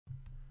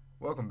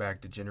Welcome back,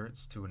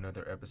 degenerates, to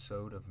another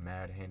episode of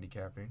MAD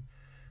Handicapping.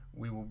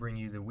 We will bring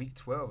you the Week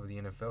 12 of the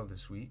NFL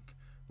this week.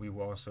 We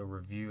will also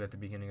review at the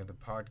beginning of the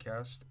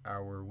podcast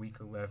our Week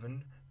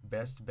 11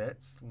 best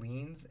bets,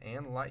 leans,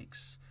 and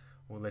likes.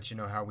 We'll let you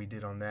know how we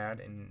did on that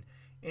and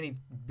any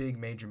big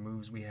major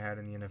moves we had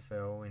in the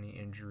NFL, any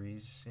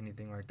injuries,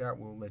 anything like that.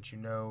 We'll let you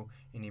know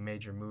any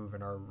major move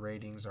in our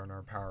ratings or in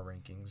our power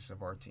rankings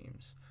of our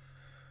teams.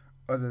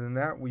 Other than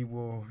that, we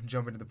will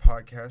jump into the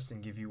podcast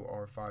and give you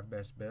our 5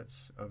 best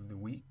bets of the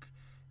week,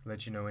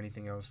 let you know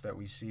anything else that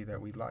we see that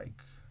we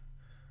like.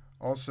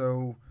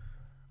 Also,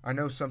 I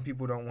know some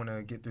people don't want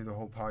to get through the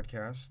whole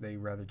podcast. They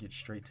rather get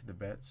straight to the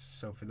bets.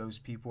 So for those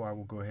people, I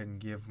will go ahead and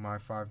give my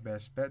 5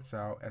 best bets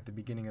out at the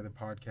beginning of the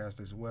podcast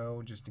as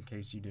well, just in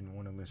case you didn't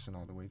want to listen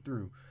all the way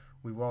through.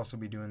 We will also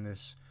be doing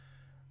this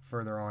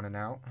further on and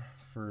out.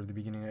 For the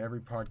beginning of every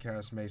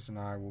podcast, Mase and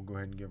I will go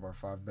ahead and give our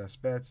 5 best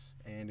bets.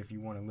 And if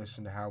you want to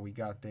listen to how we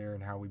got there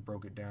and how we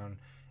broke it down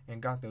and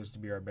got those to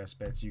be our best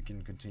bets, you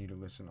can continue to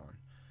listen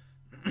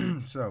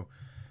on. So,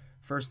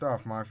 first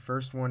off, my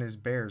first one is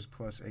Bears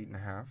plus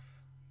 8.5.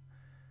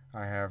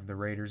 I have the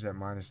Raiders at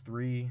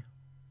 -3,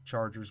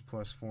 Chargers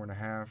plus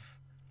 4.5,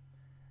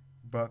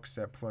 Bucks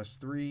at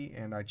 +3,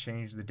 and I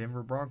changed the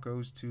Denver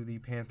Broncos to the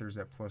Panthers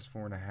at plus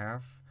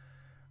 4.5.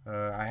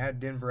 I had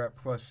Denver at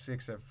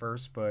 +6 at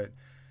first, but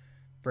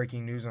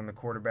breaking news on the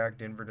quarterback,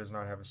 Denver does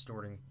not have a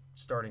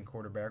starting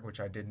quarterback, which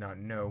I did not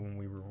know when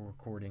we were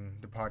recording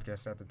the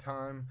podcast at the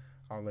time.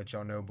 I'll let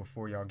y'all know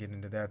before y'all get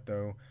into that,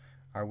 though.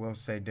 I will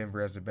say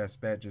Denver as the best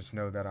bet. Just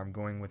know that I'm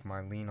going with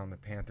my lean on the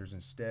Panthers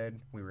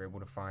instead. We were able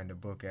to find a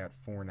book at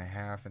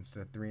 4.5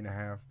 instead of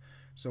 3.5,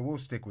 so we'll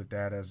stick with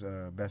that as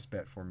a best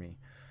bet for me.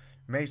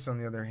 Mace, on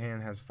the other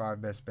hand, has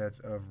 5 best bets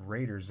of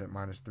Raiders at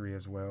 -3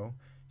 as well.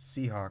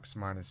 Seahawks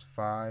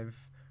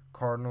 -5,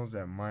 Cardinals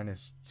at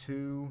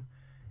 -2,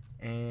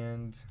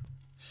 and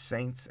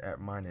Saints at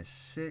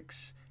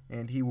 -6.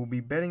 And he will be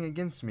betting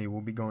against me.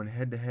 We'll be going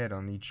head-to-head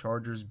on the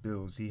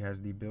Chargers-Bills. He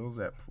has the Bills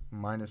at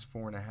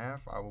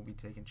 -4.5. I will be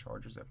taking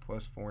Chargers at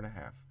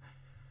 +4.5.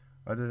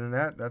 Other than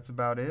that, that's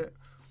about it.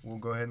 We'll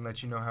go ahead and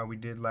let you know how we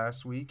did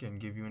last week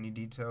and give you any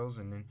details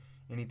and then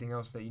anything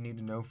else that you need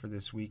to know for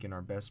this week in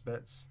our best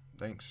bets.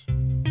 Thanks.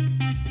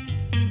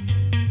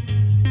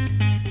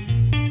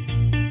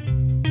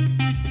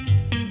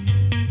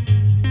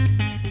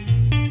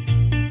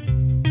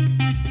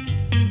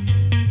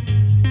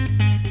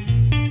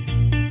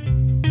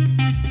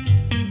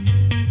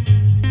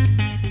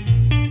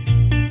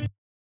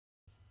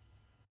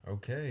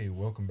 Okay,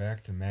 welcome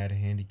back to MAD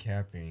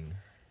Handicapping.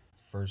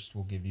 First,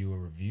 we'll give you a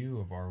review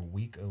of our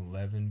Week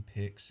 11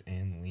 picks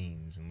and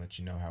leans and let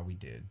you know how we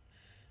did.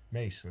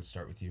 Mace, let's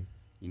start with you.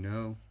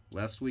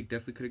 Last week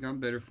definitely could have gone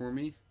better for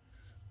me.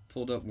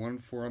 Pulled up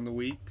 1-4 on the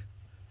week,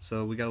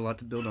 so we got a lot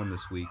to build on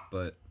this week.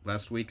 But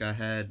last week I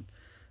had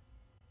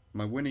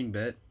my winning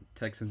bet,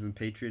 Texans and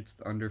Patriots,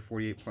 under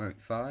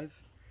 48.5.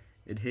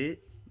 It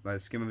hit by the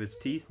skin of its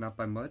teeth, not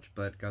by much,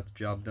 but got the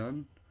job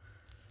done.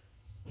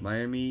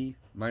 Miami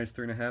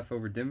 -3.5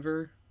 over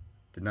Denver.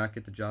 Did not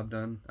get the job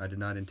done. I did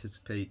not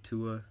anticipate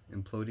Tua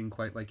imploding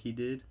quite like he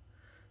did.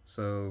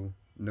 So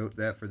note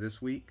that for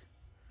this week.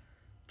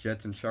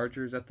 Jets and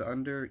Chargers at the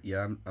under.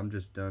 Yeah, I'm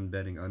just done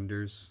betting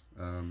unders.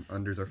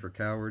 Unders are for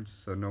cowards,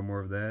 so no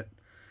more of that.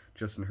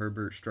 Justin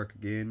Herbert struck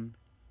again.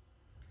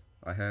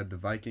 I had the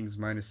Vikings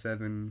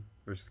 -7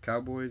 versus the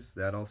Cowboys.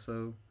 That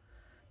also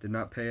did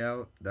not pay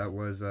out. That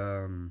was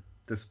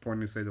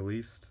disappointing to say the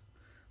least.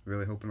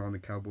 Really hoping on the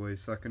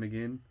Cowboys sucking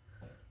again.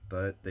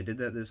 But they did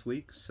that this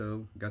week,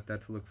 so got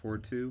that to look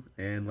forward to.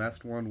 And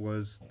last one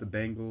was the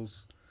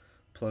Bengals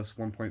plus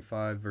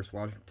 1.5 versus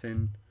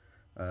Washington.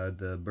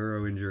 The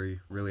Burrow injury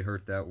really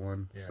hurt that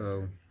one. Yeah,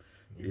 so,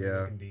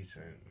 looking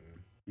decent.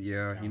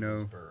 Yeah,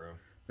 Burrow.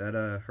 that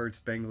hurts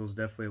Bengals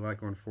definitely a lot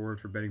going forward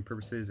for betting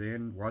purposes.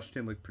 And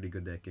Washington looked pretty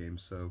good that game,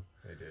 so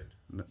They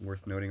did.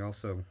 Worth noting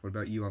also. What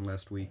about you on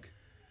last week?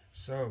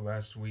 So,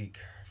 last week,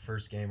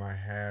 first game I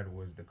had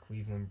was the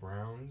Cleveland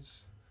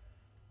Browns.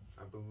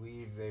 I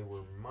believe they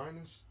were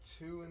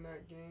 -2 in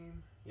that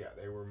game. Yeah,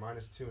 they were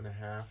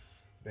 -2.5.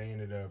 They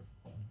ended up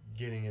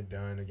getting it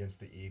done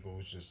against the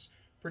Eagles, just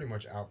pretty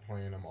much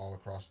outplaying them all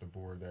across the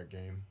board that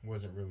game.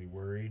 Wasn't really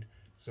worried.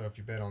 So if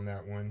you bet on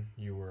that one,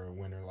 you were a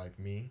winner like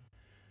me.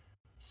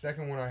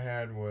 Second one I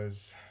had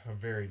was a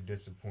very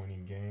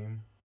disappointing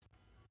game.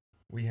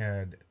 We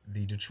had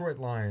the Detroit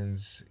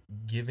Lions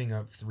giving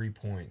up 3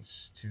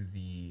 points to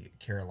the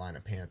Carolina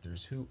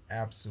Panthers, who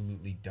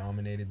absolutely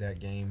dominated that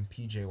game.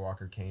 P.J.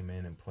 Walker came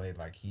in and played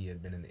like he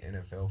had been in the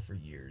NFL for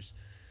years,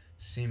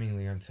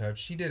 seemingly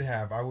untouched. He did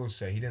have, I will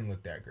say, he didn't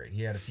look that great.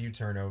 He had a few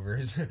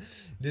turnovers,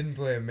 didn't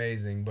play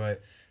amazing,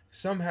 but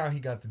somehow he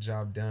got the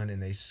job done,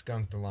 and they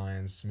skunked the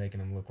Lions,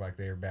 making them look like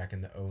they were back in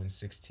the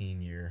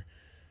 0-16 year,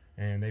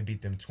 and they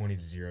beat them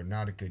 20-0.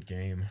 Not a good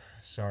game.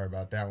 Sorry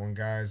about that one,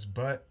 guys,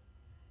 but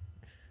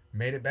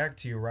made it back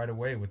to you right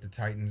away with the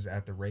Titans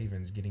at the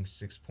Ravens getting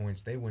 6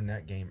 points. They win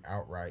that game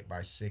outright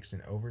by 6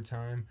 in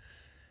overtime.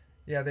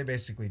 Yeah, they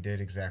basically did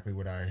exactly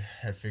what I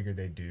had figured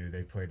they'd do.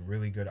 They played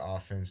really good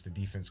offense. The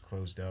defense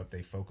closed up.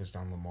 They focused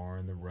on Lamar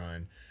and the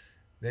run.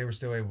 They were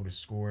still able to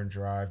score and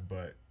drive,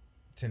 but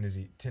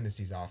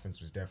Tennessee's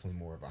offense was definitely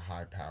more of a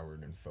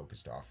high-powered and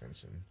focused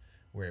offense, and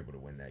we're able to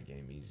win that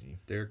game easy.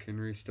 Derrick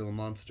Henry still a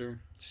monster.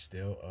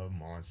 Still a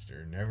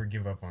monster. Never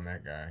give up on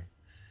that guy.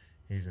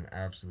 He's an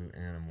absolute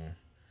animal.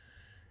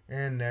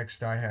 And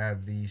next, I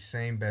had the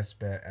same best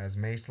bet as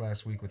Mace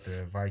last week with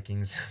the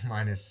Vikings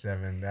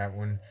 -7. That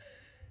one,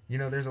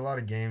 there's a lot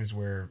of games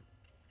where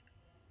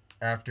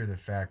after the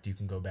fact you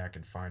can go back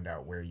and find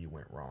out where you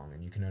went wrong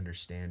and you can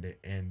understand it.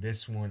 And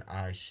this one,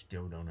 I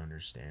still don't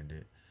understand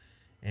it.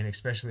 And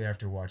especially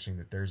after watching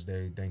the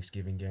Thursday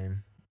Thanksgiving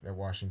game that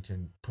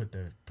Washington put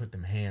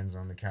them hands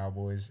on the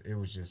Cowboys, it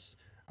was just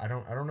I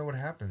don't know what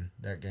happened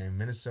that game.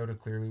 Minnesota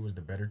clearly was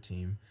the better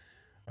team.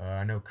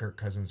 I know Kirk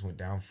Cousins went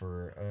down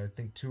for I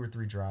think 2 or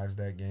 3 drives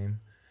that game,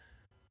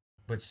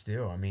 but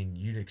still, I mean,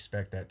 you'd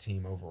expect that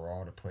team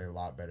overall to play a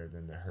lot better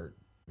than the hurt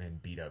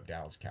and beat up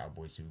Dallas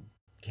Cowboys who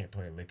can't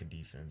play a lick of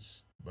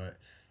defense. But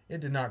it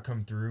did not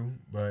come through.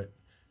 But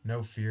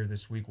no fear,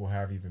 this week we'll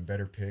have even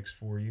better picks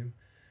for you.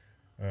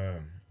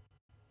 Um,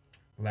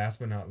 Last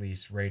but not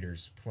least,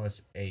 Raiders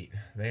 +8.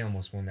 They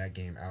almost won that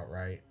game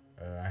outright.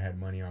 I had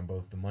money on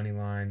both the money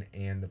line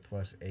and the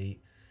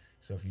 +8.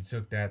 So if you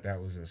took that,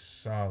 that was a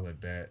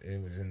solid bet.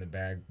 It was in the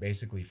bag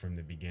basically from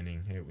the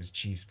beginning. It was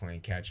Chiefs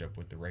playing catch up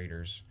with the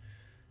Raiders.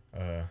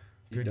 Uh,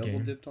 You Good double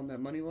game. dipped on that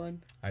money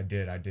line? I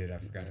forgot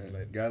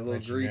to Got a little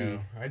let you greedy.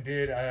 know. I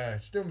did.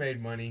 Still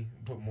made money.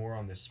 Put more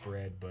on the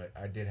spread, but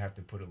I did have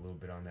to put a little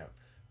bit on that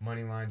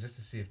money line just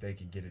to see if they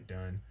could get it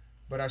done.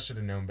 But I should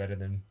have known better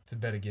than to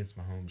bet against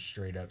Mahomes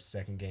straight up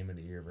second game of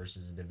the year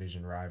versus a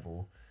division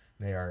rival.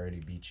 They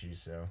already beat you,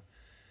 so.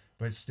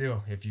 But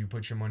still, if you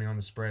put your money on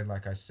the spread,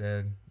 like I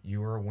said,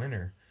 you are a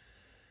winner.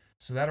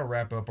 So that'll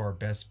wrap up our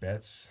best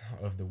bets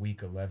of the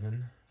week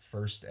 11.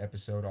 First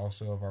episode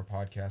also of our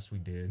podcast we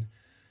did.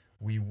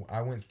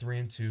 I went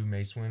 3-2.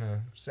 Mace went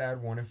a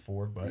sad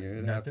 1-4, but Yeah,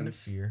 it nothing to happens.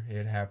 fear.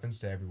 It happens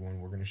to everyone.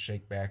 We're gonna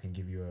shake back and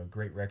give you a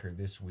great record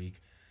this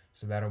week.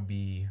 So that'll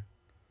be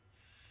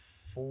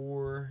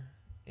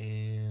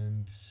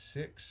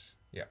 4-6.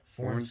 Yeah,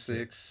 four Four and and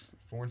six. six.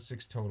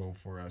 4-6 total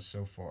for us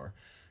so far.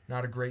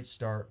 Not a great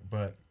start,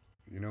 but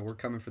You know, we're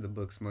coming for the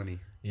books money.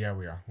 yeah,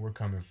 we are. We're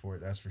coming for it.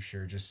 That's for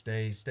sure. Just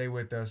stay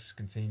with us.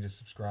 Continue to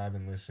subscribe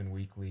and listen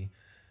weekly.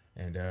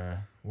 And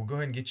we'll go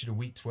ahead and get you to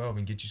week 12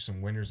 and get you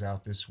some winners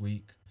out this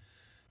week.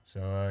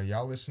 So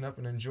y'all listen up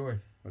and enjoy.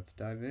 Let's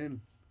dive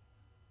in.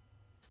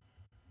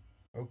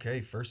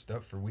 Okay, first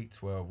up for week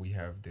 12, we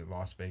have the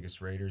Las Vegas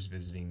Raiders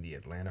visiting the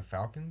Atlanta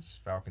Falcons.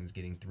 Falcons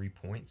getting 3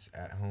 points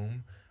at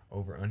home,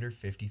 over under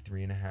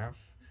 53.5.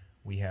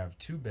 We have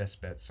two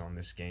best bets on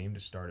this game to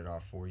start it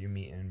off for you.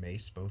 Me and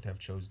Mace both have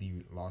chose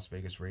the Las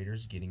Vegas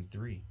Raiders getting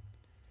 3.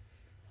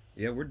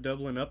 Yeah, we're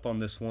doubling up on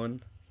this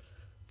one.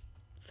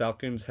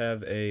 Falcons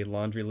have a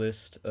laundry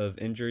list of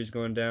injuries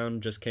going down.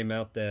 Just came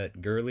out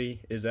that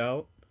Gurley is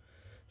out.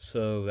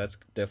 So that's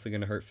definitely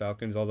going to hurt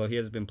Falcons, although he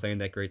hasn't been playing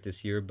that great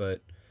this year.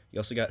 But you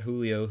also got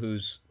Julio,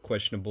 who's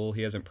questionable.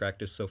 He hasn't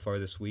practiced so far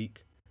this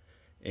week.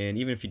 And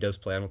even if he does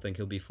play, I don't think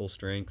he'll be full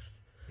strength.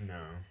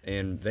 No.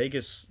 And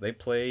Vegas, they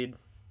played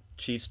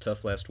Chiefs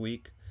tough last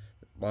week.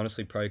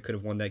 Honestly, probably could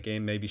have won that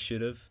game, maybe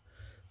should have.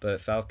 But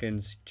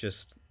Falcons,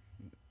 just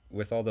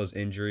with all those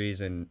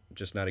injuries and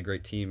just not a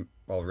great team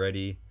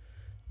already,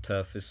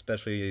 tough,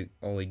 especially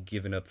only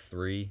giving up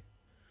 3.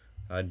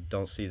 I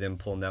don't see them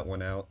pulling that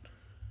one out.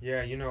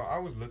 Yeah, I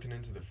was looking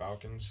into the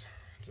Falcons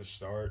to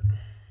start,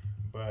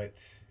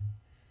 but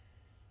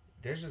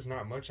there's just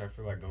not much I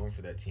feel like going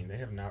for that team. They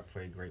have not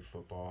played great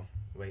football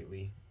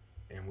lately.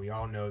 And we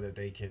all know that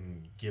they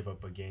can give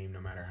up a game no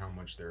matter how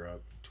much they're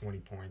up. 20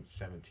 points,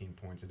 17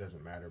 points, it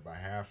doesn't matter. By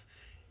half,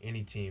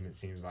 any team, it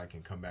seems like,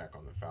 can come back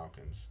on the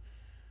Falcons.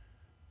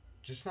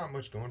 Just not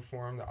much going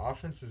for them. The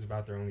offense is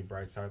about their only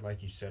bright side.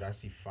 Like you said, I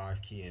see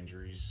 5 key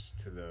injuries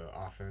to the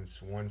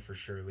offense. One for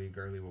surely,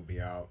 Gurley will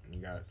be out. And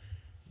you got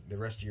the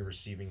rest of your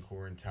receiving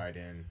core and tight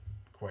end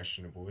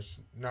questionable. It's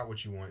not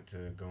what you want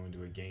to go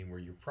into a game where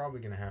you're probably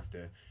going to have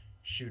to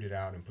shoot it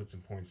out and put some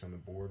points on the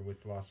board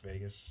with Las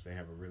Vegas. They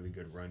have a really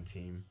good run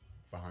team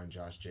behind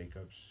Josh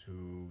Jacobs,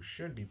 who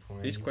should be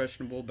playing. He's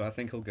questionable, but I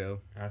think he'll go.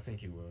 I think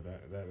he will.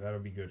 That'll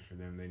be good for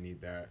them. They need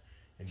that.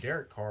 And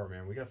Derek Carr,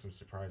 man, we got some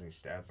surprising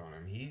stats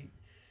on him.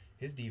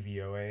 His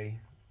DVOA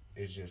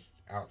is just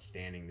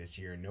outstanding this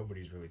year, and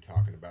nobody's really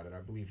talking about it.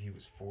 I believe he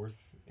was 4th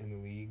in the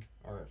league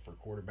for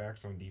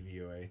quarterbacks on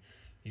DVOA.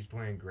 He's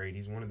playing great.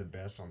 He's one of the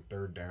best on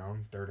third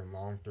down, third and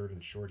long, third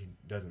and short. He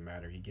doesn't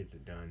matter. He gets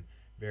it done.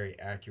 Very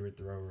accurate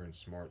thrower and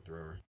smart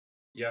thrower.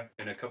 Yeah,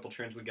 and a couple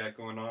trends we got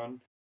going on.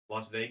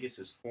 Las Vegas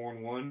is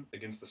 4-1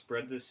 against the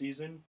spread this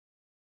season.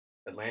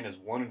 Atlanta is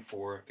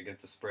 1-4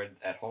 against the spread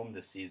at home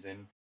this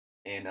season,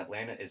 and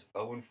Atlanta is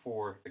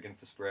 0-4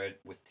 against the spread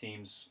with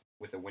teams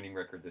with a winning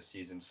record this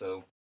season.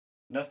 So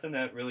nothing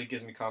that really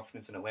gives me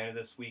confidence in Atlanta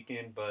this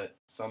weekend, but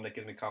some that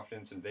gives me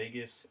confidence in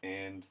Vegas.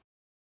 And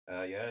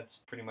yeah, it's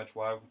pretty much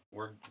why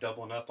we're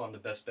doubling up on the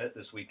best bet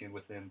this weekend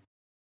with them.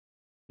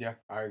 Yeah,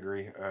 I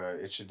agree.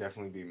 It should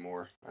definitely be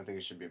more. I think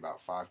it should be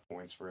about 5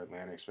 points for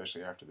Atlanta,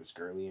 especially after this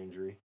Gurley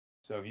injury.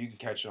 So if you can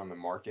catch it on the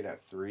market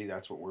at 3,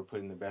 that's what we're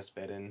putting the best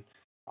bet in.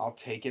 I'll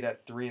take it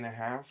at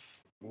 3.5.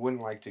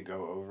 Wouldn't like to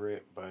go over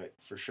it, but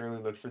for surely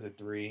look for the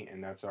 3,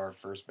 and that's our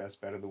first best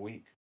bet of the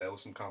week. That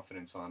was some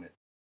confidence on it.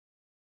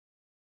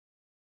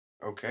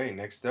 Okay,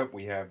 next up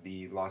we have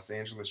the Los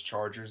Angeles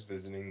Chargers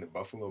visiting the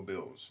Buffalo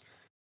Bills.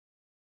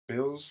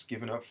 Bills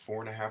giving up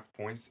 4.5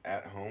 points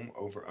at home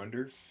over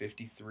under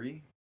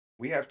 53.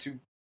 We have two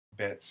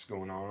bets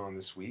going on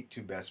this week,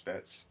 two best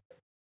bets.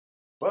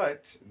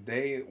 But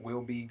they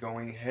will be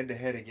going head to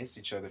head against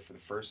each other for the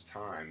first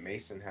time.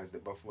 Mason has the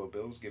Buffalo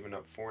Bills giving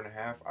up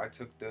 4.5. I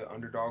took the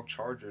underdog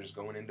Chargers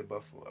going into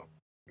Buffalo.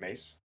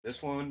 Mace?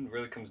 This one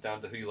really comes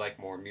down to who you like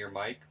more, me or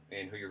Mike,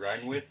 and who you're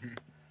riding with.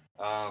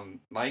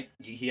 Mike,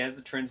 he has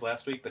the trends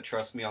last week, but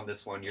trust me on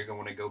this one, you're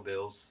going to go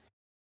Bills.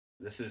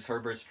 This is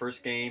Herbert's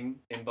first game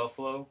in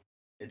Buffalo.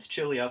 It's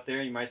chilly out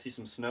there. You might see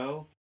some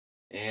snow.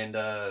 And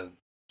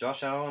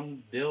Josh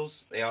Allen,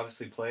 Bills, they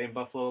obviously play in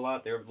Buffalo a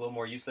lot. They're a little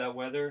more used to that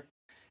weather.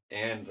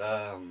 And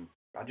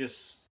I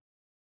just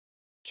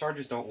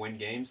Chargers don't win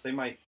games. They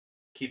might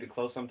keep it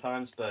close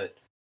sometimes, but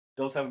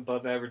Bills have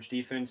above average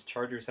defense.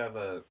 Chargers have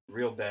a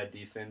real bad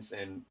defense,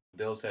 and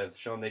Bills have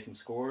shown they can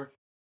score.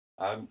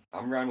 I'm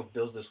riding with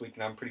Bills this week,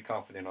 and I'm pretty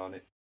confident on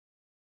it.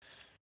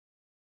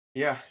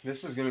 Yeah,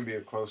 this is going to be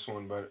a close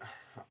one, but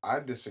I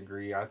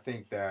disagree. I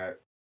think that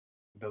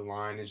the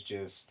line is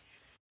just.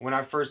 When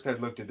I first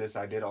had looked at this,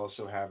 I did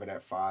also have it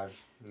at 5.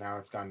 Now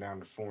it's gone down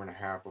to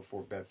 4.5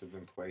 before bets have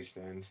been placed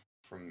in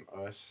from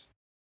us.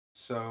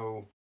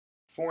 So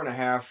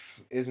 4.5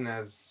 isn't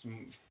as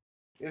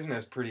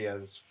pretty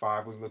as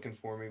 5 was looking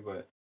for me,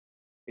 but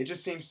it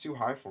just seems too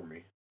high for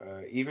me.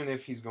 Even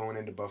if he's going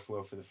into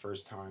Buffalo for the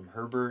first time,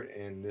 Herbert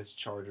and this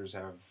Chargers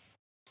have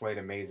played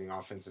amazing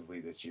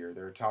offensively this year.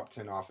 They're a top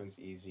 10 offense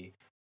easy.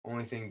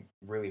 Only thing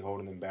really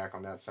holding them back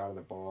on that side of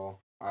the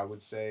ball, I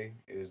would say,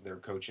 is their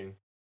coaching.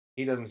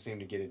 He doesn't seem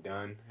to get it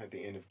done at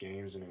the end of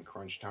games and in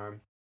crunch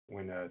time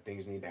when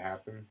things need to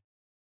happen.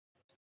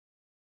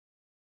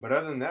 But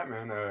other than that,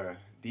 man,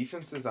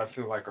 defenses I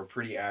feel like are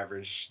pretty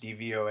average.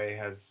 DVOA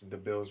has the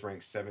Bills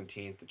ranked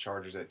 17th, the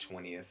Chargers at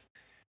 20th.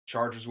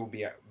 Chargers will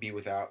be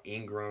without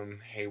Ingram,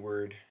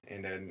 Hayward,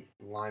 and a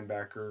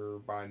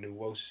linebacker by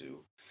Nwosu.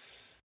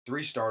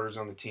 3 starters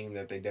on the team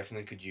that they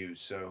definitely could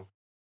use. So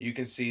you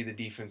can see the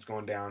defense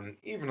going down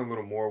even a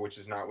little more, which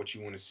is not what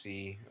you want to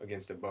see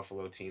against a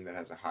Buffalo team that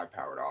has a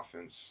high-powered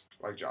offense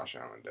like Josh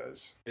Allen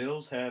does.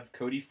 Bills have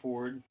Cody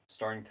Ford,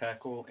 starting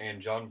tackle, and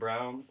John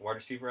Brown, wide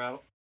receiver,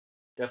 out.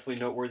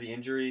 Definitely noteworthy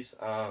injuries.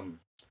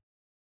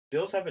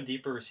 Bills have a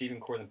deeper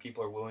receiving core than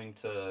people are willing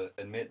to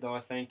admit, though.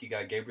 I think you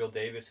got Gabriel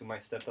Davis, who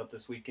might step up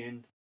this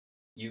weekend.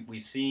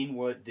 We've seen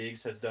what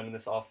Diggs has done in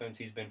this offense.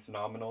 He's been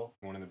phenomenal.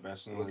 One of the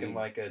best in the Looking league.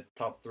 like a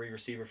top 3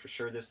 receiver for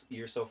sure this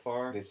year so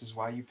far. This is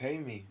why you pay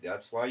me.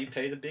 That's why you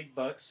pay the big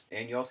bucks.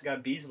 And you also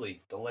got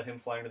Beasley. Don't let him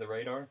fly under the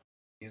radar.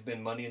 He's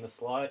been money in the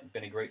slot.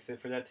 Been a great fit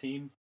for that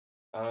team.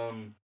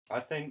 I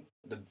think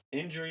the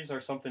injuries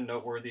are something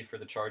noteworthy for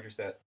the Chargers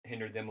that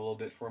hindered them a little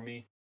bit for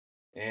me.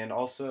 And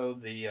also,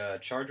 the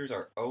Chargers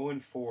are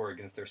 0-4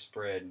 against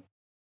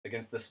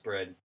the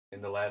spread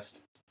in the last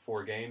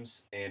 4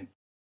 games. And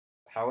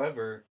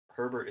however,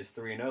 Herbert is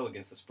 3-0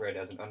 against the spread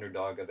as an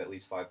underdog of at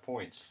least 5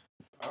 points.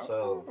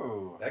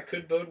 So that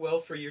could bode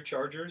well for your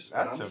Chargers.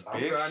 That's but a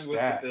big I'm riding stat.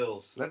 with the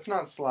Bills. Let's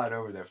not slide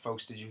over there,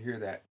 folks. Did you hear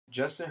that?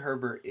 Justin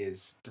Herbert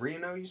is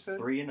 3-0, you said?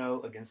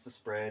 3-0 against the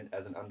spread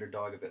as an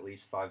underdog of at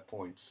least 5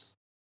 points.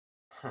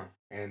 Huh.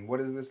 And what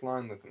is this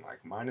line looking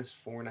like?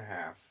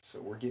 -4.5.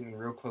 So we're getting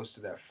real close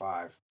to that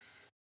 5.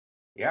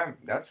 Yeah,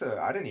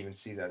 I didn't even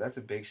see that. That's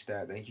a big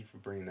stat. Thank you for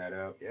bringing that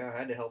up. Yeah, I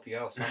had to help you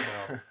out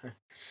somehow.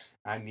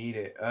 I need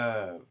it.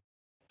 A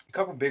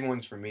couple big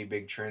ones for me,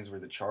 big trends where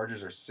the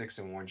Chargers are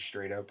 6-1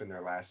 straight up in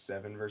their last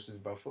 7 versus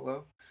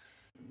Buffalo.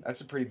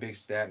 That's a pretty big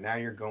stat. Now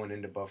you're going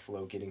into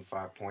Buffalo getting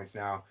 5 points.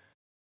 Now,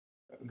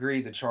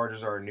 agree the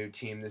Chargers are a new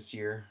team this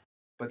year,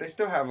 but they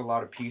still have a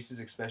lot of pieces,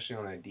 especially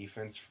on that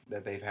defense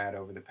that they've had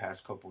over the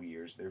past couple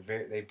years.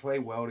 They play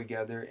well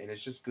together, and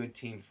it's just good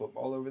team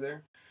football over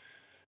there.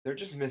 They're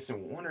just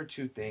missing one or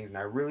two things, and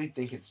I really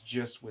think it's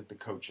just with the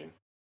coaching.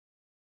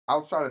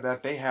 Outside of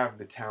that, they have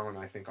the talent,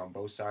 I think, on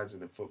both sides of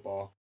the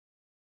football.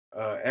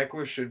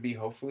 Eckler should be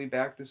hopefully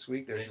back this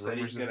week. There's They say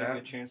rumors he's of got a that.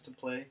 good chance to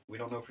play. We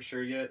don't know for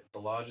sure yet.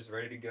 Balaj is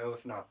ready to go.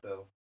 If not,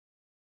 though.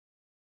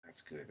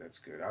 That's good. That's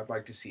good. I'd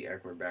like to see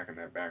Eckler back in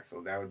that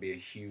backfield. That would be a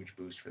huge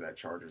boost for that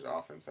Chargers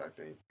offense, I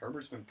think.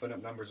 Herbert's been putting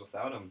up numbers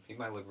without him. He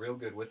might look real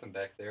good with him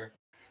back there.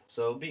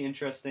 So it'll be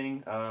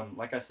interesting.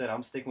 Like I said,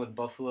 I'm sticking with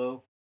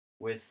Buffalo.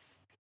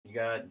 You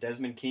got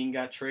Desmond King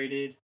got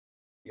traded.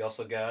 You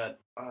also got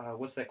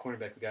what's that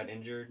cornerback who got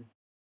injured?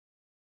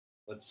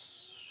 Let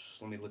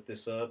me look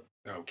this up.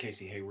 Oh,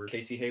 Casey Hayward.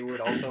 Casey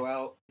Hayward also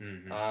out.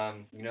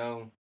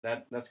 Mm-hmm.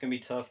 That's gonna be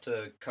tough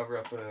to cover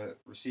up a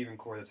receiving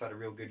core that's had a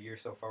real good year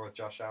so far with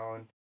Josh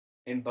Allen.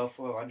 In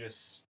Buffalo,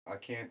 I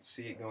can't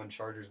see it going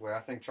Chargers way. I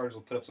think Chargers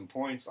will put up some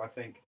points. I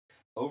think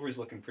over is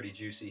looking pretty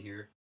juicy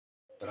here.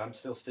 but I'm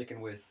still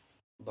sticking with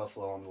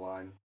Buffalo on the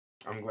line.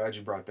 I'm glad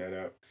you brought that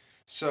up.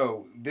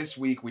 So this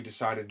week we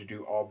decided to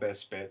do all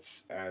best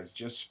bets as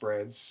just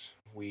spreads.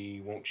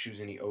 We won't choose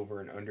any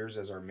over and unders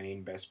as our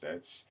main best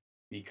bets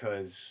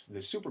because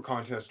the super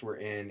contest we're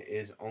in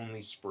is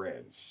only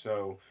spreads.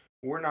 So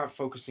we're not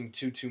focusing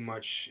too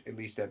much, at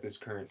least at this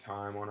current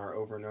time, on our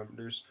over and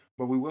unders.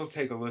 But we will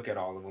take a look at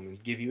all of them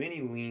and give you any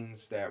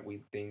leans that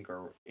we think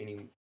are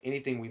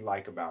anything we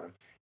like about them.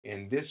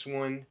 In this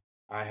one,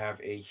 I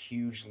have a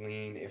huge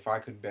lean. If I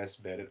could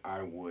best bet it,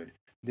 I would.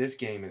 This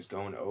game is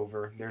going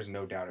over. There's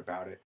no doubt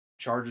about it.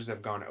 Chargers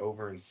have gone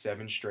over in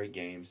 7 straight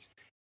games.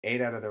 8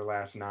 out of their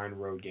last 9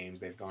 road games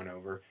they've gone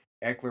over.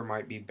 Eckler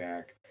might be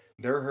back.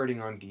 They're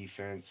hurting on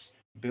defense.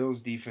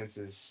 Bills' defense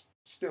is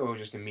still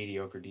just a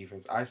mediocre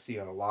defense. I see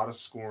a lot of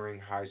scoring,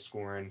 high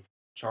scoring.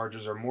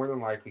 Chargers are more than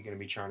likely going to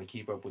be trying to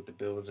keep up with the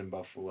Bills in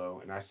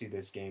Buffalo, and I see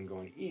this game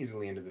going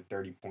easily into the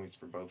 30 points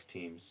for both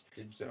teams.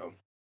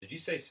 Did you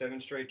say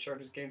 7 straight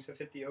Chargers games have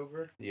hit the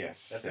over?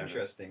 Yes. That's 7.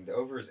 interesting. The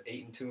over is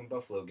 8-2 in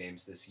Buffalo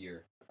games this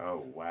year.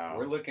 Oh, wow.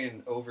 We're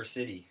looking over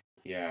city.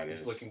 Yeah,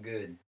 it's looking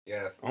good.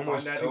 Yeah,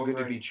 almost too good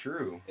to be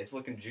true. It's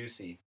looking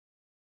juicy.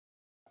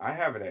 I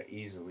have it at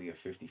easily a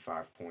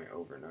 55-point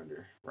over and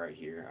under right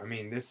here. I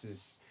mean, this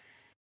is...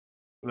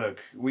 Look,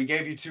 we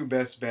gave you 2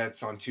 best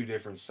bets on 2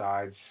 different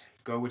sides.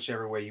 Go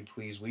whichever way you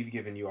please. We've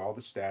given you all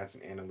the stats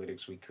and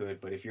analytics we could,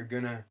 but if you're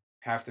going to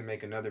have to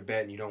make another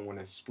bet and you don't want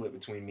to split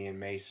between me and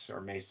Mase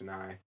or Mase and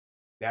I,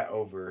 that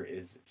over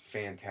is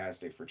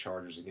fantastic for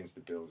Chargers against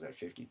the Bills at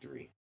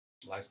 53.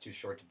 Life's too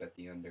short to bet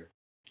the under.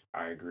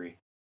 I agree.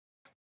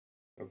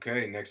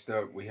 Okay, next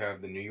up we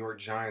have the New York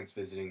Giants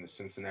visiting the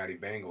Cincinnati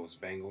Bengals.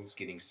 Bengals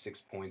getting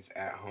 6 points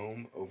at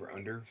home, over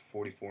under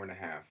 44.5.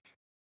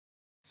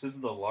 This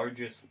is the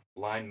largest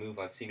line move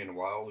I've seen in a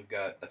while. We've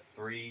got a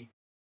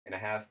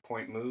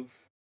 3.5-point move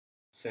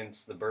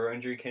since the Burrow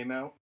injury came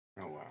out.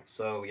 Oh wow!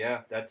 So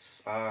yeah,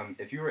 that's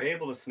if you were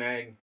able to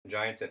snag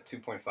Giants at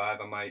 2.5,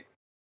 I might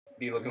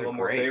be looking a little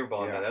more favorable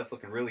on that. That's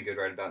looking really good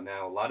right about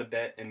now. A lot of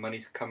bet and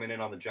money's coming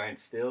in on the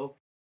Giants still.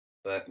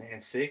 But man,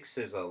 6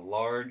 is a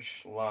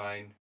large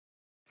line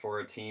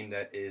for a team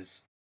that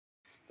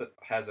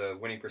has a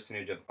winning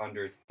percentage of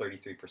under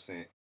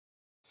 33%.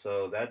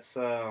 So that's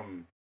a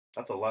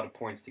lot of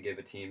points to give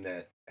a team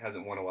that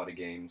hasn't won a lot of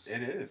games.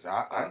 It is.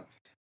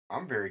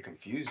 I'm very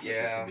confused with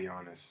it, to be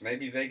honest.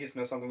 Maybe Vegas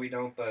knows something we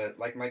don't, but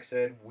like Mike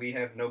said, we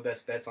have no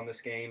best bets on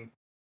this game.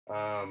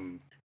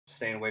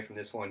 Staying away from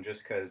this one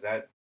just because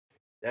that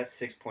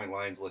 6-point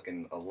line's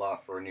looking a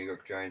lot for a New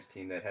York Giants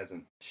team that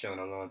hasn't shown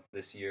a lot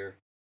this year.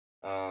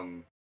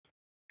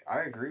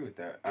 I agree with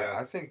that. Yeah.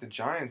 I think the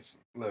Giants,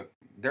 look,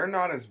 they're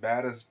not as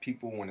bad as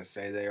people want to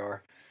say they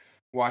are.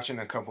 Watching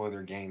a couple of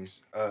their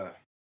games,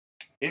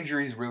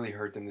 injuries really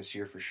hurt them this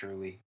year for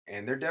surely,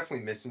 and they're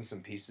definitely missing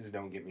some pieces,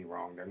 don't get me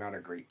wrong. They're not a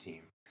great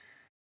team.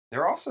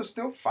 They're also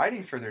still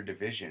fighting for their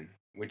division,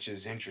 which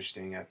is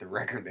interesting at the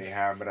record they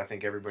have, but I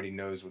think everybody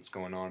knows what's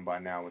going on by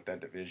now with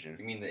that division.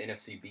 You mean the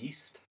NFC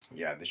Beast?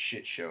 Yeah, the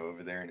shit show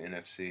over there in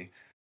NFC.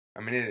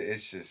 I mean,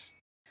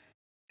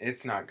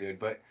 it's not good,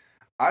 but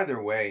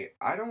either way,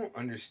 I don't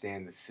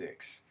understand the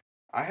 6.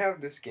 I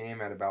have this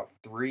game at about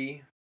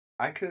 3.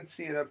 I could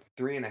see it up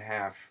to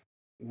 3.5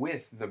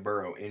 with the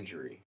Burrow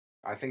injury.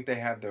 I think they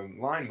had the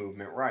line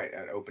movement right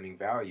at opening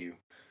value,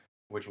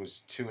 which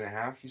was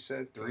 2.5, you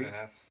said? 3?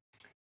 2.5.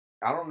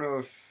 I don't know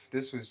if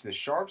this was the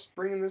Sharps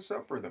bringing this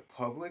up or the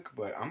public,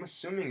 but I'm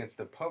assuming it's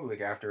the public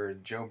after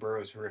Joe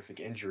Burrow's horrific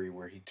injury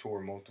where he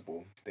tore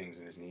multiple things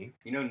in his knee.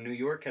 You know, New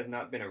York has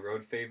not been a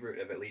road favorite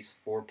of at least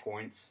 4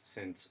 points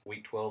since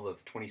Week 12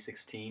 of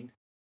 2016.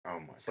 Oh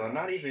my god. So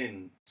not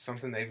even...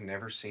 Something they've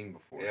never seen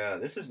before. Yeah,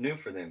 this is new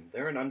for them.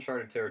 They're in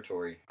uncharted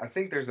territory. I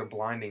think there's a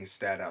blinding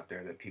stat out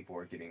there that people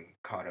are getting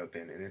caught up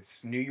in, and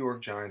it's New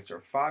York Giants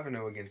are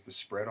 5-0 against the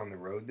spread on the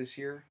road this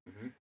year.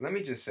 Mm-hmm. Let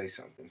me just say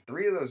something.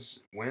 3 of those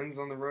wins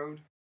on the road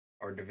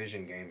are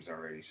division games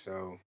already.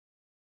 So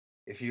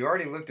if you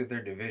already looked at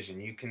their division,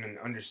 you can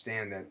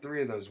understand that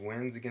 3 of those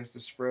wins against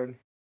the spread,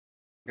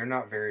 they're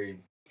not very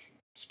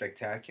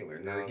spectacular.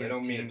 No, they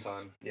don't mean a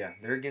ton. Yeah,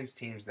 they're against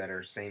teams that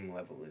are same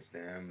level as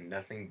them,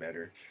 nothing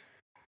better.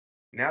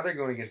 Now they're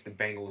going against the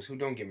Bengals, who,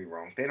 don't get me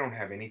wrong, they don't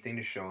have anything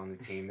to show on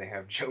the team. They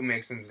have Joe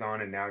Mixon's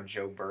gone and now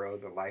Joe Burrow,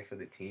 the life of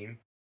the team.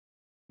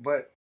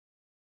 But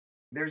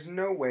there's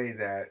no way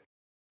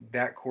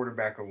that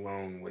quarterback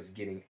alone was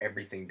getting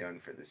everything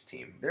done for this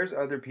team. There's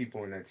other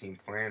people in that team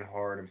playing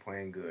hard and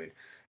playing good.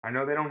 I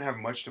know they don't have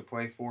much to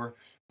play for,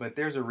 but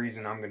there's a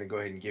reason I'm going to go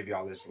ahead and give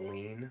y'all this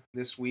lean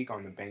this week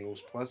on the Bengals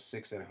plus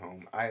 6 at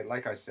home.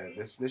 Like I said,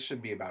 this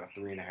should be about a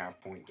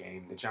 3.5-point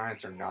game. The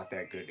Giants are not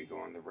that good to go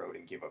on the road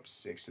and give up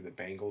 6 to the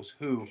Bengals,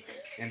 who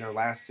in their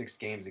last 6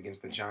 games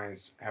against the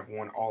Giants have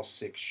won all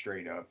 6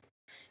 straight up.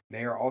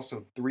 They are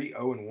also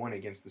 3-0-1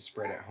 against the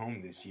spread at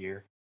home this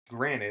year.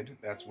 Granted,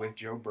 that's with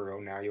Joe Burrow.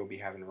 Now you'll be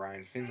having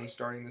Ryan Finley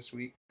starting this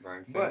week.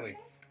 Ryan Finley.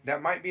 But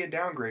that might be a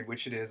downgrade,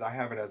 which it is. I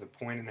have it as a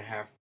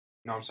 1.5.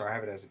 No, I'm sorry. I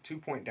have it as a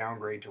 2-point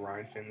downgrade to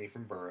Ryan Finley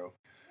from Burrow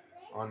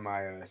on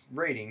my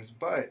ratings.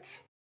 But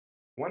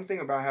One thing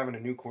about having a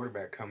new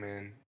quarterback come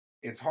in,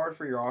 it's hard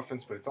for your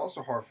offense, but it's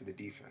also hard for the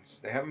defense.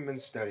 They haven't been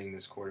studying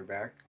this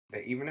quarterback.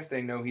 That even if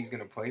they know he's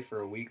going to play for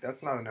a week,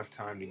 that's not enough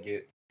time to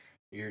get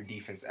your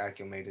defense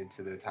acclimated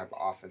to the type of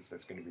offense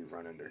that's going to be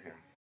run under him.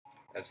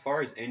 As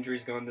far as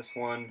injuries go in this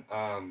one,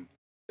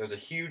 there was a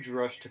huge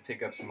rush to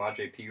pick up some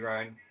AJ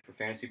Ryan for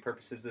fantasy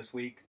purposes this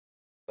week.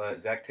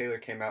 But Zach Taylor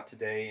came out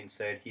today and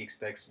said he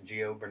expects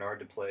Gio Bernard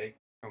to play.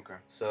 Okay.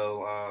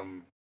 So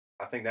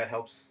I think that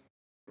helps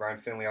Ryan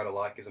Finley out a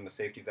lot, gives him a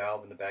safety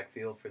valve in the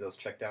backfield for those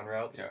check down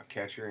routes. Yeah,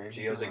 catcher and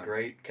Gio's a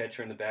great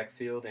catcher in the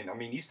backfield, and I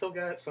mean you still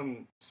got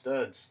some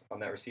studs on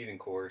that receiving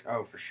core.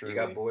 Oh, for sure. You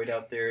got Boyd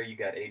out there, you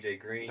got AJ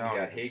Green, you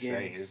got Higgins.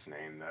 Say his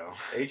name though.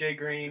 AJ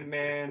Green,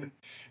 man,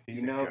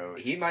 He's a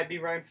ghost. He might be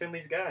Ryan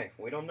Finley's guy.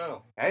 We don't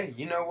know. Hey,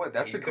 you know what?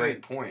 That's a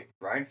great point.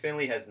 Ryan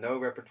Finley has no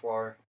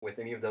repertoire with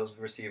any of those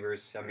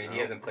receivers. I mean, he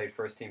hasn't played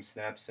first team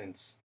snaps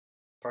since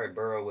probably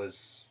Burrow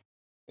was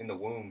in the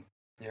womb.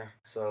 Yeah.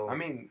 So I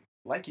mean,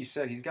 like you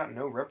said, he's got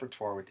no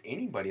repertoire with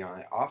anybody on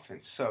that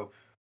offense. So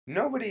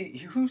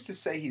who's to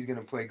say he's going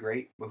to play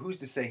great, but who's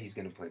to say he's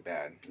going to play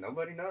bad?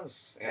 Nobody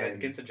knows. And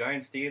against a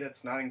Giants D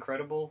that's not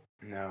incredible.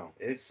 No.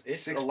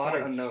 It's a lot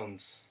of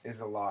unknowns.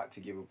 Is a lot to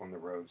give up on the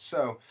road.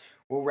 So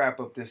we'll wrap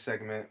up this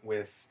segment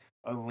with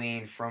a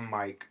lean from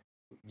Mike,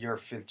 your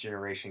fifth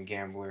generation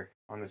gambler,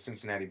 on the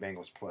Cincinnati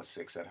Bengals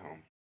 +6 at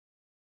home.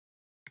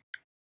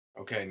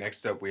 Okay,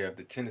 next up we have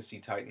the Tennessee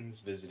Titans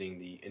visiting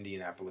the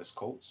Indianapolis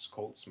Colts.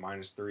 Colts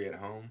 -3 at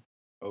home,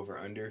 over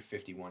under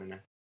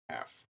 51.5.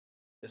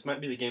 This might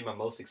be the game I'm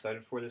most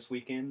excited for this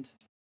weekend.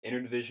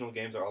 Interdivisional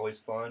games are always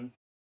fun.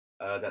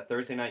 That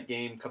Thursday night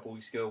game a couple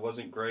weeks ago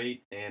wasn't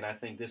great, and I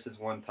think this is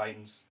one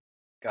Titans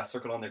got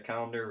circled on their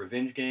calendar.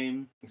 Revenge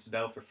game. It's a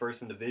battle for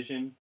first in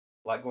division.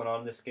 A lot going on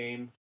in this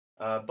game.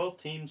 Both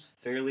teams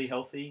fairly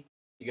healthy.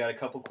 You got a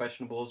couple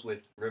questionables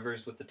with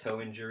Rivers with the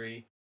toe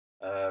injury.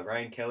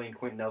 Ryan Kelly and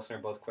Quentin Nelson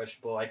are both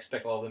questionable. I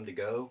expect all of them to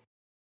go,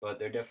 but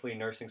they're definitely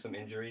nursing some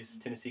injuries.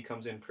 Tennessee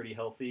comes in pretty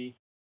healthy.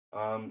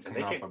 And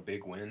they came off a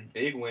big win.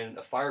 Big win,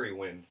 a fiery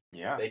win.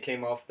 Yeah. They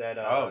came off that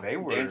they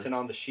were dancing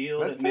on the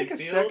shield. Let's take a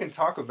second to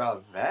talk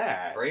about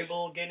that.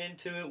 Vrabel getting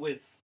into it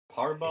with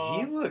Harbaugh.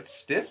 He looked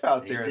stiff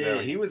out there, though.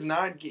 He was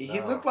not.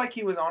 He looked like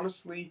he was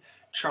honestly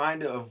trying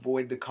to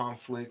avoid the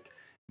conflict.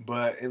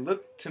 But it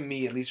looked to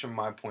me, at least from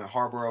my point,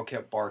 Harbaugh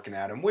kept barking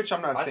at him, which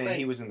I'm not saying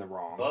he was in the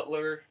wrong.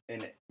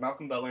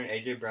 Malcolm Butler and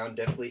A.J. Brown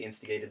definitely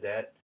instigated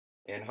that.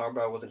 And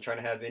Harbaugh wasn't trying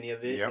to have any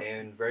of it. Yep.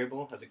 And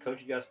Vrabel, as a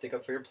coach, you got to stick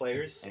up for your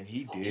players. And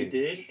he did. He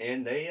did,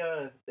 and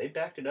they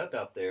backed it up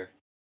out there.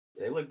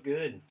 They looked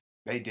good.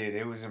 They did.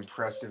 It was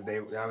impressive.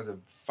 That was a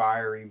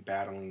fiery,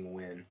 battling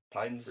win.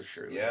 Titans, for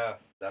sure. Yeah.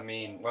 I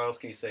mean, what else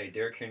can you say?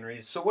 Derrick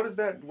Henry's. So what does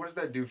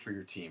that do for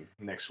your team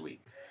next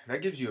week?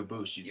 That gives you a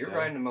boost. You're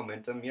riding the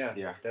momentum. Yeah.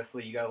 Yeah.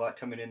 Definitely, you got a lot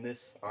coming in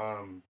this.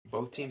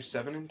 Both teams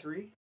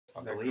 7-3.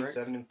 I believe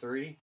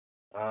 7-3.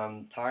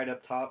 Tied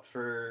up top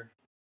for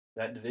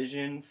that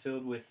division,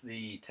 filled with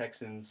the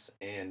Texans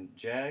and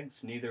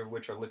Jags, neither of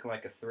which are looking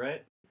like a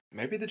threat.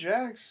 Maybe the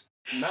Jags.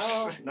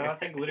 No, I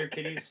think Litter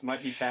Kitties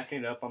might be packing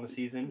it up on the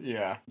season.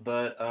 Yeah.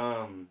 But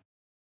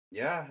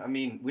yeah, I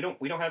mean, we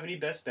don't have any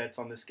best bets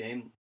on this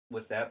game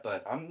with that,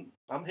 but I'm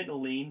hitting a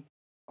lean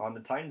on the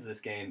Titans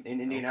this game in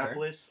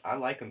Indianapolis. Okay. I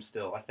like them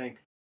still. I think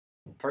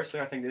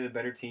they're the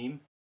better team.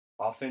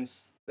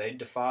 Offense, they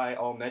defy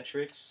all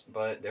metrics,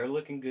 but they're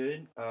looking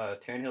good.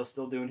 Tannehill's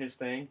still doing his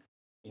thing.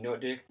 You know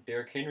what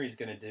Derrick Henry's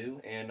gonna do,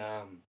 and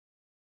I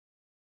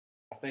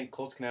think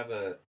Colts can have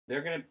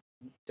they're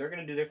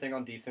gonna do their thing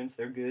on defense.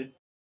 They're good,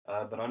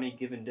 but on any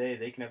given day,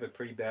 they can have a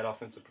pretty bad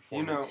offensive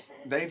performance. You know,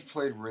 they've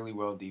played really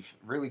well,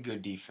 really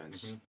good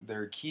defense. Mm-hmm.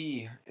 Their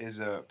key is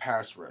a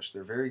pass rush.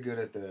 They're very good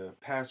at the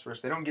pass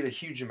rush. They don't get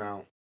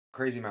a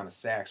crazy amount of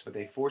sacks, but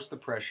they force the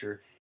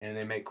pressure and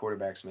they make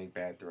quarterbacks make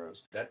bad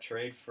throws. That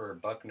trade for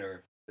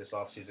Buckner this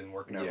offseason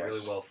working out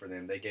really well for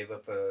them. They gave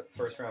up a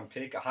first-round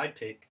pick, a high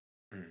pick,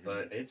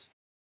 but it's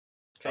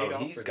paid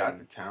off. He's got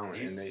the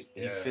talent, and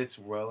he fits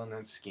well in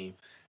that scheme.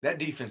 That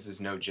defense is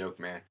no joke,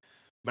 man.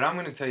 But I'm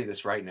going to tell you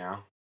this right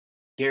now.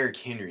 Derrick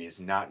Henry is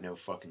not no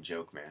fucking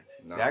joke, man.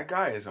 No. That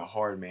guy is a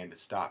hard man to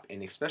stop,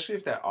 and especially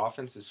if that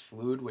offense is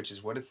fluid, which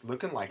is what it's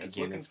looking like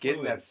again. It's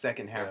getting that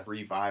second half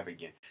revive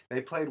again.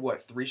 They played,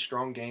 3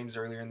 strong games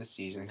earlier in the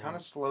season, kind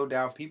of slowed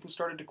down. People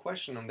started to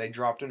question them. They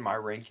dropped in my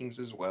rankings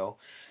as well,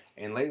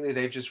 and lately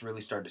they've just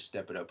really started to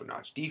step it up a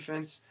notch.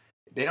 Defense,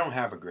 they don't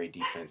have a great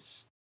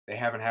defense. They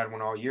haven't had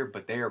one all year,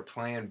 but they are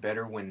playing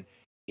better when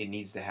it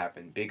needs to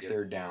happen. Big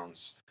third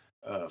downs.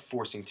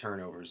 Forcing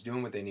turnovers,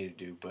 doing what they need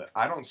to do. But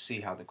I don't see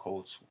how the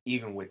Colts,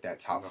 even with that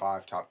top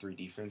 5, top 3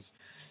 defense,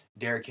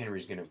 Derrick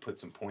Henry's going to put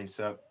some points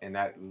up, and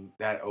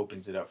that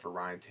opens it up for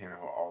Ryan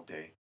Tannehill all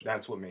day.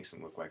 That's what makes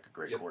him look like a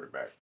great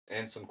quarterback.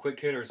 And some quick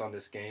hitters on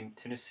this game.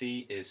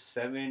 Tennessee is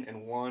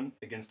 7-1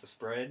 against the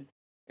spread,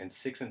 and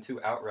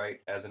 6-2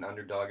 outright as an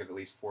underdog of at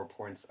least 4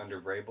 points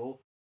under Vrabel.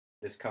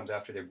 This comes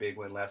after their big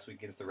win last week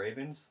against the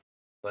Ravens.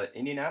 But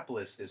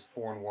Indianapolis is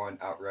 4-1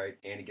 outright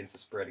and against the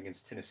spread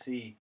against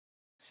Tennessee,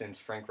 since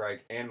Frank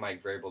Reich and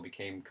Mike Vrabel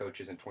became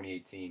coaches in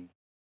 2018.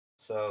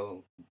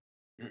 So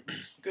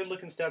good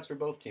looking stats for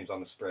both teams on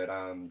the spread.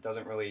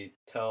 Doesn't really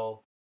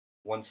tell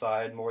one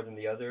side more than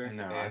the other,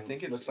 No, I and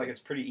think looks like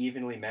it's pretty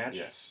evenly matched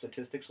Yes.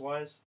 statistics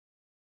wise.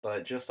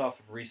 But just off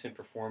of recent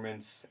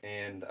performance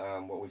and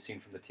what we've seen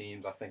from the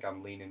teams, I think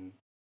I'm leaning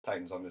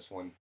Titans on this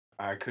one.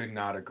 I could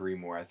not agree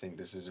more. I think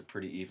this is a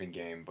pretty even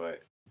game,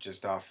 but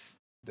just off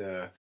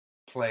the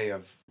play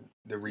of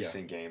the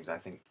recent games, I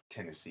think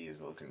Tennessee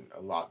is looking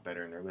a lot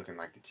better, and they're looking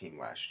like the team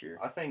last year.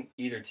 I think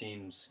either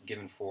team's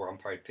given 4. I'm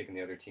probably picking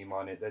the other team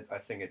on it. I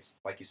think it's,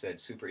 like you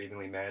said, super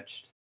evenly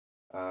matched.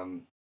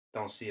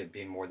 Don't see it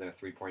being more than a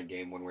 3-point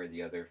game one way or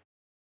the other.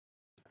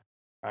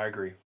 I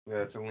agree.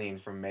 That's a lean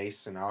from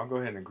Mase, and I'll go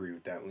ahead and agree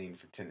with that lean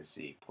for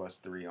Tennessee.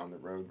 +3 on the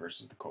road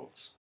versus the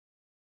Colts.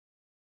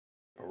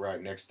 All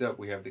right, next up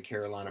we have the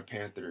Carolina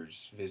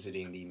Panthers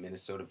visiting the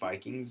Minnesota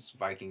Vikings.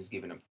 Vikings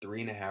giving up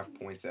 3.5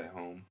 points at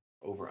home,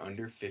 over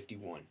under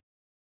 51.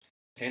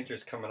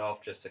 Panthers coming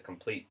off just a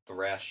complete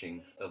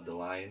thrashing of the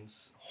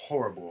Lions.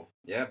 Horrible.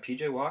 Yeah,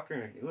 PJ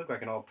Walker, he looked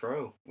like an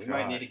all-pro. We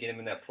might need to get him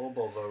in that Pro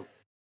Bowl vote.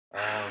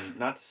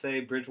 Not to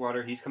say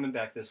Bridgewater, he's coming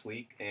back this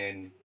week,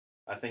 and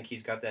I think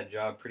he's got that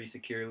job pretty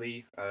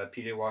securely.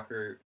 PJ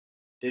Walker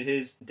did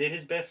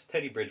his best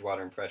Teddy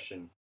Bridgewater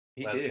impression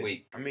last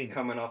week. I mean,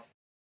 coming off,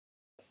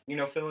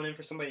 filling in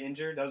for somebody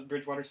injured. That was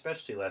Bridgewater's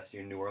specialty last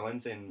year in New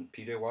Orleans, and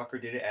PJ Walker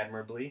did it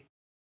admirably.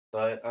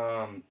 But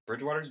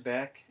Bridgewater's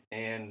back,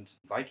 and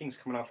Vikings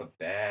coming off a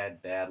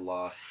bad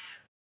loss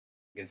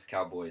against the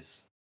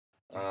Cowboys.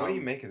 What do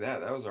you make of that?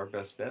 That was our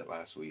best bet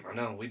last week. I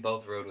know, we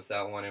both rode with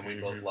that one, and we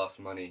both lost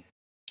money.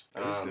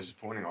 It was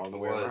disappointing all the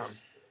way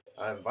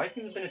around.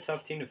 Vikings have been a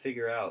tough team to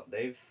figure out.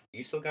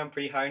 You still got them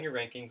pretty high in your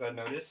rankings, I've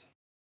noticed.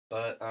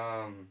 But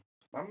I'm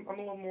a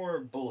little more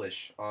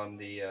bullish on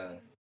the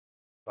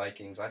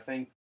Vikings. I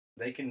think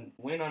they can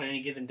win on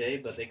any given day,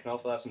 but they can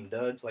also have some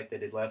duds like they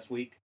did last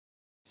week.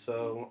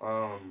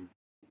 So,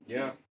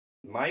 yeah,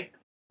 Mike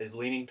is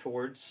leaning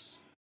towards.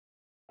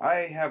 I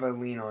have a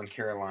lean on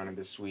Carolina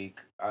this week.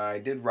 I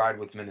did ride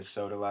with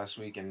Minnesota last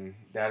week, and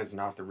that is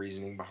not the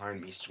reasoning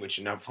behind me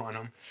switching up on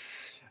them.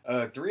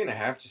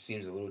 3.5 just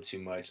seems a little too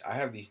much. I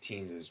have these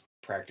teams as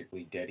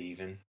practically dead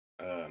even.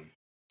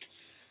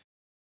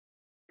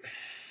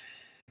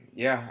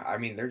 Yeah, I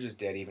mean they're just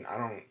dead even.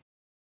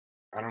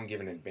 I don't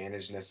give an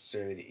advantage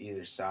necessarily to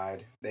either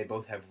side. They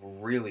both have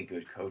really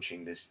good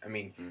coaching.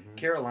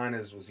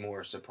 Carolina's was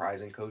more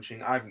surprising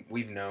coaching.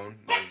 We've known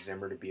Mike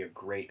Zimmer to be a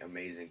great,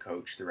 amazing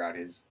coach throughout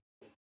his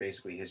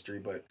basically history,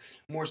 but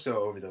more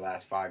so over the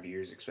last 5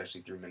 years,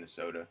 especially through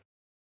Minnesota.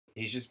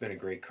 He's just been a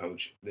great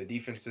coach. The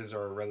defenses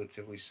are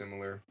relatively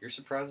similar. You're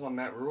surprised on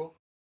Matt Rule?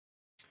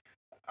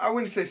 I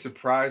wouldn't say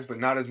surprised, but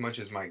not as much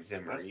as Mike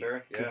Zimmer. That's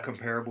fair. Yeah.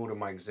 Comparable to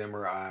Mike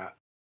Zimmer,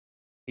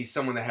 he's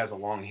someone that has a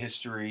long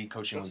history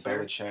coaching with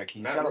Belichick.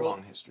 He's got a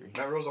long history.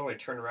 Matt Rule's only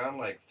turned around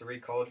like 3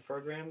 college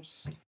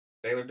programs.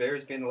 Baylor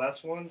Bears being the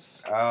last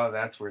ones. Oh,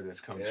 that's where this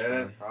comes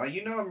from.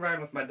 I'm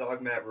riding with my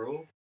dog Matt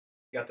Rule.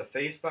 Got the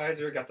face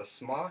visor, got the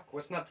smock.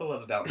 What's not to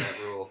love about Matt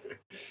Rule?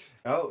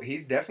 Oh,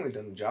 he's definitely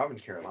done the job in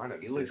Carolina.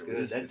 He looks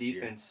good. That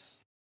defense.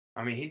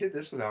 I mean, he did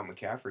this without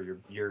McCaffrey.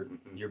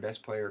 Your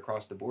best player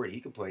across the board. He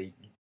could play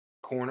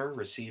corner,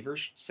 receiver,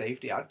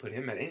 safety. I'd put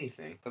him at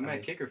anything. Put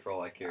Matt kicker for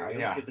all I care. He'll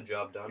get the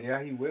job done.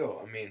 Yeah, he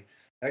will. I mean,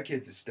 that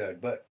kid's a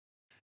stud. But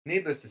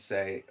needless to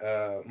say,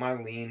 my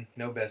lean,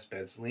 no best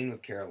bets, lean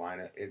with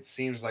Carolina. It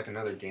seems like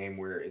another game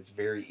where it's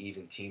very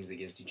even teams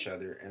against each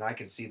other, and I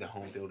can see the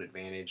home field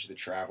advantage. The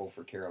travel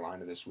for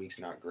Carolina this week's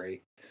not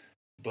great.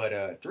 But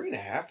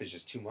 3.5 is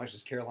just too much.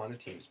 This Carolina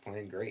team is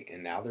playing great,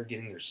 and now they're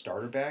getting their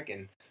starter back.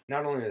 And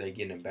not only are they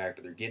getting him back,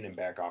 but they're getting him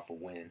back off a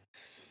win.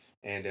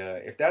 And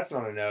if that's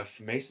not enough,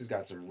 Mace's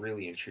got some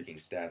really intriguing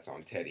stats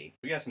on Teddy.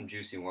 We got some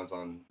juicy ones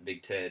on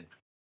Big Ted.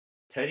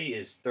 Teddy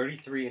is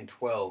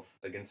 33-12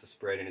 against the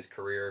spread in his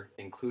career,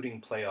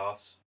 including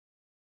playoffs,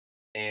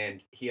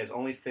 and he has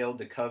only failed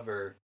to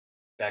cover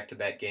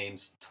back-to-back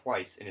games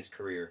twice in his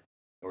career.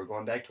 And we're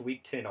going back to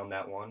Week 10 on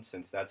that one,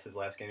 since that's his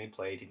last game he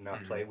played. He did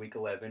not play Week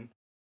 11.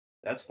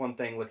 That's one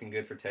thing looking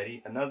good for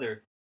Teddy.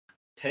 Another,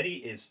 Teddy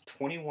is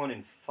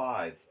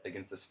 21-5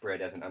 against the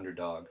spread as an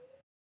underdog.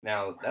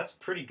 Now, that's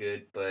pretty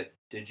good, but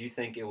did you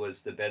think it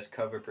was the best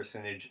cover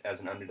percentage as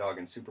an underdog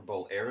in Super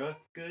Bowl era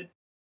good?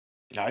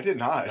 I did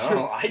not.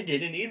 No, I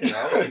didn't either.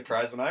 I was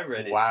surprised when I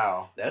read it.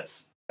 Wow.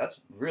 That's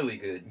really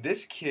good.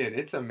 This kid,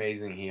 it's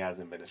amazing he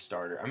hasn't been a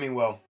starter. I mean,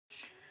 well,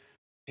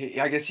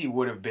 I guess he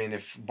would have been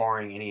if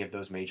barring any of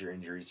those major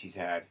injuries he's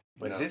had.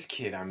 But this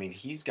kid, I mean,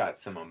 he's got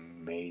some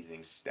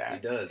amazing stats. He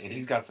does. And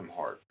he's got some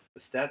heart. The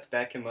stats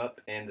back him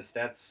up, and the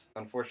stats,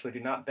 unfortunately,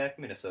 do not back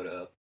Minnesota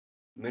up.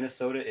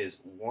 Minnesota is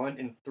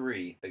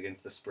 1-3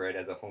 against the spread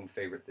as a home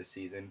favorite this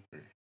season,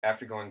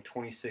 after going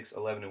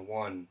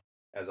 26-11-1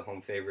 as a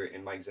home favorite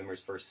in Mike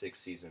Zimmer's first 6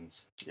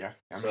 seasons. Yeah.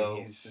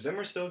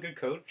 Zimmer's still a good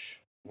coach.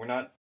 We're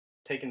not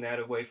taking that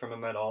away from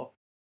him at all.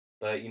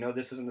 But,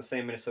 this isn't the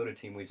same Minnesota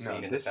team we've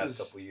seen in the past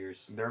couple of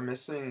years. They're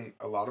missing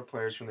a lot of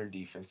players from their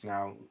defense.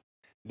 Now,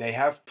 they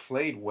have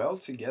played well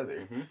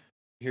together.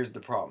 Here's the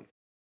problem.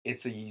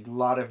 It's a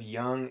lot of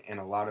young and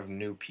a lot of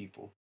new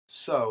people.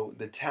 So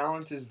the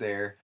talent is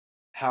there.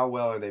 How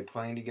well are they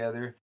playing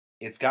together?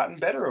 It's gotten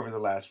better over the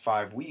last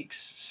 5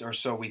 weeks, or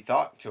so we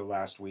thought till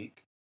last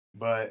week.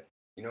 But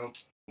You know,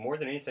 more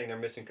than anything, they're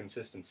missing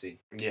consistency.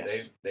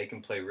 yes, They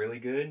can play really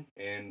good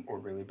and or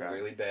really bad.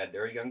 really bad.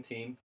 They're a young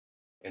team,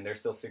 and they're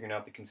still figuring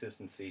out the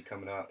consistency,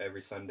 coming out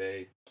every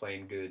Sunday,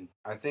 playing good.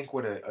 I think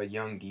what a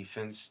young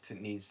defense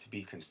needs to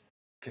be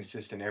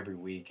consistent every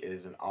week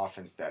is an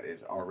offense that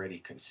is already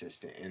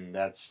consistent, and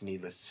that's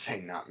needless to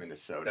say not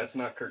Minnesota. That's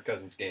not Kirk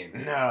Cousins' game.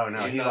 No,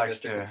 He's he not likes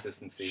Mr. to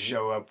Consistency.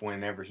 show up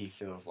whenever he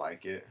feels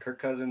like it. Kirk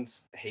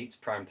Cousins hates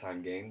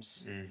primetime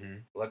games. Mm-hmm.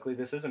 Luckily,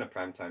 this isn't a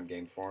primetime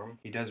game for him.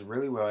 He does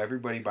really well.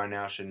 Everybody by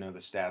now should know the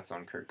stats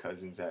on Kirk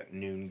Cousins at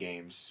noon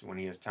games when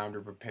he has time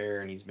to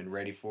prepare and he's been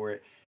ready for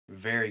it.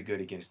 Very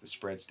good against the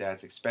spread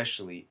stats,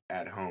 especially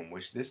at home,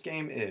 which this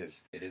game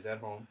is. It is at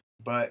home.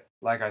 But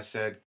like I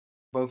said,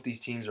 both these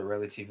teams are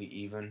relatively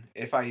even.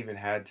 If I even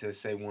had to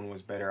say one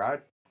was better,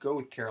 I'd go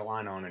with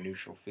Carolina on a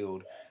neutral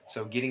field.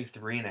 So getting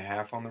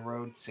 3.5 on the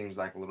road seems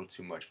like a little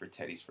too much for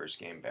Teddy's first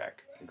game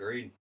back.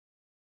 Agreed.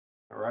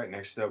 All right,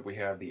 next up we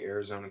have the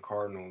Arizona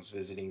Cardinals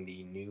visiting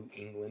the New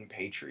England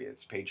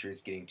Patriots.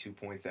 Patriots getting 2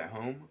 points at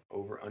home,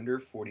 over under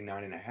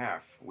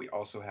 49.5. We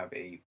also have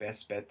a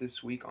best bet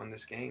this week on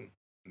this game.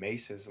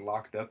 Mase has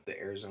locked up the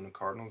Arizona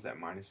Cardinals at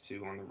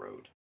 -2 on the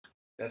road.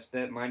 Best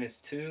bet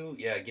 -2.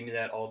 Yeah, give me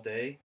that all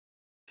day.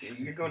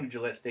 You're going to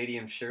Gillette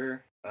Stadium,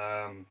 sure.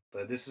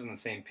 But this isn't the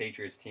same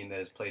Patriots team that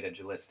has played at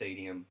Gillette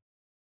Stadium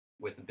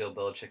with the Bill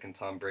Belichick and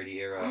Tom Brady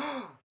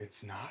era.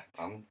 It's not?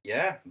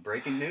 Yeah,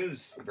 breaking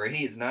news.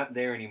 Brady is not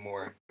there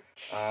anymore.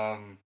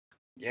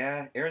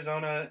 Yeah,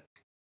 Arizona,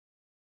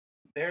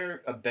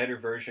 they're a better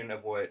version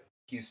of what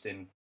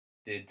Houston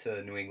did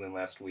to New England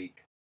last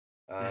week.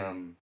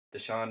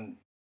 Deshaun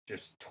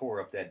just tore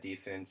up that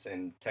defense,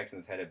 and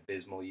Texans had an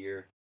abysmal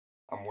year.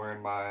 I'm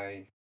wearing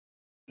my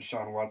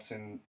Deshaun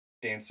Watson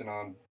dancing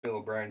on Bill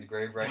O'Brien's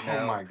grave right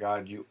now. Oh my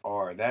God, you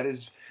are. That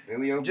is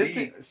Billy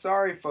O.B.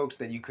 sorry, folks,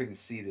 that you couldn't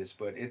see this,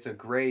 but it's a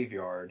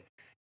graveyard,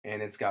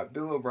 and it's got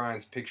Bill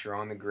O'Brien's picture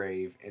on the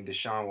grave and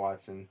Deshaun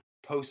Watson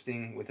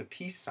posting with a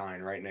peace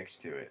sign right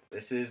next to it.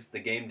 This is the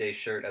game day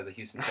shirt as a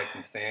Houston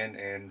Texans fan,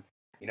 and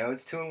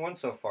it's 2-1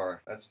 so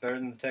far. That's better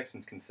than the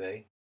Texans can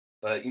say.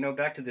 But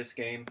back to this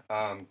game.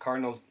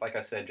 Cardinals, like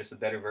I said, just a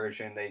better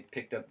version. They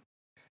picked up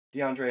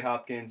DeAndre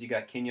Hopkins. You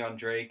got Kenyon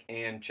Drake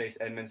and Chase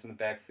Edmonds in the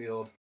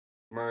backfield.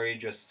 Murray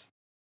just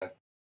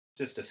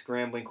a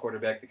scrambling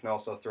quarterback that can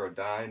also throw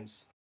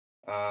dimes.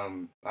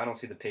 I don't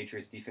see the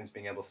Patriots defense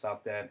being able to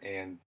stop that,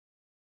 and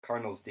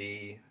Cardinals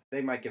D,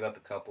 they might give up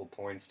a couple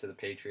points to the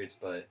Patriots,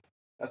 but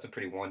that's a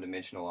pretty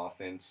one-dimensional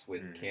offense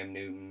with Cam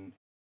Newton.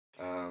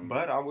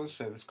 But I will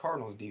say this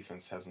Cardinals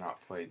defense has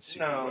not played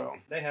super well.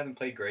 They haven't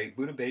played great.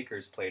 Buda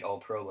Baker's played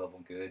all-pro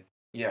level good.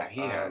 Yeah, he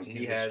has.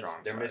 He has.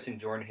 They're missing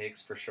Jordan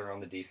Hicks for sure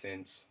on the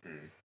defense.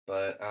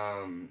 But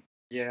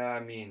yeah, I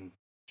mean,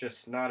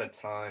 just not a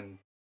ton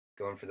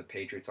going for the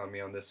Patriots on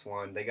me on this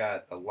one. They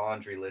got a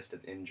laundry list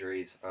of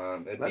injuries.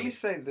 Let me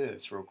say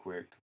this real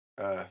quick.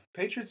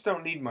 Patriots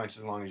don't need much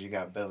as long as you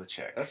got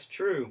Belichick. That's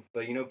true,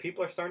 but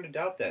people are starting to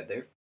doubt that.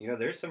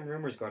 There's some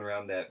rumors going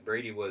around that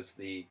Brady was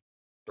the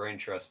brain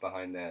trust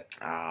behind that.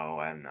 Oh,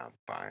 I'm not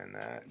buying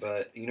that.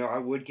 But I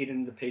would get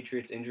into the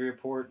Patriots injury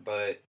report,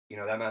 but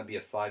that might be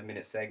a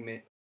 5-minute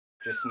segment.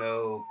 Just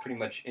know pretty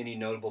much any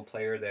notable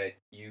player that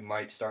you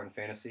might start in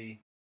fantasy,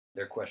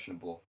 they're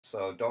questionable.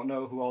 So don't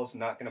know who all's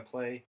not going to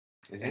play.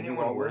 Is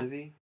anyone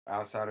worthy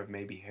outside of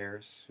maybe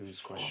Harris, who's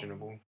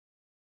questionable?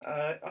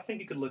 I think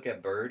you could look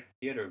at Bird.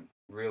 He had a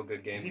real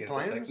good game against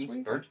the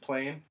Texans. Bird's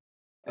playing.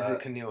 Is it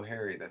N'Keal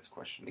Harry that's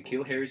questionable?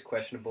 N'Keal Harry's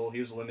questionable. He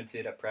was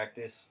limited at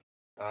practice.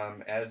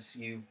 As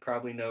you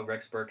probably know,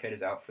 Rex Burkhead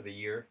is out for the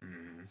year.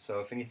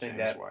 So if anything,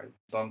 that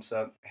bumps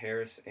up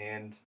Harris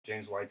and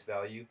James White's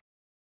value.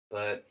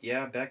 But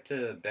yeah, back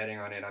to betting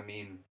on it. I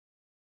mean,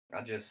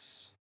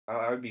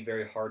 I would be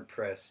very hard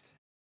pressed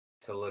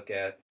to look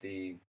at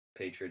the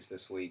Patriots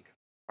this week.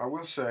 I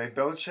will say,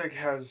 Belichick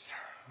has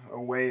a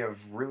way of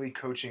really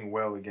coaching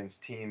well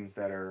against teams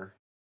that are,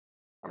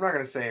 I'm not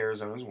going to say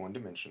Arizona's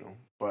one-dimensional,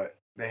 but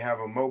they have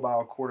a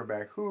mobile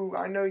quarterback who,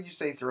 I know you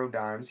say throw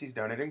dimes, he's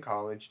done it in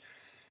college,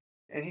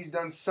 and he's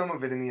done some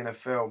of it in the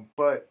NFL,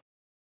 but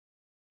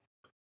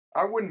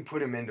I wouldn't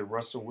put him into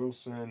Russell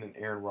Wilson and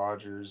Aaron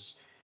Rodgers.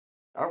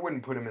 I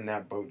wouldn't put him in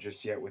that boat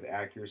just yet with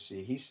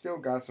accuracy. He's still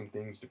got some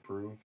things to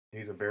prove.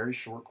 He's a very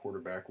short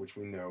quarterback, which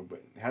we know,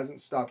 but it hasn't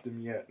stopped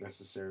him yet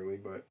necessarily,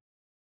 but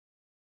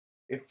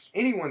if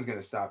anyone's going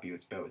to stop you,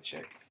 it's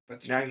Belichick.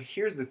 Now,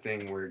 here's the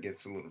thing where it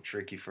gets a little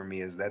tricky for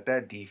me is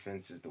that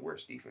defense is the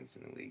worst defense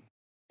in the league.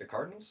 The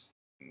Cardinals?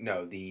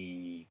 No,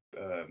 the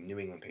New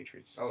England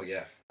Patriots. Oh,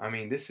 yeah. I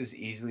mean, this is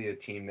easily a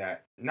team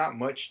that not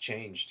much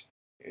changed,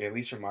 at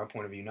least from my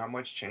point of view, not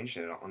much changed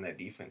on that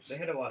defense. They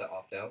had a lot of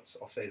opt-outs,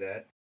 I'll say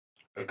that.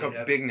 A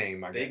couple big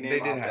name, I guess. They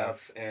did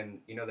opt-outs, and,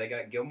 they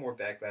got Gilmore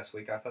back last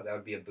week. I thought that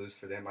would be a boost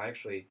for them. I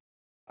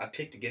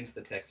picked against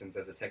the Texans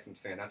as a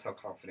Texans fan. That's how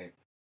confident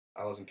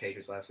I was in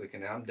Patriots last week,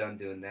 and now I'm done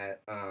doing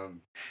that.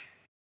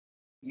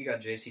 you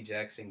got J.C.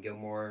 Jackson,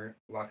 Gilmore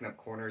locking up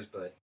corners,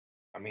 but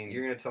I mean,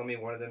 you're gonna tell me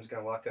one of them's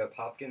gonna lock up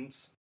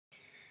Hopkins?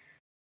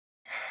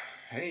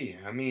 hey,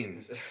 I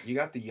mean, you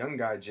got the young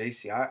guy,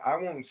 JC. I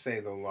won't say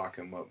they'll lock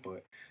him up,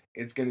 but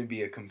it's going to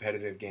be a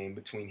competitive game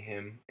between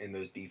him and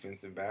those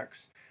defensive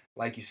backs.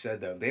 Like you said,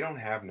 though, they don't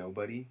have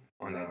nobody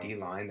on that No. D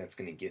line that's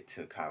going to get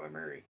to Kyler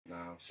Murray.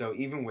 No. So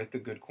even with the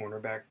good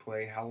cornerback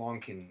play, how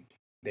long can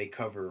they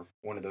cover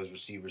one of those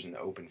receivers in the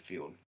open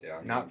field? Yeah, I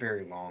mean, Not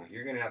very long.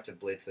 you're gonna have to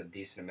blitz a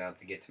decent amount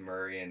to get to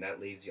Murray, and that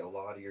leaves you a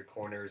lot of your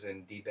corners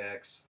and D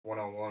backs one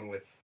on one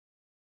with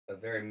a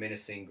very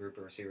menacing group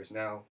of receivers.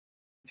 Now,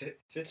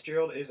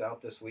 Fitzgerald is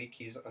out this week.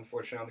 He's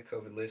unfortunately on the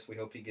COVID list. We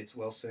hope he gets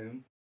well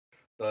soon.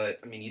 But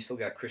I mean, you still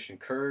got Christian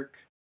Kirk,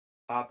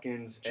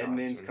 Hopkins,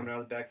 Edmonds Johnson. coming out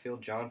of the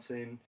backfield,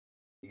 Johnson.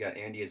 You got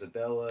Andy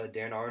Isabella,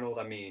 Dan Arnold.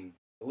 I mean,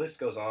 the list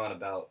goes on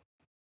about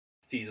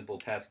feasible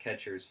pass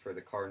catchers for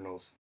the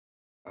Cardinals.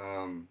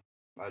 Um,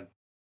 I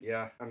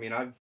yeah, I mean,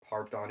 I've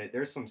harped on it.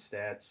 There's some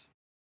stats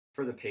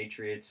for the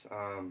Patriots.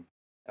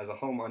 As a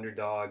home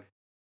underdog,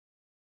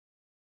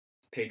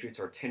 Patriots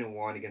are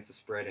 10-1 against the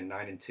spread and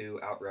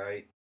 9-2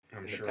 outright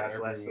I'm in sure the past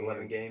every last 11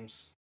 one,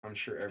 games. I'm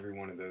sure every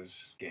one of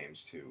those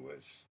games too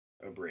was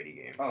a Brady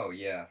game. Oh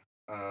yeah,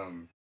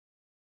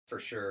 for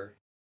sure.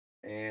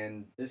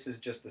 And this is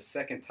just the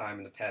second time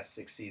in the past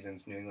 6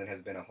 seasons New England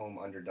has been a home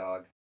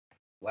underdog.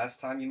 Last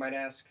time, you might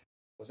ask,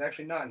 was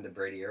actually not in the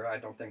Brady era. I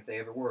don't think they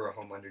ever were a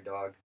home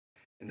underdog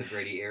in the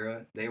Brady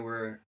era. They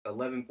were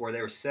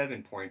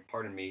 7-point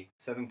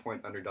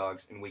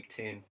underdogs in Week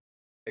 10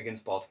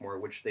 against Baltimore,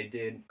 which they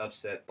did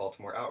upset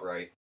Baltimore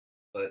outright.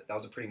 But that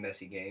was a pretty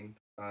messy game.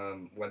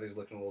 Weather's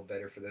looking a little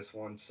better for this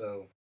one,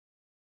 so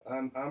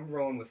I'm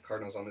rolling with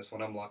Cardinals on this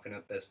one. I'm locking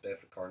up best bet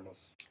for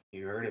Cardinals.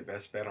 You heard it.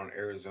 Best bet on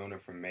Arizona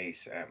from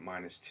Mase at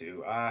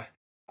 -2.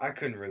 I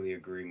couldn't really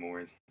agree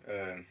more.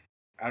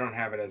 I don't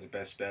have it as a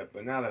best bet,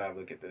 but now that I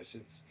look at this,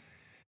 it's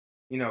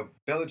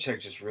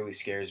Belichick just really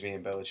scares me,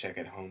 and Belichick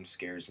at home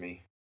scares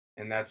me,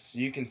 and that's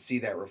you can see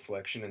that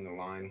reflection in the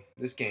line.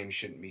 This game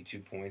shouldn't be 2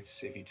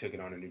 points if you took it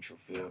on a neutral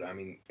field. I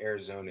mean,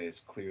 Arizona is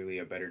clearly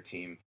a better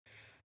team.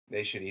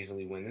 They should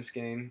easily win this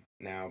game.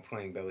 Now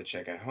playing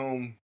Belichick at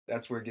home,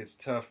 that's where it gets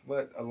tough.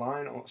 But a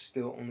line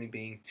still only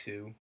being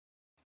 2.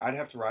 I'd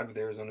have to ride with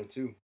Arizona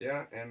too.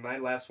 Yeah, and my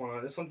last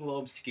one, this one's a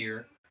little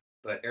obscure,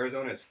 but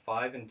Arizona is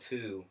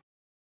 5-2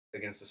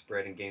 against the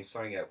spread in games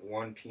starting at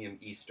 1 p.m.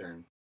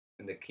 Eastern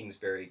in the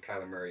Kingsbury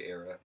Kyler Murray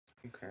era.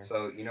 Okay.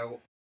 So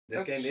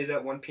this game is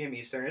at 1 p.m.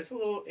 Eastern. It's a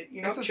little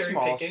It's a cherry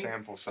small picking.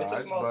 sample size.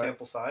 It's a small but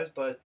sample size,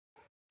 but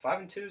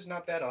 5-2 is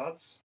not bad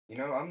odds.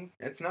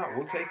 It's not.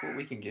 We'll take what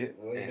we can get.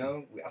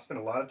 Well, I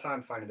spent a lot of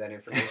time finding that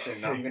information,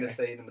 and I'm going to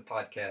say it in the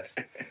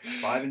podcast.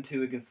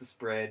 5-2 against the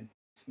spread.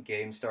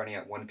 Game starting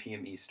at 1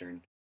 p.m.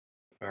 Eastern.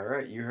 All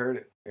right, you heard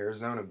it.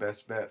 Arizona,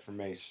 best bet for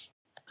Mace.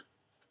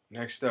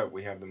 Next up,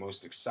 we have the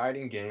most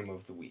exciting game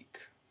of the week.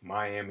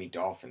 Miami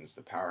Dolphins,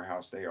 the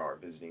powerhouse they are,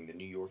 visiting the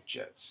New York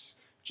Jets.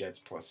 Jets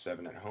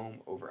 +7 at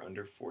home, over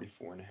under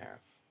 44.5.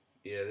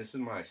 Yeah, this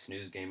is my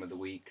snooze game of the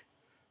week.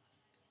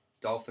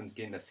 Dolphins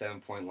getting a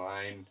 7-point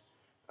line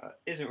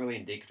isn't really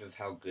indicative of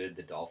how good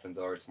the Dolphins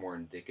are. It's more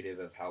indicative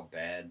of how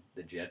bad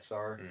the Jets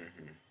are.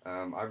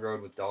 Mm-hmm. I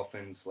rode with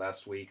Dolphins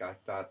last week. I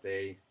thought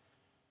they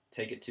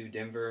take it to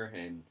Denver,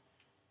 and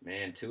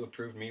man, Tua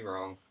proved me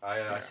wrong.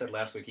 I said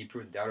last week he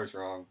proved the doubters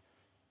wrong,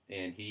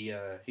 and he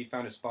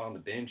found his spot on the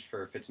bench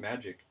for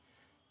Fitzmagic.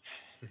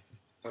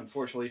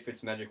 Unfortunately,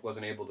 Fitzmagic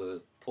wasn't able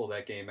to pull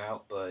that game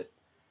out, but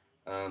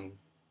the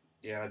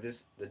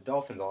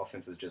Dolphins'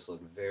 offense has just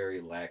looked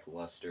very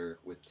lackluster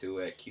with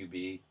Tua at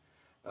QB.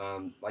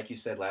 Like you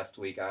said last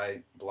week,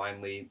 I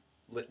blindly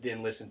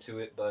didn't listen to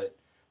it, but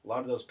a lot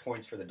of those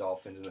points for the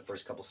Dolphins in the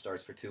first couple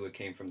starts for Tua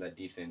came from that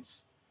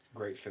defense.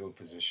 Great field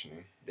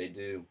positioning. They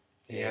do.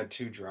 He had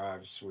 2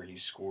 drives where he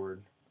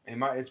scored.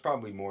 It's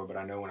probably more, but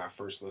I know when I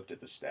first looked at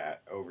the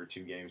stat over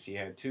 2 games, he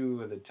had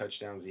 2 of the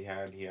touchdowns he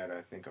had. He had,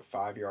 I think, a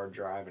 5-yard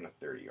drive and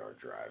a 30-yard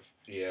drive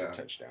for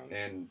touchdowns.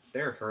 And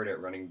they're hurt at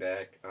running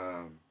back.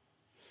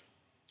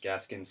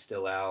 Gaskin's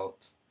still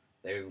out.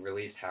 They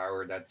released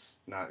Howard. That's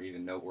not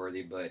even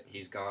noteworthy, but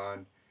he's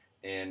gone.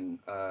 And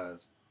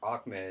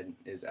Ahmed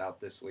is out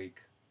this week.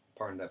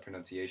 Pardon that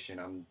pronunciation.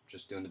 I'm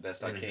just doing the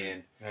best I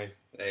can.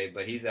 Hey,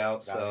 but he's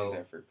out. Valiant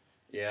effort.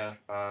 Yeah.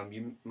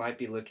 You might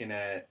be looking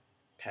at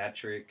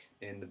Patrick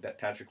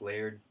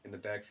Laird in the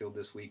backfield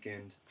this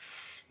weekend.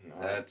 No,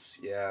 that's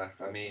a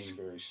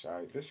scary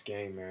sight. This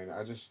game, man,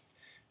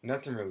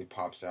 nothing really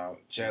pops out.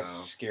 Jets,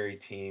 scary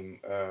team.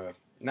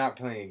 Not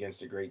playing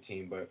against a great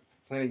team, but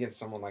playing against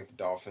someone like the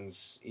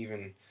Dolphins,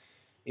 even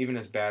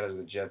as bad as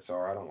the Jets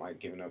are, I don't like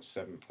giving up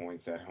 7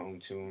 points at home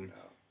to them.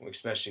 No.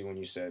 Especially when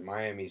you said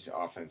Miami's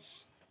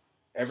offense.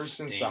 Ever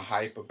since the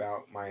hype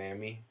about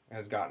Miami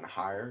has gotten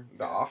higher,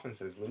 the offense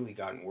has literally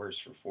gotten worse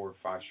for 4 or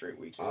 5 straight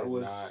weeks. It has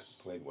not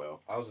played well.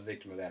 I was a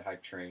victim of that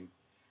hype train,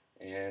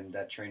 and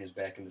that train is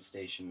back in the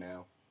station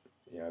now.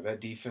 Yeah,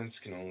 that defense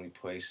can only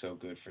play so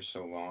good for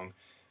so long.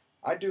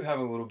 I do have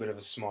a little bit of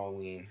a small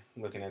lean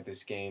looking at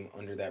this game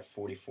under that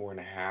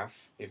 44.5.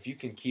 If you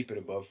can keep it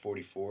above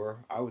 44,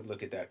 I would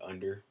look at that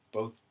under.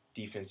 Both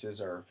defenses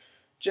are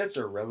Jets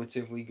are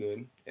relatively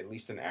good, at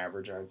least an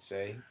average, I'd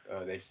say.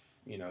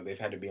 They've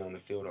had to be on the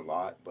field a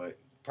lot, but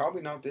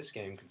probably not this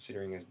game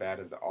considering as bad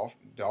as the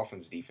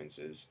Dolphins defense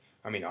is.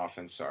 I mean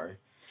offense, sorry.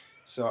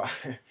 So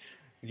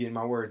getting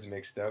my words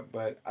mixed up,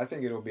 but I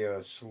think it'll be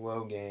a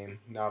slow game,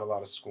 not a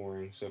lot of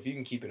scoring. So if you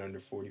can keep it under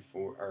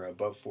 44 or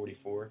above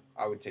 44,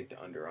 I would take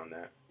the under on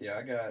that. Yeah,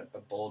 I got a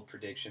bold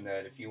prediction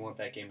that if you want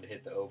that game to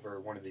hit the over,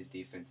 one of these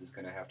defenses is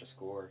going to have to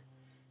score.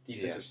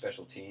 Defense or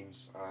special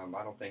teams.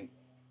 I don't think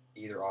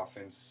either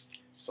offense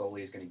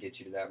solely is going to get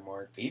you to that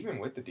mark. Even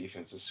with the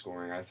defense's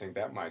scoring, I think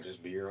that might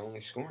just be your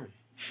only scoring.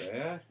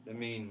 Yeah, I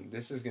mean,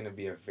 this is going to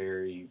be a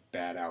very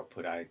bad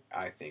output. I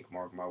think.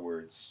 Mark my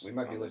words. We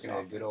might be looking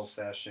at a good old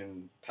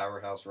fashioned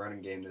powerhouse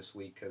running game this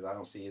week because I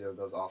don't see either of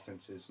those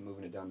offenses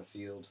moving it down the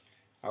field.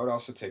 I would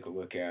also take a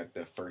look at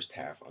the first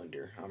half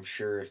under. I'm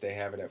sure if they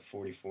have it at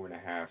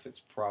 44.5,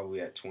 it's probably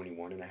at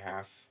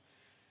 21.5.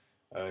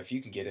 If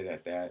you can get it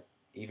at that,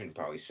 even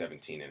probably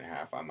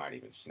 17.5, I might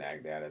even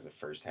snag that as a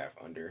first half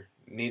under.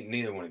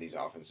 Neither one of these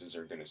offenses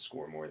are going to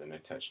score more than a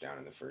touchdown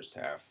in the first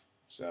half.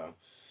 So,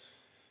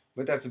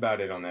 but that's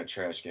about it on that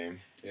trash game.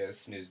 Yeah,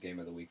 snooze game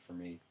of the week for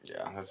me.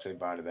 Yeah, let's say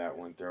bye to that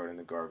one. Throw it in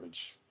the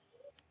garbage.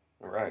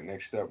 All right,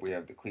 next up we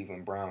have the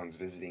Cleveland Browns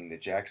visiting the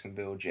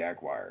Jacksonville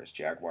Jaguars.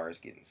 Jaguars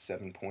getting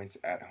 7 points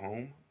at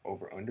home,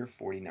 over under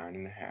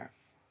 49.5.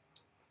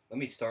 Let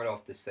me start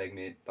off this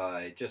segment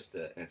by just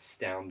an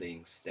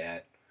astounding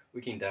stat.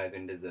 We can dive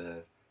into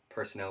the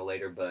personnel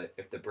later, but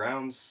if the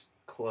Browns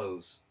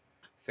close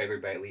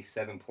favored by at least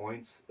 7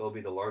 points, it'll be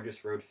the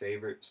largest road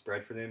favorite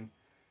spread for them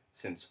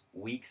since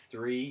week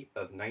 3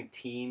 of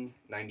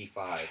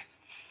 1995.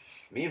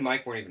 Me and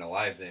Mike weren't even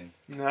alive then.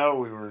 No,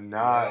 we were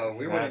not. No,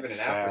 we weren't even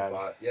an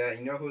afterthought. Yeah,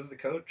 you know who was the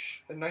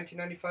coach in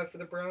 1995 for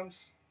the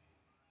Browns?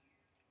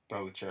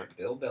 Belichick.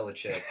 Bill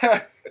Belichick.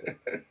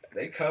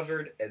 They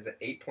covered as an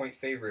 8-point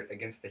favorite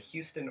against the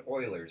Houston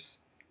Oilers.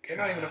 They're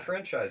not even a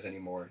franchise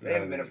anymore. They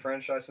haven't been a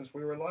franchise since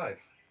we were alive.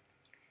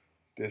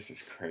 This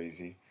is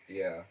crazy.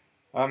 Yeah.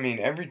 I mean,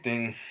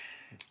 everything.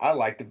 I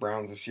like the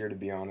Browns this year, to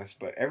be honest,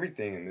 but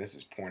everything in this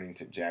is pointing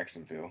to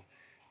Jacksonville.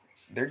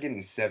 They're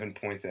getting 7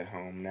 points at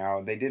home.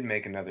 Now, they did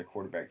make another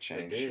quarterback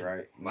change,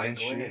 right? Mike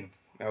Glennon.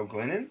 Oh,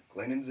 Glennon?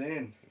 Glennon's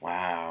in.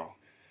 Wow.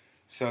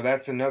 So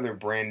that's another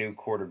brand new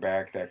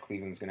quarterback that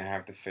Cleveland's going to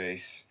have to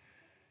face.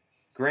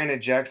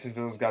 Granted,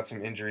 Jacksonville's got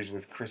some injuries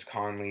with Chris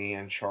Conley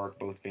and Chark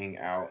both being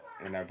out,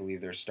 and I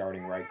believe their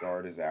starting right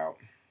guard is out.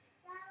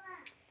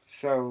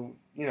 So,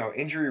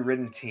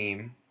 injury-ridden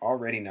team,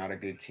 already not a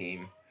good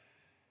team,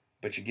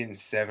 but you're getting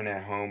 7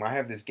 at home. I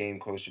have this game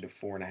closer to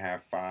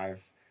 4.5, 5.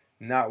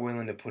 Not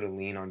willing to put a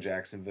lean on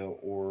Jacksonville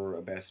or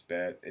a best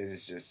bet. It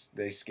is just,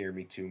 they scare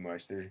me too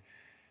much.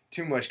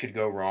 Too much could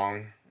go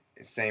wrong.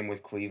 Same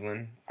with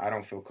Cleveland. I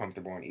don't feel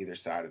comfortable on either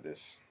side of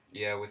this.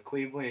 Yeah, with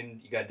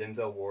Cleveland, you got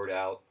Denzel Ward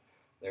out.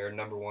 Their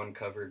number one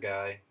cover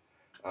guy.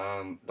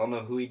 Don't know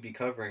who he'd be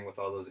covering with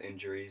all those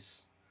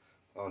injuries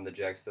on the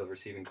Jacksonville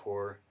receiving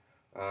core.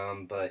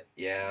 But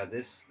yeah,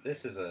 this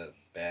is a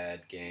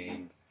bad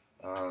game.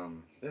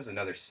 This is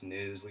another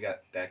snooze. We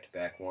got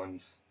back-to-back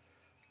ones.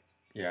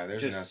 Yeah,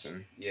 there's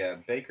nothing. Yeah,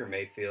 Baker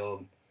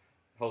Mayfield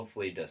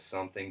hopefully does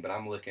something, but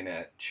I'm looking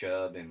at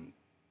Chubb and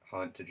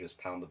Hunt to just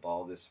pound the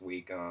ball this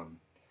week.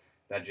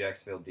 That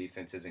Jacksonville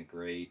defense isn't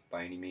great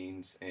by any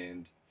means,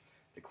 and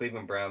the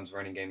Cleveland Browns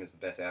running game is the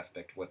best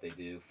aspect of what they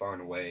do, far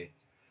and away.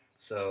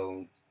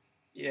 So,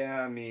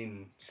 yeah, I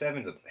mean,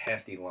 7's a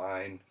hefty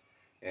line,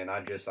 and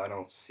I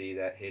don't see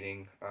that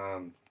hitting.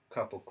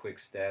 Couple quick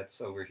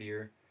stats over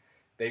here.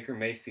 Baker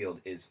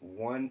Mayfield is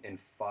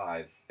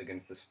 1-5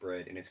 against the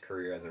spread in his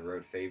career as a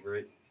road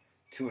favorite,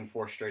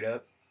 2-4 straight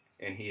up,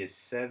 and he is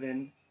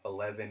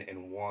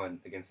 7-11-1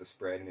 against the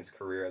spread in his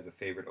career as a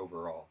favorite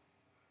overall.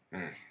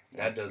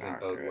 That doesn't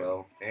bode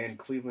well. And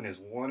Cleveland is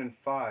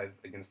 1-5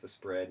 against the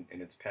spread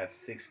in its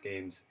past 6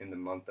 games in the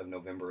month of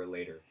November or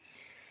later.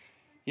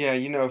 Yeah,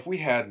 if we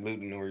had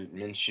Luton or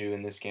Minshew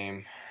in this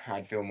game,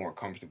 I'd feel more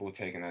comfortable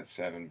taking that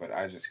 7, but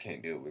I just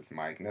can't do it with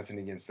Mike. Nothing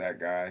against that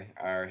guy.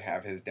 I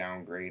have his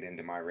downgrade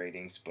into my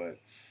ratings, but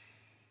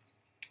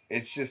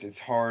it's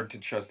hard to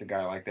trust a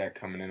guy like that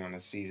coming in on a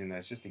season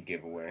that's just a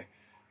giveaway.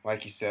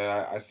 Like you said,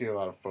 I see a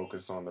lot of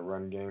focus on the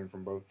run game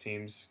from both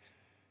teams.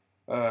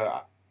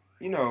 A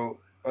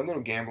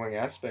little gambling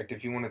aspect,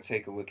 if you want to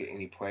take a look at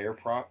any player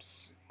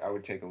props, I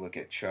would take a look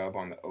at Chubb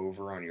on the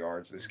over on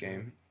yards this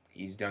game.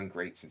 He's done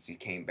great since he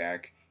came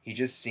back. He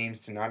just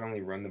seems to not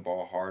only run the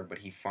ball hard, but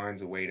he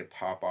finds a way to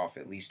pop off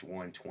at least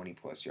one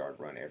 20-plus yard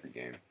run every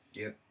game.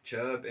 Yep,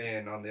 Chubb,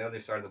 and on the other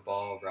side of the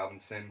ball,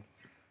 Robinson.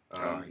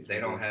 They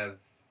don't have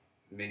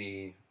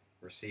many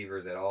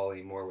receivers at all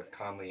anymore with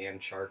Conley and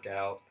Chark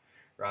out.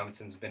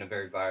 Robinson's been a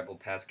very viable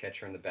pass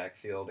catcher in the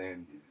backfield,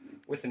 and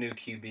with the new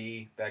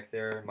QB back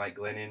there, Mike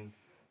Glennon,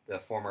 the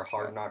former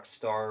Hard Knocks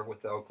star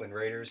with the Oakland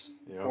Raiders,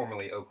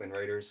 formerly Oakland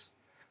Raiders.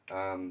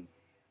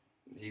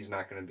 he's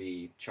not going to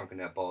be chunking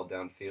that ball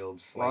downfield, A lot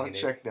of slinging it.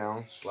 check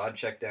downs. A lot of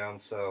check down.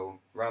 So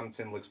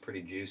Robinson looks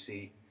pretty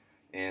juicy,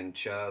 and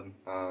Chubb.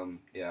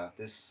 Yeah,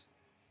 this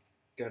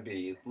going to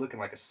be looking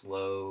like a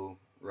slow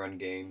run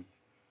game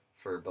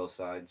for both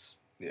sides.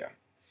 Yeah,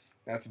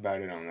 that's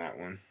about it on that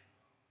one.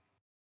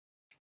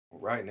 All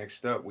right,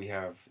 next up we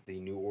have the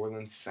New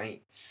Orleans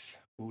Saints.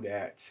 Who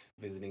dat?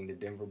 Visiting the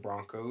Denver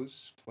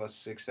Broncos,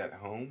 +6 at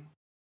home,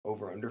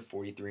 over under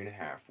 43.5.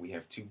 We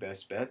have two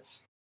best bets.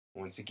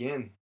 Once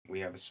again, we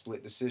have a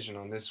split decision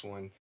on this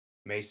one.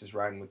 Mase is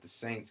riding with the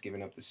Saints,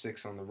 giving up the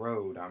 6 on the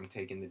road. I'm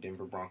taking the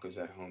Denver Broncos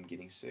at home,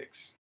 getting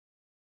 6.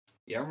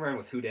 Yeah, I'm running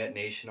with Who Dat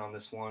Nation on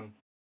this one.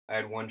 I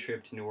had one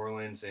trip to New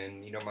Orleans,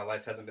 and my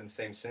life hasn't been the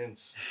same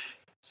since.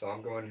 So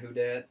I'm going Who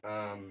Dat.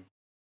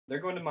 They're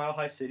going to Mile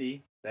High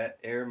City. That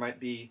air might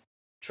be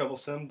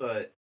troublesome,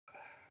 but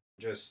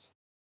just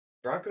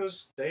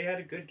Broncos. They had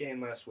a good game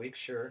last week.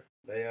 Sure,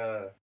 they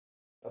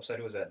upset.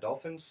 Who was that?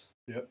 Dolphins.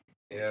 Yep.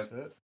 Yeah.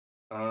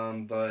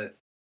 But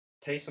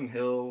Taysom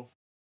Hill,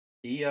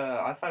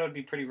 I thought it would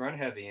be pretty run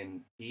heavy,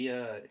 and he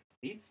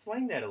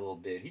slinged that a little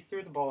bit. He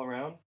threw the ball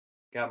around.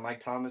 Got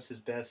Mike Thomas his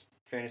best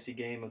fantasy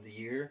game of the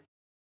year.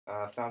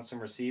 Found some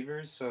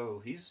receivers,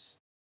 so he's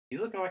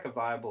looking like a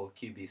viable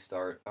QB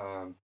start.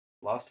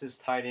 Lost his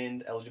tight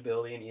end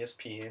eligibility in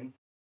ESPN.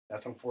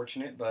 That's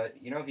unfortunate, but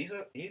he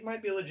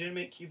might be a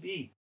legitimate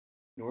QB.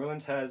 New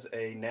Orleans has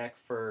a knack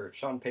for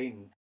Sean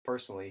Payton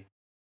personally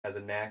has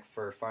a knack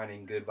for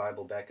finding good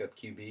viable backup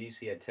QBs.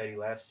 He had Teddy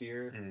last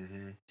year.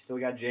 Mm-hmm. Still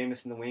got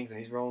Jameis in the wings, and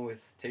he's rolling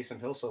with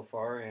Taysom Hill so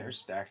far. And They're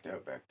stacked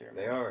up back there.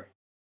 they are.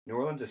 New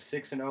Orleans is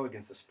 6-0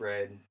 against the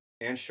spread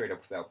and straight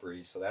up without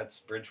Breeze. So that's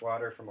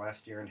Bridgewater from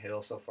last year and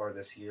Hill so far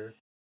this year.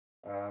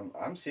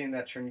 I'm seeing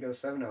that trend go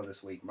 7-0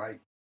 this week. Mike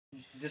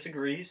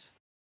disagrees,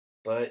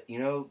 but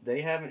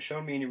they haven't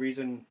shown me any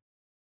reason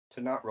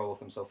to not roll with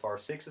them so far.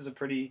 6 is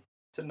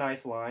it's a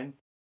nice line,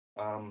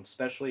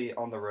 especially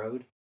on the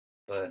road.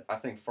 But I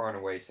think far and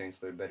away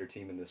Saints are the better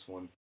team in this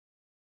one.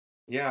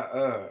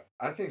 Yeah,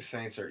 I think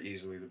Saints are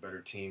easily the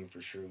better team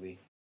for surely.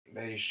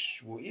 They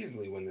will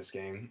easily win this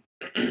game,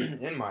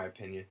 in my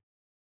opinion.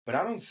 But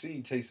I don't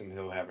see Taysom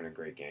Hill having a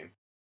great game.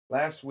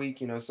 Last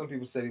week, some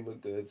people said he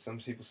looked good, some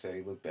people said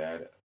he looked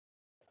bad.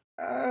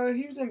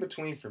 He was in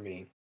between for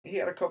me. He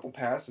had a couple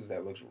passes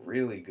that looked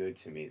really good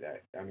to me.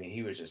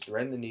 He was just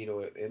threading the needle.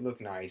 It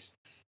looked nice.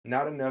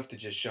 Not enough to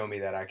just show me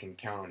that I can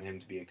count on him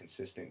to be a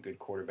consistent, good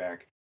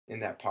quarterback in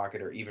that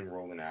pocket or even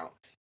rolling out.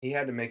 He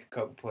had to make a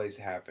couple plays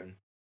happen.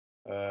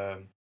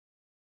 And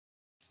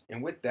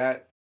with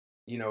that,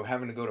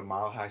 having to go to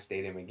Mile High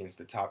Stadium against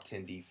the top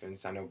 10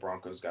 defense, I know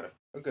Broncos got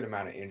a good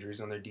amount of injuries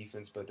on their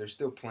defense, but they're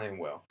still playing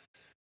well.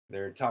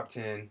 They're top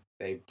 10.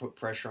 They put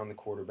pressure on the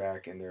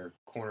quarterback, and their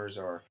corners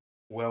are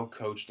well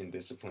coached and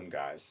disciplined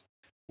guys,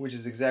 which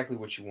is exactly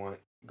what you want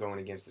going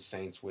against the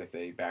Saints with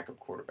a backup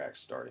quarterback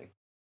starting.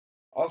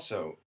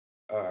 Also,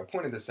 I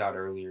pointed this out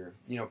earlier.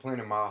 Playing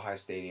in Mile High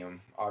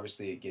Stadium,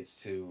 obviously it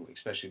gets to,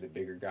 especially the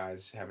bigger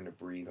guys, having to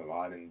breathe a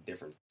lot in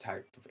different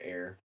type of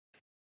air.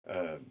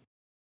 Uh,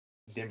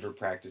 Denver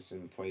practice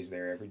and plays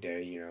there every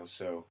day,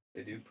 so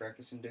They do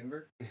practice in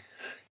Denver?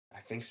 I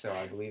think so.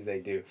 I believe they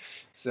do.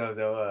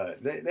 So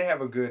they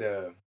have a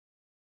good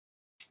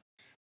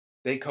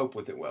they cope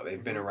with it well.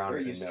 They've been around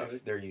it enough.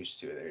 They're used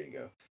to it. There you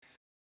go.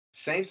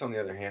 Saints, on the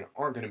other hand,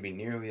 aren't going to be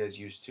nearly as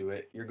used to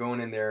it. You're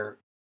going in there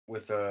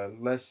with a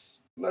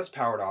less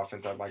powered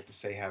offense. I'd like to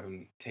say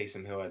having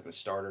Taysom Hill as the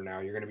starter now.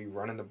 You're going to be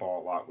running the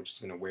ball a lot, which is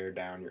going to wear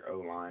down your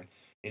O line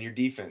and your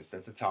defense.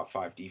 That's a top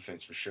 5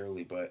 defense for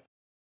surely, but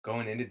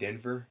going into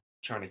Denver,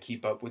 trying to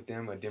keep up with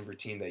them, a Denver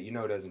team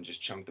that doesn't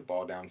just chunk the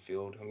ball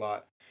downfield a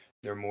lot.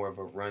 They're more of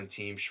a run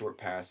team, short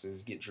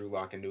passes, get Drew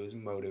Lock into his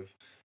motive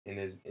and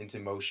into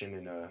motion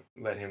and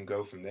let him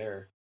go from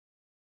there.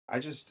 I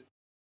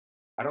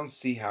don't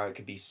see how it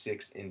could be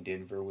 6 in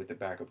Denver with the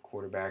backup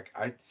quarterback.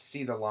 I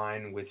see the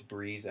line with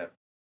Breeze at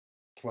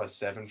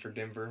 +7 for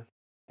Denver,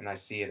 and I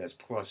see it as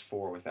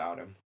 +4 without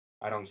him.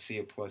 I don't see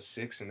a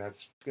 +6, and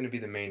that's going to be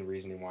the main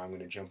reasoning why I'm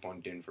going to jump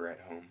on Denver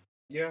at home.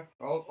 Yeah,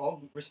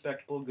 all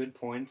respectable, good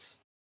points.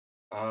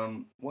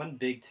 One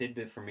big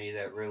tidbit for me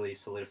that really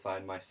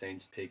solidified my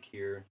Saints pick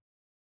here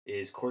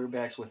is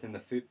quarterbacks within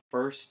the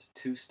first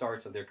 2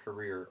 starts of their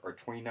career are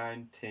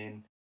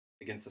 29-10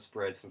 against the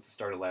spread since the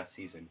start of last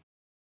season.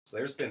 So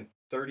there's been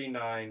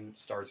 39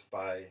 starts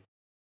by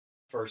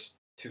first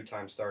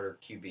 2-time starter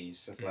QBs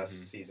since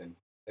last season.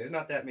 There's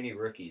not that many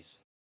rookies.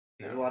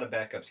 There's a lot of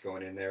backups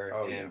going in there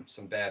and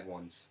some bad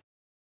ones.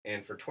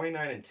 And for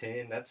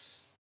 29-10,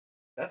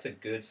 that's a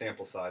good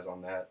sample size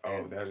on that.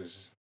 And that is.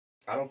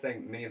 I don't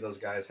think many of those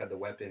guys had the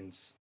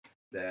weapons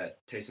that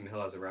Taysom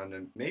Hill has around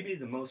him. Maybe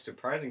the most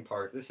surprising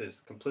part, this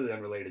is completely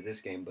unrelated to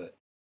this game, but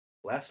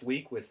last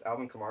week with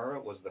Alvin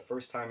Kamara was the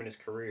first time in his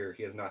career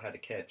he has not had a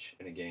catch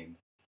in a game.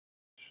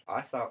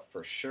 I thought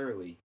for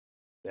surely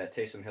that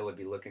Taysom Hill would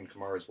be looking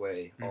Kamara's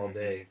way all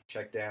day,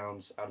 check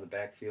downs out of the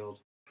backfield.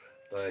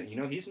 But,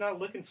 he's not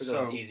looking for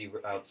those easy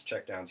outs,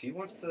 checkdowns. He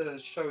wants to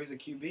show he's a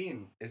QB.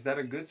 And is that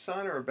a good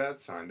sign or a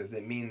bad sign? Does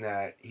it mean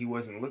that he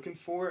wasn't looking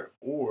for it,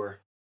 or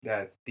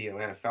that the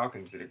Atlanta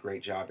Falcons did a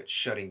great job at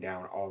shutting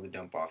down all the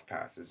dump-off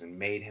passes and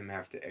made him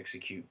have to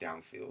execute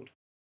downfield?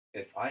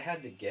 if I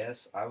had to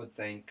guess, I would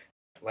think,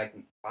 like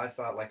I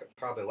thought, like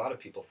probably a lot of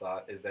people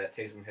thought, is that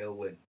Taysom Hill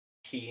would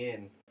key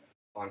in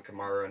on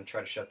Kamara and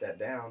try to shut that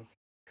down,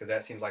 because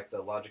that seems like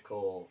the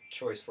logical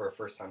choice for a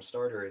first-time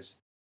starter is,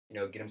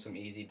 get him some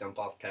easy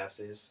dump-off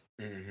passes.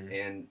 Mm-hmm.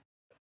 And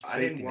I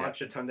didn't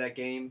watch a ton of that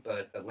game,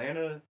 but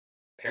Atlanta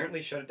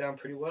apparently shut it down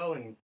pretty well,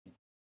 and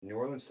New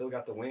Orleans still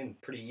got the win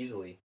pretty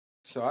easily.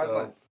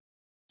 So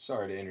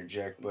sorry to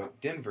interject, but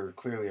Denver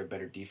clearly a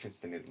better defense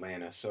than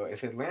Atlanta. So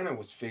if Atlanta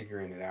was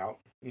figuring it out,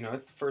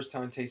 it's the first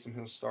time Taysom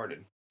Hill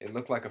started. It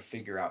looked like a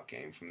figure-out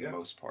game from the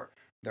most part.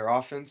 Their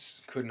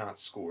offense could not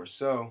score.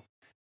 So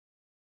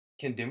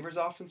can Denver's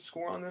offense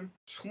score on them?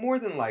 More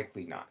than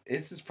likely not.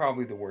 This is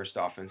probably the worst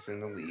offense in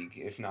the league,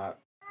 if not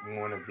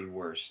one of the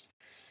worst.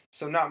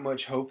 So not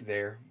much hope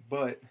there,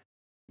 but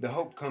the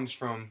hope comes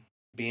from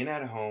being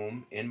at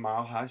home in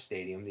Mile High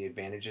Stadium, the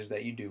advantages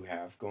that you do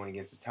have going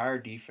against a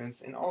tired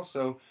defense, and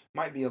also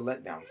might be a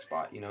letdown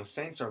spot.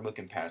 Saints are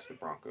looking past the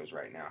Broncos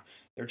right now.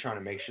 They're trying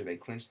to make sure they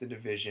clinch the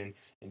division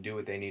and do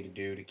what they need to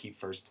do to keep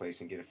first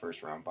place and get a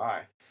first round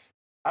bye.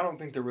 I don't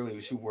think they're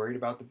really too worried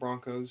about the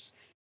Broncos,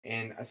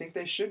 and I think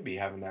they should be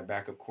having that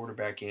backup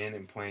quarterback in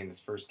and playing this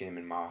first game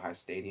in Mile High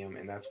Stadium,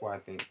 and that's why I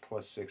think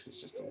 +6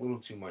 is just a little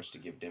too much to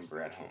give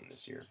Denver at home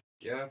this year.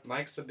 Yeah,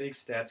 Mike's a big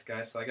stats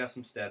guy, so I got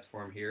some stats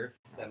for him here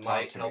that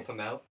might help him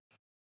out.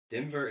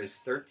 Denver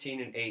is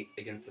 13-8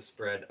 against the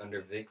spread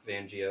under Vic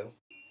Fangio,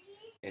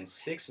 and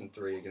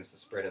 6-3 against the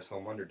spread as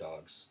home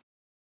underdogs.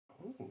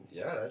 Ooh.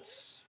 Yeah,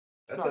 that's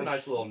a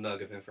nice little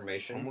nug of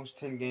information. Almost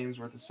 10 games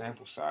worth of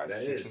sample size.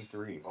 That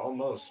 6-3.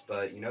 Almost,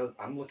 but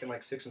I'm looking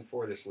like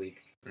 6-4 this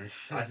week.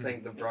 I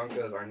think the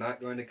Broncos are not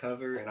going to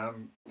cover, and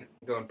I'm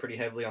going pretty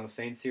heavily on the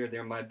Saints here.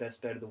 They're my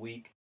best bet of the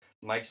week.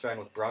 Mike's riding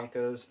with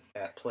Broncos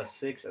at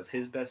 +6 as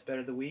his best bet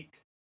of the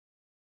week.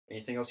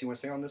 Anything else you want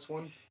to say on this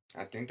one?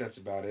 I think that's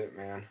about it,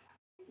 man.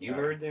 You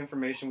heard the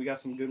information. We got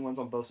some good ones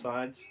on both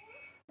sides.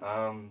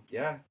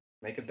 Yeah,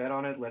 make a bet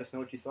on it. Let us know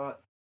what you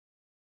thought.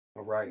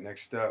 All right,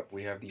 next up,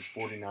 we have the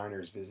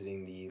 49ers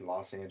visiting the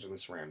Los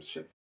Angeles Rams.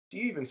 Do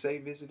you even say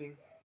visiting?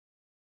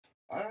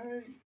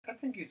 I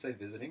think you'd say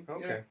visiting.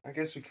 Okay, yeah. I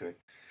guess we could.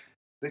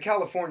 The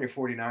California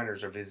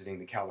 49ers are visiting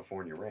the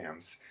California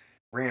Rams.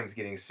 Rams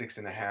getting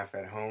 6.5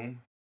 at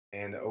home,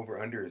 and the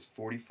over-under is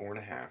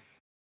 44.5.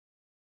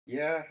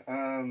 Yeah,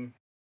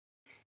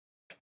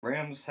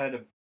 Rams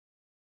had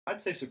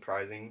I'd say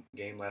surprising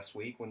game last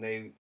week when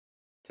they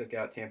took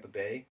out Tampa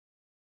Bay.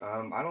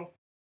 I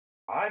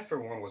for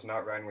one was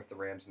not riding with the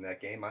Rams in that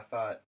game. I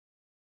thought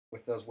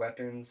with those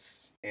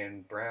weapons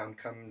and Brown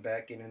coming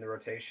back in the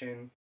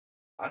rotation,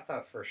 I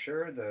thought for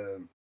sure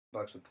the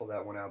Bucks would pull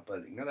that one out,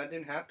 but that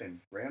didn't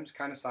happen. Rams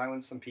kind of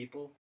silenced some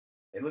people.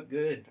 They looked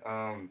good.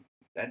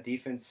 That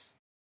defense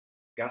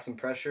got some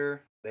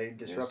pressure. They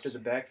disrupted the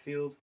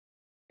backfield.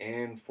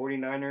 And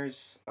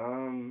 49ers,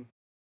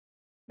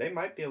 they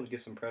might be able to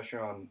get some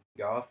pressure on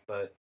Goff,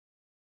 but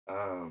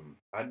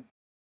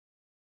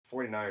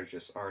 49ers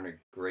just aren't a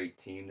great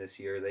team this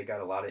year. They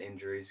got a lot of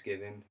injuries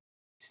given.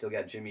 Still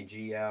got Jimmy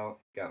G out,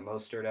 got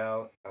Mostert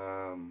out,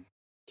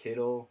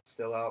 Kittle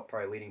still out,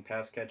 probably leading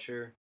pass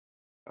catcher.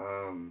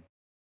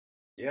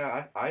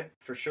 Yeah, I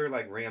for sure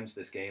like Rams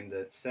this game.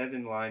 The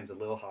 7 line's a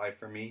little high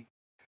for me,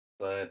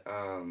 but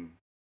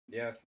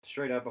yeah,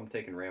 straight up, I'm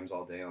taking Rams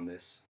all day on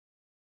this.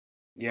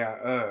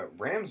 Yeah,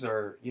 Rams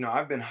are,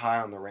 I've been high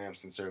on the Rams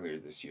since earlier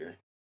this year.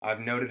 I've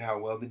noted how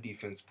well the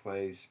defense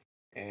plays,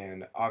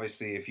 and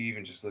obviously, if you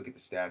even just look at the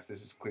stats,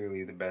 this is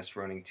clearly the best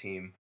running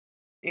team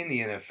in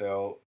the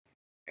NFL.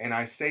 And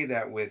I say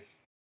that with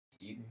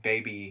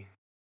baby.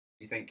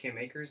 You think Cam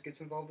Akers gets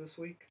involved this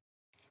week?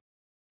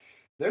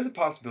 There's a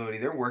possibility.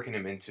 They're working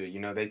him into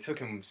it. They took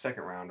him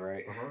second round,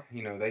 right? Uh-huh.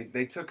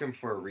 They took him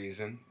for a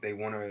reason. They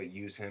want to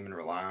use him and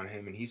rely on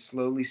him, and he's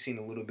slowly seen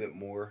a little bit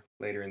more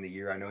later in the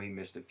year. I know he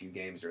missed a few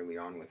games early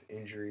on with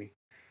injury,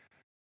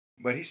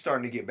 but he's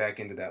starting to get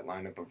back into that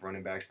lineup of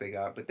running backs they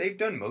got. But they've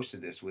done most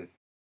of this with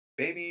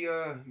baby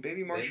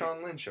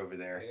Marshawn Lynch over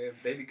there. Yeah,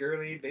 baby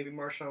Gurley, baby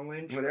Marshawn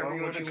Lynch. Whatever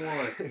you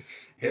want.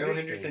 Harold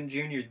Henderson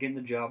Jr. is getting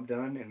the job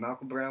done, and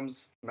Malcolm.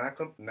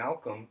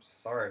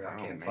 Sorry, I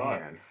can't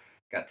talk.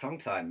 Got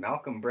tongue-tied.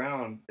 Malcolm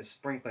Brown is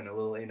sprinkling a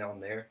little in on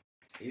there.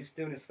 He's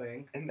doing his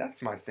thing. And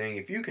that's my thing.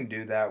 If you can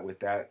do that with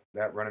that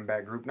running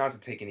back group, not to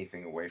take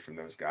anything away from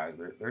those guys,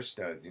 they're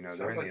studs. They're in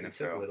the NFL. You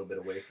took a little bit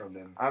away from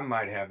them. I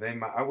might have.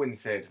 I wouldn't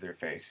say it to their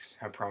face.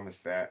 I promise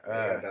that. They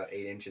got about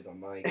 8 inches on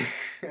Mike.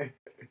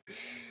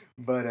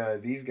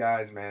 But these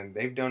guys, man,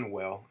 they've done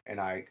well, and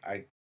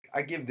I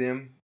give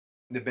them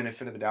the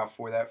benefit of the doubt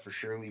for that for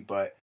surely.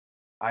 But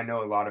I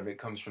know a lot of it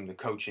comes from the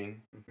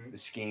coaching, the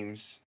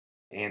schemes,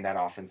 and that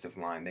offensive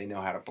line. They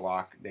know how to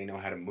block. They know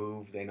how to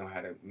move. They know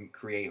how to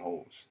create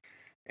holes.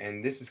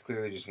 And this is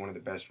clearly just one of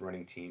the best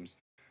running teams.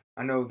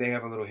 I know they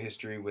have a little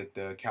history with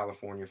the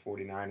California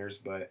 49ers,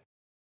 but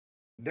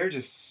they're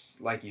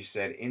just, like you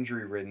said,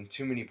 injury ridden.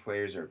 Too many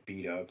players are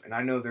beat up. And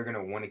I know they're going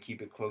to want to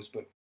keep it close,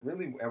 but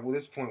really, at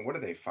this point, what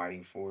are they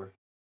fighting for?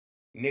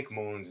 Nick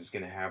Mullins is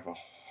going to have a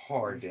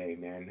hard day,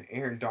 man.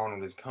 Aaron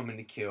Donald is coming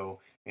to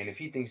kill. And if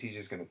he thinks he's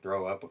just going to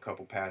throw up a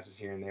couple passes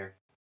here and there,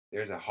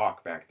 there's a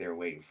hawk back there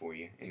waiting for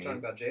you. You talking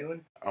about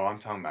Jalen? Oh, I'm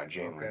talking about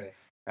Jalen. Okay.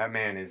 That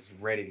man is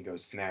ready to go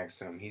snag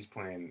some. He's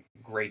playing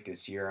great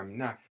this year. I'm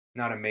not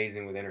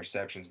amazing with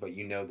interceptions, but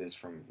you know this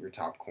from your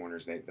top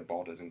corners. The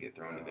ball doesn't get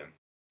thrown to them.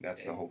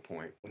 That's the whole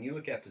point. When you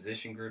look at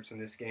position groups in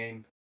this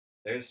game,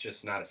 there's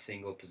just not a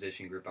single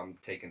position group I'm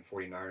taking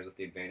 49ers with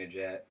the advantage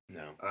at.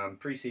 No.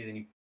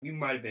 Preseason, you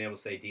might have been able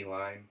to say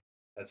D-line.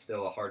 That's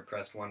still a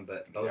hard-pressed one,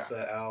 but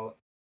Bosa out.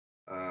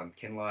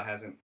 Kinlaw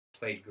hasn't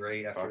played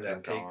great after Buckner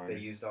that pick gone. they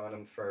used on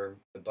him for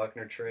the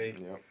Buckner trade.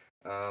 Yep.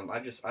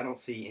 I don't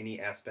see any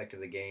aspect of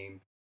the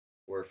game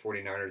where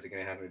 49ers are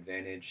going to have an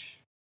advantage.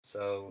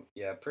 So,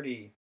 yeah,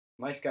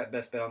 Mike's got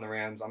best bet on the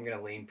Rams. I'm going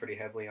to lean pretty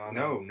heavily on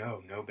them.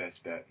 No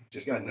best bet.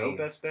 Just you got a no lean.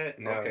 best bet?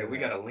 No, okay, no. we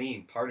got a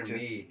lean. Pardon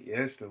me.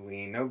 Yes, the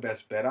lean. No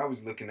best bet. I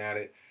was looking at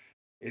it.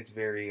 It's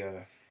very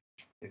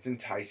it's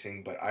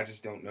enticing, but I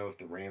just don't know if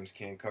the Rams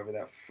can cover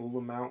that full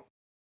amount.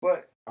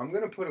 But I'm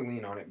going to put a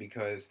lean on it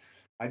because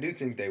I do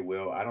think they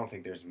will. I don't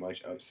think there's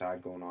much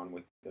upside going on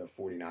with the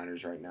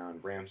 49ers right now,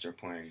 and Rams are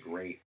playing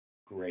great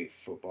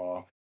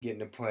football. Getting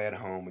to play at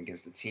home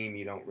against a team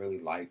you don't really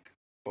like,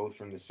 both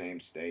from the same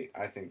state.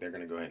 I think they're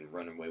going to go ahead and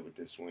run away with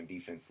this one.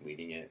 Defense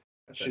leading it.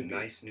 That's a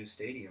nice new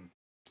stadium.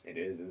 It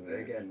is, isn't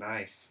it? Again,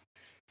 nice.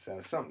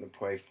 So something to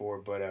play for,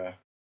 but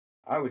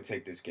I would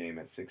take this game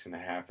at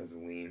 6.5 as a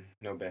lean.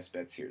 No best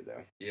bets here,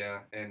 though. Yeah,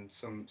 and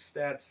some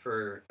stats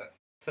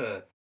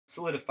to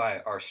solidify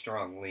our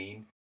strong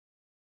lean.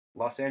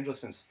 Los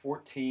Angeles is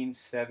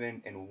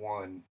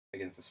 14-7-1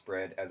 against the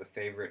spread as a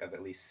favorite of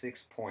at least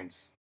 6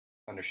 points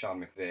under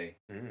Sean McVay.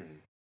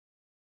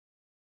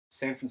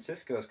 San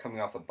Francisco is coming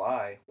off a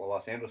bye, while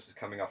Los Angeles is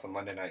coming off a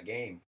Monday night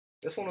game.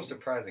 This one was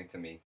surprising to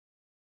me.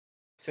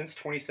 Since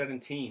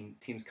 2017,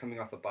 teams coming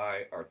off a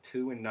bye are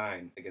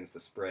 2-9 against the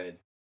spread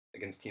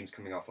against teams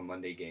coming off a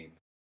Monday game.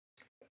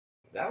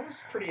 That was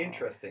pretty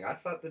interesting. I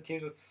thought the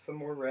teams with some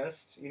more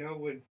rest,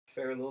 would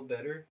fare a little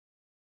better,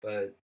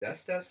 but that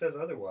stat says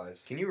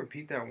otherwise. Can you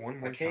repeat that one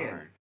more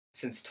time?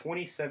 Since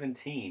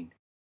 2017,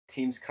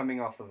 teams coming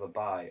off of a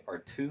bye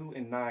are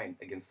 2-9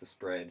 against the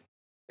spread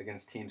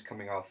against teams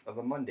coming off of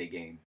a Monday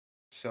game.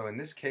 So in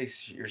this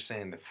case, you're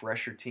saying the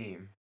fresher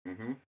team,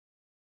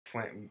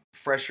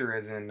 fresher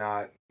as in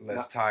not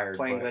tired,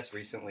 playing but less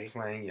recently,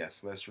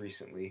 less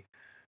recently,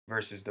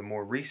 versus the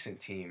more recent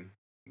team.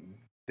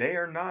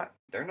 They're not.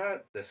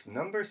 This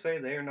numbers say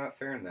they are not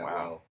faring that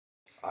well.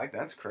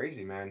 That's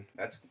crazy, man.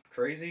 That's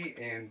crazy,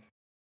 and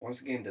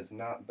once again, does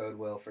not bode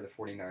well for the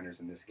 49ers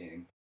in this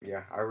game.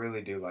 Yeah, I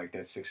really do like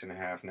that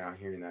 6.5 now,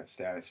 hearing that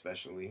stat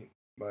especially.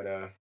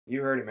 But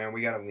you heard it, man.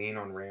 We got to lean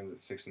on Rams at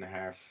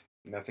 6.5.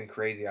 Nothing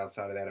crazy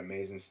outside of that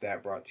amazing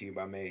stat brought to you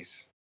by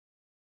Mase.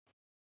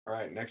 All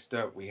right, next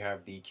up, we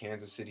have the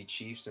Kansas City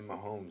Chiefs and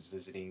Mahomes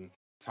visiting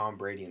Tom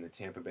Brady and the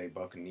Tampa Bay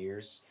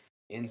Buccaneers.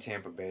 In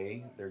Tampa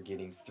Bay, they're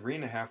getting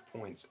 3.5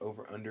 points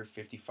over under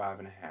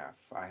 55.5.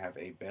 I have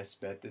a best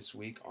bet this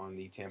week on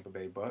the Tampa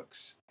Bay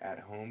Bucks at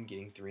home,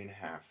 getting 3.5.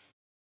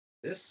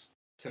 This,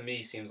 to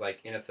me, seems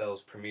like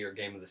NFL's premier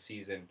game of the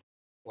season.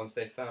 Once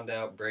they found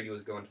out Brady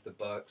was going to the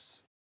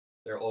Bucks,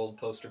 their old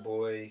poster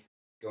boy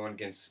going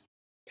against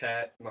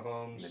Pat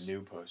Mahomes, the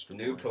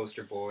new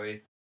poster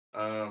boy.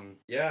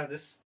 Yeah,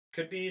 this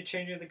could be a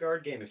change of the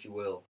guard game, if you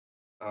will.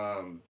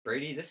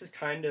 Brady, this is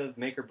kind of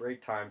make or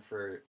break time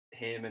for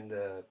him and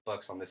the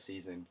Bucks on this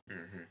season.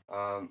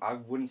 I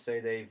wouldn't say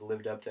they've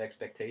lived up to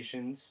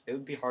expectations. It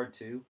would be hard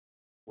to,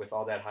 with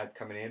all that hype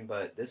coming in,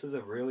 but this is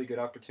a really good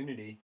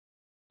opportunity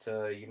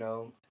to,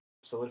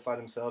 solidify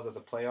themselves as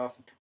a playoff,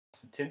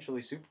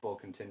 potentially Super Bowl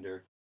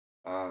contender.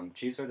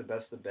 Chiefs are the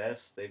best of the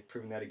best. They've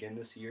proven that again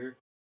this year,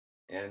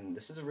 and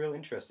this is a real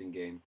interesting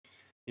game.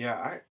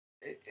 Yeah,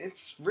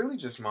 it's really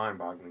just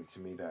mind-boggling to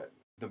me that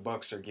the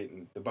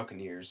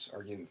Buccaneers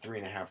are getting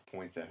 3.5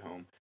 points at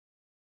home.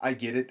 I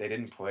get it. They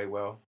didn't play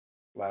well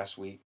last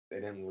week. They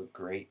didn't look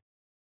great.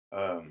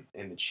 And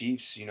the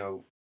Chiefs,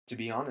 to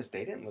be honest,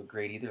 they didn't look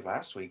great either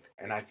last week.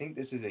 And I think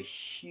this is a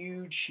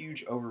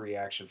huge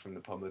overreaction from the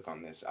public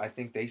on this. I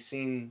think they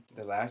seen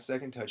the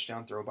last-second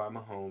touchdown throw by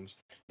Mahomes.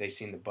 They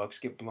seen the Bucks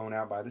get blown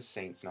out by the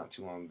Saints not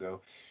too long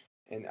ago.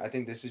 And I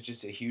think this is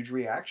just a huge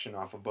reaction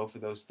off of both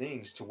of those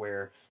things to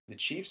where the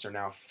Chiefs are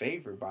now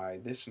favored by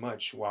this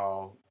much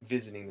while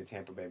visiting the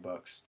Tampa Bay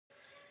Bucks.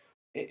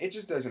 It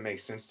just doesn't make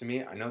sense to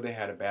me. I know they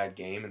had a bad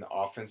game and the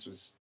offense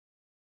was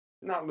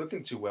not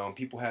looking too well and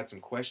people had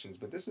some questions,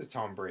 but this is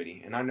Tom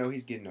Brady. And I know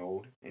he's getting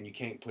old and you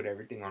can't put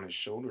everything on his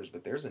shoulders,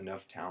 but there's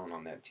enough talent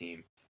on that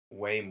team.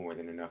 Way more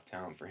than enough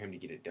talent for him to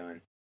get it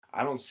done.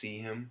 I don't see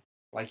him.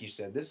 Like you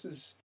said,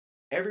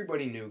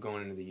 everybody knew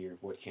going into the year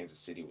what Kansas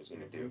City was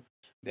going to do.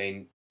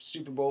 They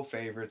Super Bowl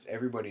favorites.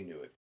 Everybody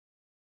knew it.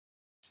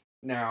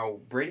 Now,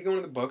 Brady going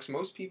to the Bucks,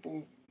 most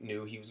people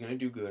knew he was going to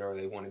do good, or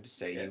they wanted to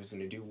say Yeah. he was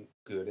going to do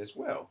good as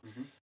well.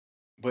 Mhm.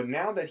 But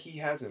now that he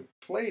hasn't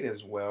played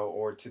as well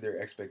or to their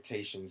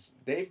expectations,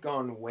 they've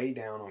gone way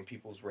down on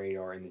people's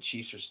radar, and the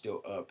Chiefs are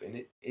still up.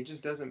 And it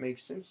just doesn't make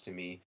sense to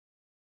me,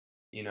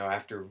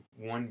 after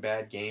one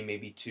bad game,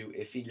 maybe two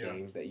iffy Yeah.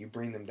 games, that you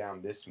bring them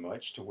down this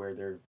much to where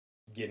they're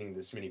getting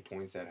this many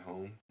points at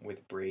home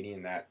with Brady.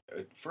 And that,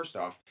 first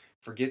off,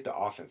 forget the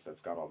offense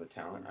that's got all the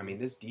talent. I Mhm. mean,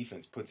 this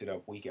defense puts it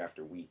up week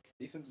after week.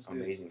 Defense is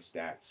good. Amazing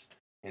stats.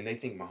 And they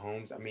think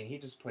Mahomes, I mean, he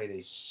just played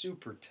a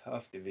super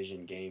tough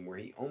division game where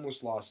he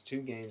almost lost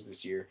 2 games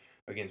this year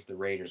against the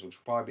Raiders, which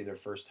will probably be their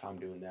first time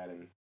doing that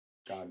in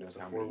God knows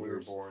how Before many we were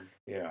years. born.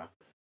 Yeah.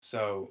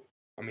 So,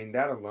 I mean,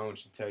 that alone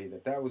should tell you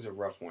that that was a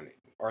rough one.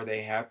 Are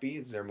they happy?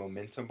 Is there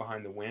momentum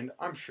behind the wind?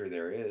 I'm sure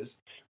there is.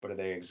 But are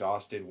they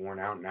exhausted, worn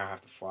out, and now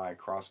have to fly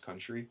cross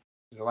country?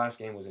 Because the last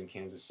game was in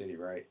Kansas City,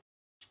 right?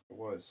 It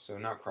was. So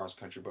not cross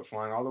country, but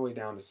flying all the way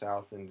down to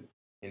south and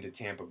into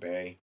Tampa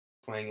Bay,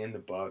 playing in the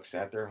Bucks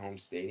at their home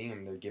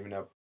stadium. They're giving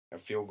up a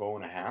field goal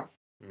and a half.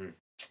 Mm.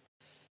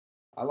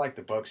 I like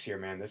the Bucks here,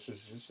 man. This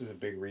is a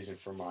big reason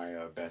for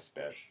my best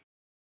bet.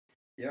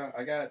 Yeah,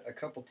 I got a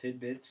couple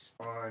tidbits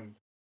on.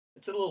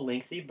 It's a little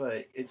lengthy,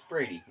 but it's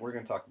Brady. We're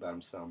gonna talk about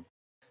him some.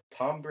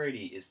 Tom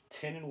Brady is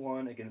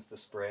 10-1 against the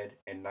spread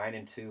and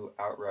 9-2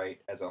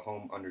 outright as a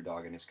home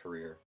underdog in his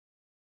career.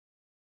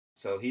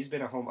 So he's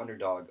been a home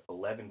underdog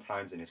 11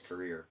 times in his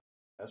career.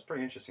 That's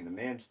pretty interesting. The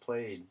man's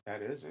played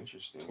That is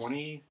interesting.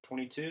 20,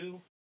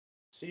 22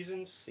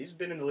 seasons. He's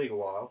been in the league a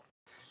while,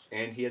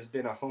 and he has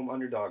been a home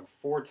underdog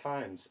 4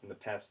 times in the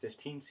past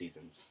 15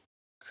 seasons,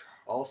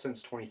 all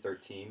since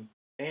 2013,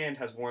 and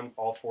has won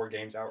all 4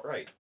 games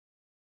outright,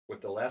 with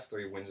the last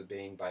 3 wins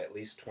being by at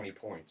least 20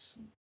 points.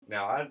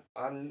 Now,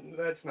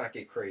 let's not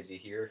get crazy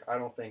here. I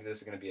don't think this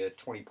is going to be a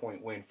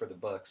 20-point win for the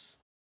Bucks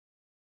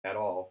at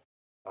all.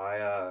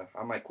 I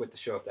might quit the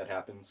show if that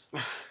happens.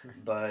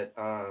 But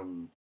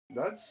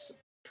that's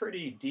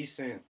pretty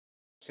decent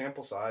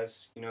sample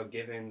size,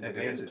 given the It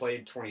man's is.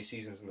 played 20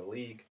 seasons in the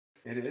league,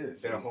 It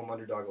is. been a home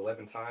underdog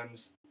 11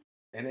 times.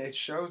 And it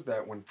shows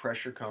that when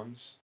pressure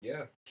comes,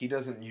 Yeah, he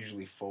doesn't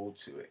usually fold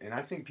to it. And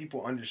I think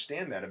people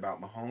understand that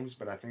about Mahomes,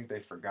 but I think they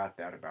forgot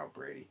that about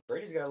Brady.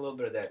 Brady's got a little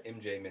bit of that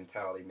MJ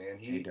mentality, man.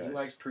 He He does.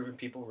 likes proving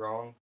people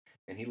wrong,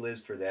 and he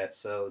lives for that.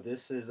 So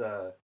this is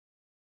a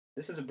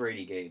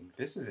Brady game.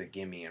 This is a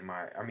gimme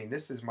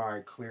this is my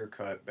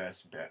clear-cut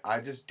best bet.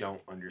 I just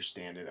don't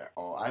understand it at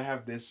all. I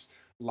have this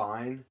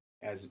line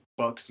as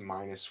Bucks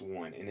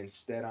 -1, and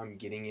instead I'm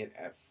getting it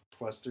at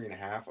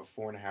 +3.5, a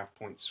 4.5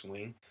 point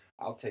swing.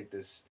 I'll take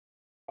this.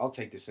 I'll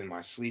take this in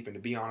my sleep, and to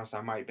be honest,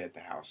 I might bet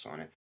the house on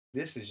it.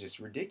 This is just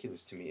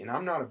ridiculous to me, and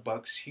I'm not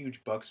a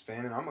huge Bucks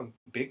fan, and I'm a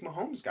big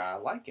Mahomes guy. I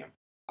like him.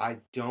 I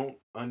don't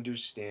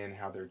understand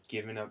how they're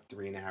giving up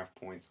 3.5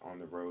 points on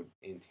the road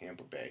in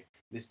Tampa Bay.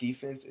 This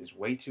defense is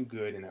way too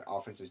good, and that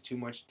offense is too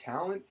much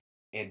talent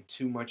and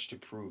too much to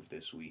prove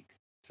this week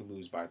to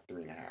lose by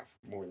 3.5,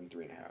 more than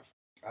 3.5.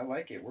 I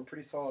like it. We're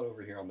pretty solid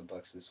over here on the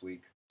Bucks this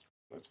week.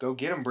 Let's go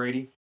get them,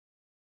 Brady.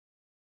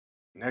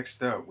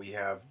 Next up, we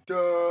have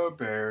the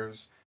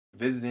Bears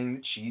visiting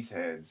the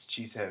Cheeseheads.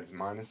 Cheeseheads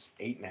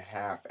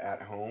 -8.5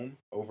 at home,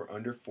 over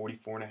under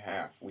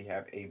 44.5. We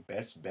have a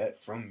best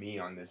bet from me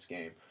on this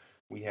game.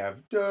 We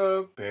have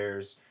the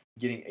Bears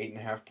getting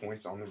 8.5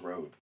 points on the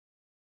road.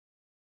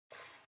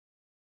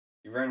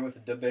 You ran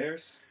with the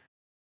Bears?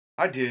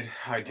 I did.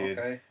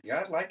 Okay. Yeah,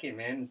 I like it,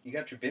 man. You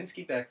got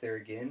Trubinsky back there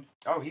again.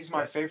 Oh, he's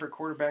my favorite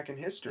quarterback in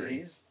history.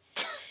 He's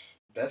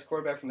best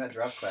quarterback from that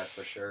draft class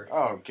for sure.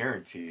 Oh,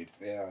 guaranteed.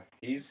 Yeah,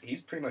 he's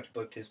pretty much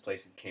booked his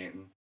place in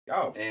Canton.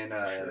 Oh, And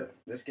sure.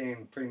 this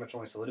game pretty much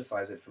only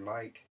solidifies it for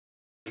Mike.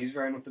 He's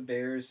riding with the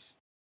Bears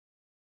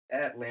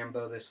at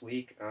Lambeau this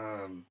week.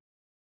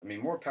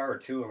 More power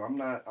to him.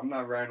 I'm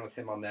not riding with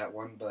him on that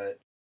one, but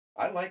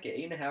I like it.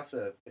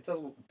 8.5's it's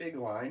a big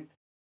line,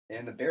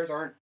 and the Bears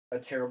aren't a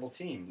terrible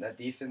team. That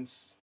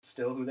defense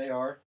still who they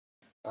are.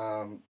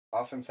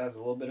 Offense has a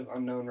little bit of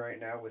unknown right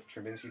now with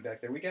Trubinsky back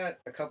there. We got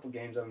a couple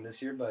games of him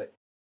this year, but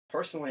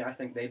personally, I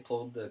think they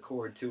pulled the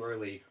cord too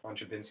early on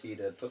Trubinsky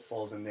to put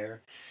Foles in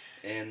there.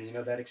 And,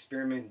 that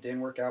experiment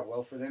didn't work out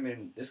well for them,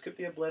 and this could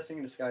be a blessing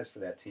in disguise for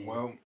that team.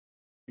 Well,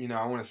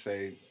 I want to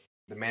say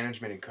the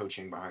management and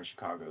coaching behind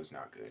Chicago is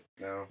not good.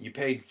 No. You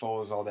paid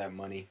Foles all that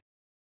money.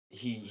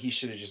 He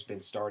should have just been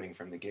starting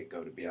from the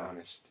get-go, to be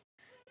honest.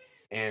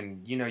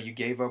 And, you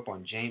gave up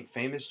on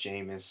famous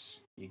Jameis,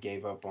 you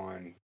gave up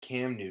on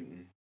Cam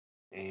Newton,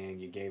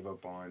 and you gave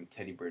up on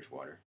Teddy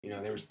Bridgewater.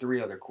 There was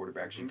 3 other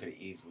quarterbacks you could have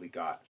easily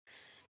got.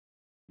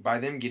 By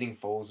them getting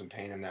Foles and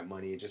paying him that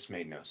money, it just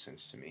made no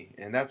sense to me.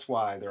 And that's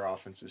why their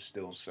offense is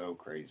still so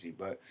crazy.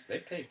 But they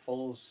paid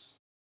Foles.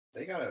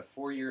 They got a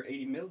 4-year,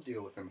 $80 million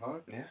deal with him, huh?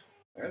 Yeah.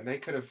 They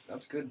could have.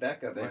 That's good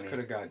backup money. They could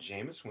have got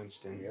Jameis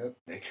Winston. Yep.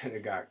 They could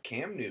have got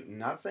Cam Newton.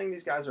 Not saying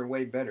these guys are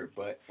way better,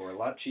 but for a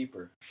lot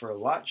cheaper.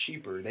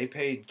 They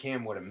paid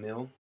Cam, what, $1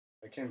 million?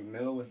 They came $1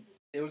 million with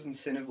It was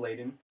incentive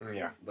laden,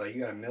 Yeah. but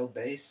you got a mill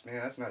base, man.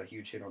 That's not a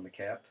huge hit on the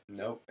cap.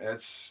 Nope.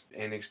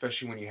 And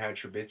especially when you had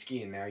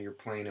Trubisky and now you're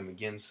playing him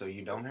again, so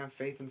you don't have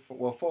faith in.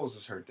 Well, Foles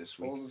is hurt this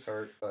week, Foles is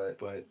hurt, but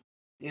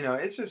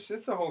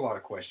it's a whole lot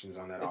of questions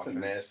on that it's offense. a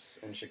mess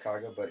in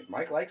Chicago. But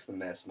Mike likes the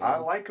mess, man. I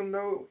like him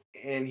though,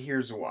 and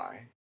here's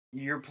why.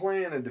 You're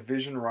playing a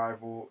division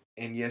rival,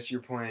 and yes, you're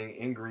playing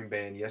in Green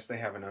Bay, and yes, they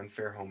have an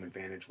unfair home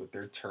advantage with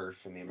their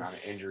turf and the amount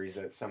of injuries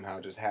that somehow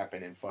just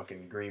happen in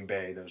fucking Green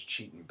Bay, those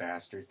cheating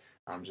bastards.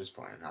 I'm just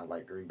playing. I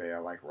like Green Bay. I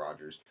like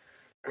Rodgers.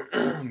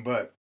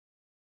 But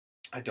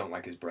I don't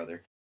like his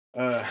brother.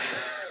 Uh,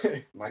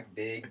 Mike,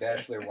 big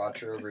bachelor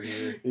watcher over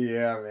here.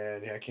 yeah,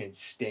 man. I can't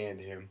stand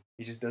him.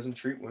 He just doesn't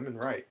treat women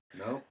right.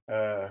 No,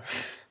 Uh,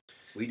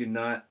 we do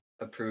not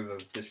approve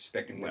of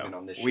disrespecting women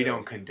on this show. we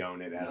don't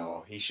condone it at No.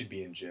 all. He should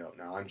be in jail.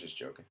 No, I'm just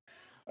joking.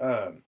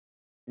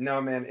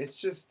 No, man. It's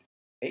just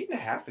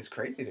 8.5 is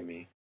crazy to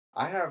me.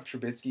 I have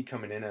Trubisky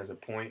coming in as a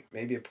point,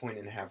 maybe a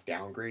 1.5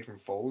 downgrade from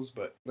Foles,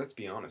 but let's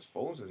be honest,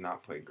 Foles has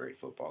not played great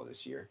football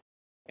this year.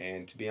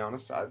 And to be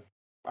honest,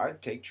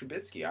 I'd take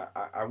Trubisky.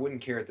 I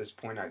wouldn't care at this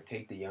point. I'd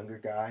take the younger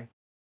guy.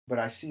 But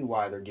I see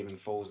why they're giving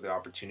Foles the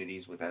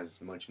opportunities with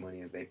as much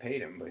money as they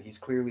paid him. But he's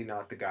clearly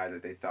not the guy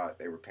that they thought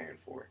they were paying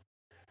for.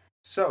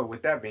 So,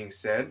 with that being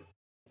said,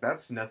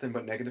 that's nothing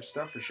but negative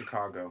stuff for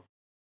Chicago.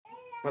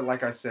 But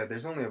like I said,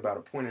 there's only about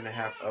a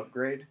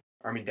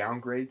 1.5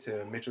 downgrade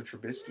to Mitchell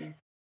Trubisky.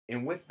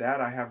 And with that,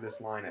 I have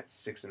this line at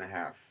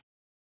 6.5.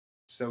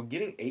 So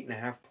getting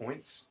 8.5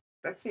 points,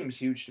 that seems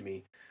huge to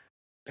me.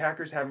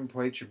 Packers haven't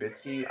played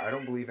Trubisky, I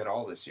don't believe, at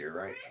all this year,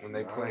 right? When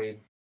they played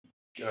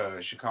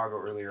Chicago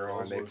earlier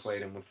on, they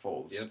played him with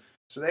Foles. Yep.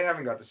 So they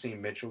haven't got to see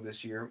Mitchell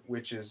this year,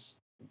 which is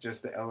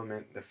just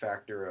the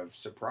factor of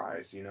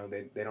surprise. You know,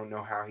 they don't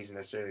know how he's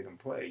necessarily going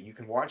to play. You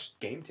can watch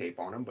game tape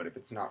on him, but if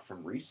it's not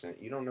from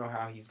recent, you don't know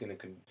how he's going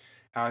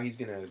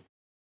to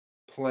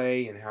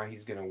play and how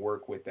he's going to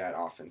work with that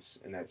offense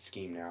and that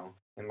scheme now.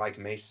 And like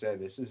Mase said,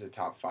 this is a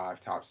top 5,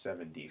 top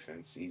 7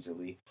 defense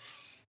easily.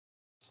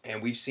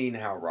 And we've seen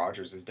how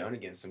Rodgers has done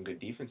against some good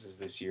defenses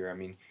this year. I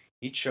mean,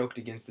 he choked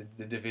against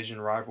the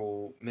division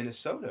rival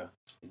Minnesota.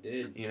 He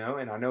did. You know,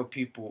 and I know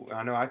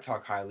I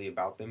talk highly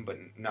about them, but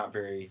not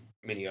very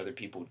many other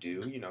people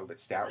do, you know, but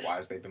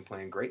stat-wise, they've been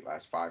playing great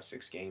last 5,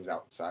 6 games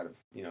outside of,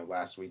 you know,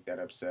 last week that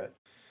upset,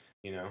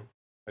 you know,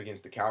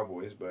 against the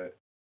Cowboys. But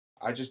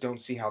I just don't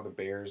see how the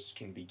Bears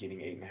can be getting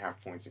 8.5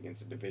 points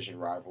against a division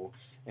rival.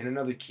 And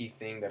another key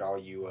thing that all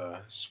you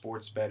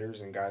sports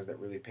bettors and guys that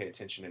really pay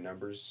attention to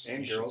numbers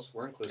And girls,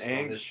 we're inclusive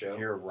on this show.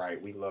 You're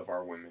right. We love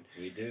our women.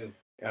 We do.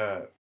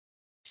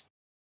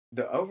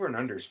 The over and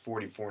under is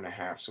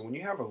 44.5. So when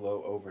you have a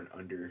low over and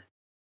under,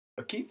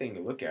 a key thing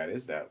to look at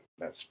is that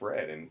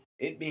spread. And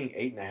it being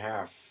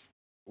 8.5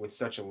 with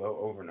such a low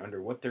over and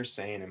under, what they're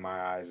saying in my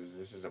eyes is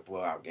this is a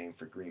blowout game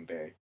for Green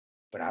Bay.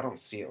 But I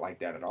don't see it like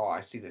that at all.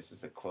 I see this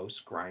as a close,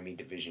 grimy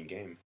division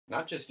game.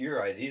 Not just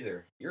your eyes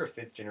either. You're a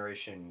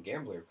 5th-generation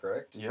gambler,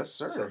 correct? Yes,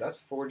 sir. So that's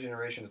 4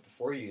 generations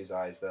before you's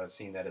eyes that have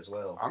seen that as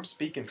well. I'm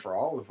speaking for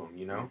all of them,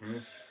 you know? Mm-hmm.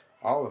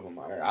 All of them.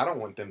 I don't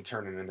want them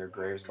turning in their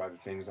graves by the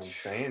things I'm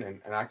saying.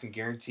 And I can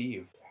guarantee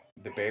you,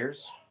 the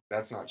Bears,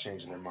 that's not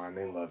changing their mind.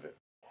 They love it.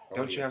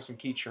 Don't you have some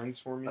key trends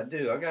for me? I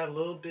do. I got a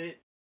little bit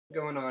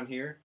going on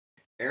here.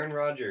 Aaron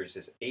Rodgers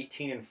is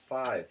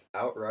 18-5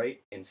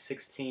 outright and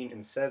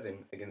 16-7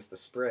 against the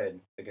spread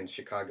against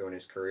Chicago in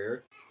his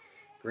career.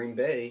 Green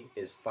Bay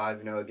is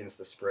 5-0 against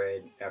the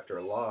spread after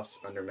a loss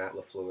under Matt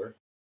LaFleur.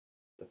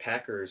 The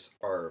Packers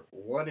are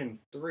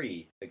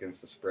 1-3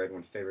 against the spread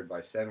when favored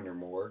by 7 or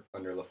more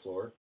under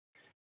LaFleur.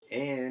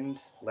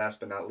 And last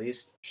but not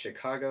least,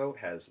 Chicago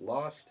has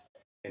lost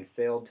and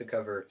failed to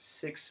cover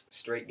 6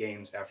 straight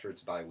games after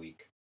its bye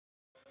week.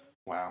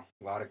 Wow,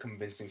 a lot of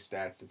convincing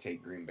stats to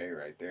take Green Bay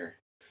right there.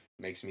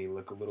 Makes me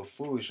look a little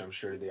foolish, I'm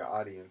sure, to the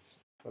audience.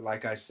 But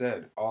like I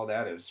said, all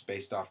that is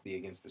based off the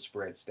against the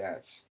spread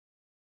stats.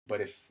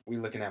 But if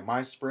we're looking at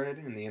my spread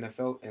in the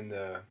NFL and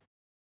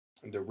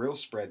the real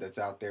spread that's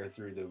out there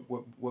through the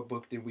what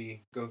book did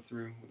we go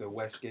through? The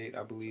Westgate,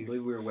 I believe. I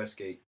believe we were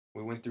Westgate.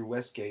 We went through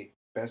Westgate,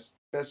 best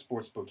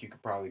sports book you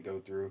could probably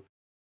go through.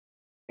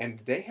 And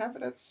they have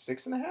it at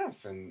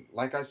 6.5. And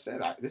like I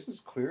said,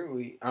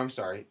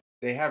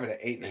 they have it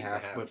at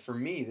 8.5. But for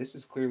me, this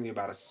is clearly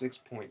about a 6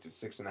 point to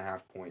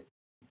 6.5 point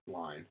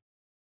line.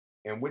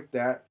 And with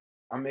that,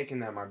 I'm making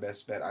that my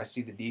best bet. I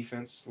see the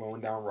defense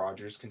slowing down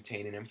Rodgers,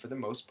 containing him for the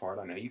most part.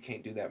 I know you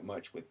can't do that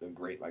much with a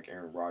great like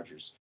Aaron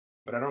Rodgers.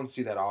 But I don't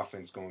see that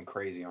offense going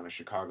crazy on a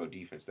Chicago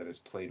defense that has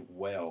played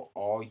well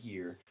all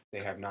year.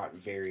 They have not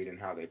varied in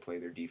how they play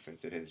their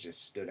defense. It has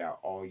just stood out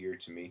all year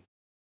to me.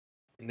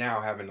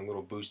 Now having a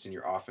little boost in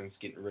your offense,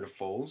 getting rid of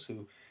Foles,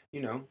 who,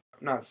 you know,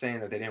 I'm not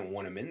saying that they didn't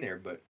want him in there,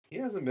 but he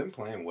hasn't been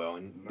playing well,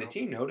 and the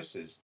team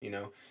notices. You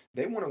know,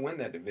 they want to win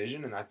that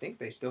division, and I think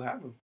they still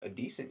have a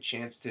decent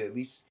chance to at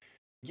least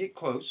get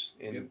close.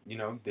 And, you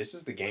know, this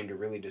is the game to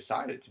really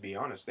decide it, to be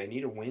honest. They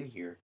need a win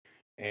here.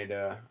 And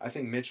I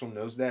think Mitchell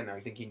knows that, and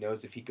I think he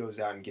knows if he goes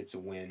out and gets a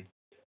win,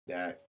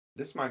 that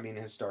this might mean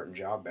his starting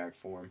job back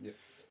for him. Yep.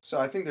 So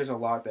I think there's a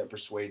lot that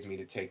persuades me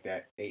to take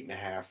that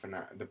 8.5, and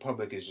the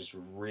public is just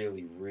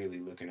really, really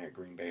looking at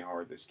Green Bay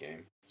hard this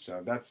game.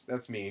 So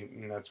that's me,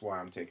 and that's why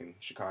I'm taking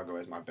Chicago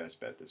as my best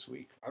bet this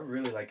week. I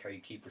really like how you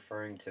keep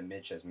referring to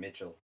Mitch as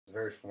Mitchell. It's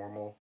very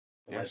formal.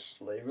 Yes,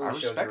 It I really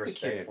shows respect your the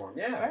respect kid. for him.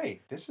 Yeah. Hey,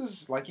 this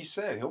is like you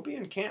said. He'll be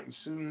in Canton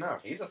soon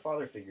enough. He's a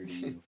father figure to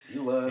you.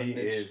 You love He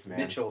Mitch, is, man.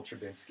 Mitchell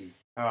Trubinsky.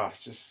 Oh,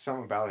 it's just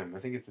something about him. I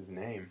think it's his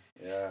name.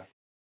 Yeah.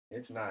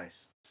 It's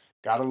nice.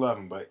 Gotta love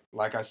him, but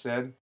like I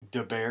said,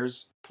 the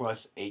Bears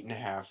plus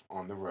 8.5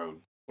 on the road.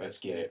 Let's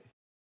get it.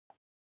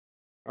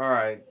 All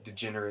right,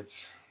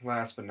 degenerates.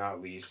 Last but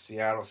not least,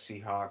 Seattle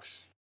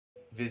Seahawks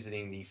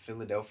visiting the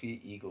Philadelphia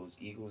Eagles.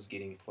 Eagles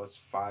getting plus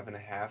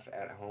 5.5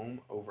 at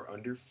home, over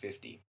under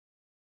 50.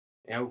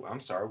 Oh, I'm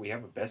sorry, we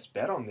have a best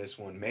bet on this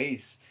one.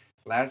 Mase,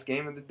 last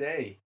game of the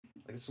day.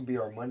 This will be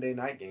our Monday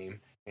night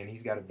game, and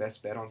he's got a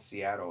best bet on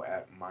Seattle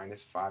at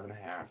minus 5.5.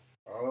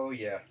 Oh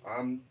yeah,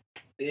 I'm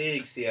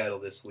big Seattle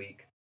this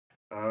week.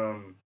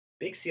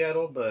 Big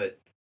Seattle, but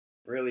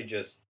really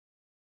just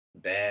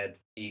bad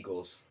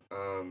Eagles.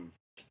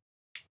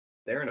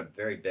 They're in a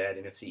very bad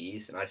NFC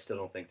East, and I still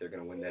don't think they're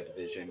going to win that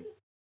division.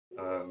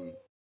 Um,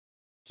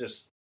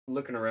 just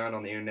looking around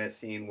on the internet,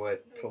 seeing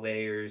what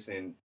players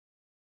and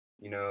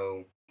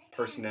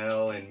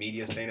personnel and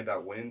media saying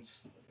about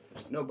Wentz.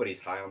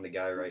 Nobody's high on the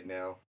guy right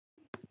now.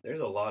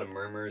 There's a lot of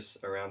murmurs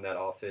around that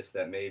office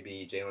that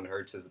maybe Jalen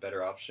Hurts is the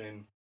better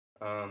option.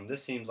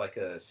 This seems like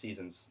a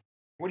season's.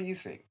 What do you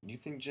think? Do you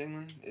think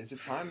Jalen, is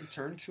it time to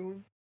turn to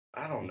him?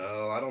 I don't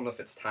know. I don't know if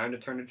it's time to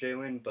turn to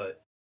Jalen,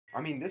 but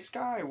I mean, this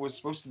guy was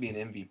supposed to be an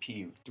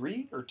MVP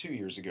 3 or 2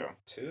 years ago.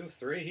 2,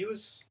 3. He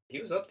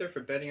was up there for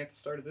betting at the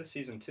start of this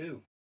season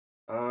too.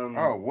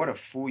 Oh, what a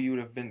fool you would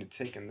have been to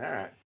taking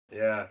that.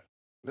 Yeah.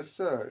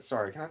 Let's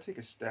sorry, can I take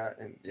a stat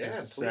in Yeah,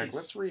 just a sec? please.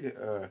 Let's read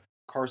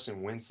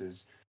Carson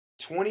Wentz's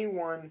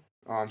 21.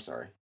 Oh, I'm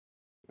sorry.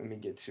 Let me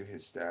get to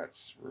his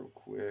stats real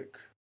quick.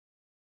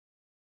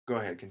 Go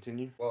ahead,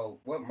 continue. Well,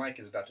 what Mike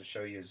is about to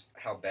show you is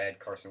how bad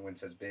Carson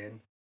Wentz has been,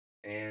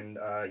 and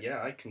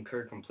yeah, I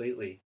concur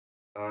completely.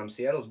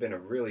 Seattle's been a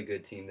really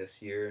good team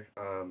this year.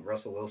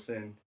 Russell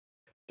Wilson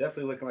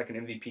definitely looking like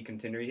an MVP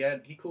contender.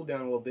 He cooled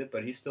down a little bit,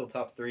 but he's still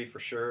top 3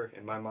 for sure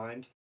in my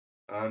mind.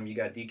 You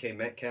got DK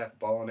Metcalf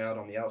balling out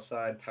on the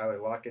outside. Tyler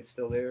Lockett's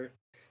still there,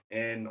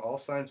 and all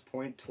signs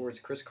point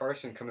towards Chris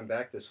Carson coming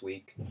back this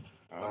week.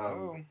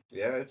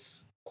 Yeah,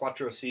 it's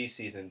Quattro C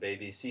season,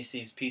 baby.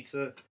 CC's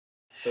Pizza,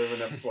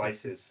 serving up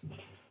slices.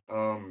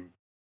 And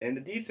the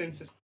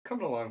defense is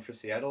coming along for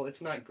Seattle.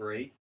 It's not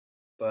great,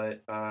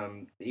 but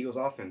the Eagles'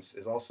 offense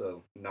is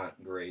also not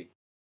great.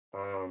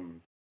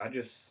 I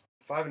just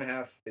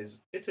 5.5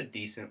 it's a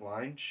decent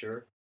line,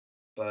 sure,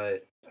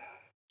 but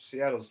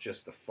Seattle's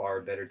just a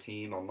far better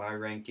team on my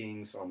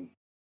rankings. On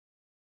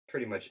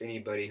pretty much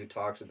anybody who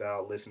talks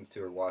about, listens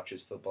to, or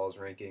watches football's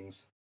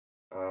rankings.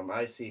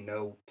 I see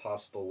no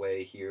possible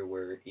way here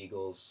where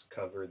Eagles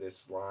cover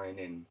this line,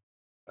 and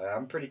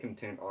I'm pretty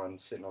content on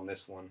sitting on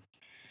this one.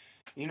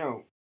 You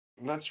know,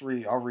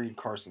 I'll read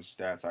Carson's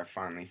stats. I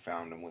finally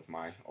found him with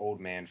my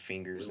old man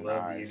fingers and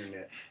love eyes. the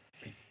internet.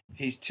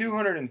 He's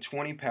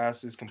 220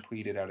 passes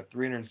completed out of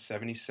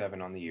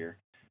 377 on the year,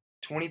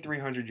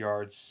 2,300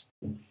 yards,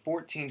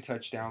 14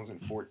 touchdowns,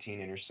 and 14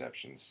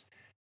 interceptions.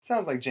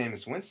 Sounds like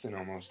Jameis Winston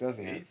almost,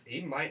 doesn't it?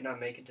 He might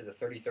not make it to the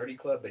 30-30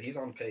 club, but he's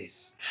on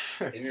pace.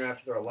 He's going to have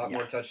to throw a lot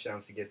more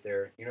touchdowns to get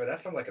there. That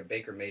sounds like a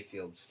Baker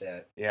Mayfield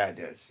stat. Yeah, it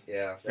does.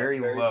 Yeah. It's very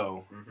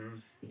low. Mm-hmm.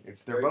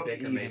 They're both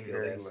Baker Mayfield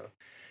very low.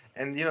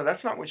 And,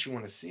 that's not what you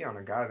want to see on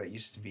a guy that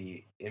used to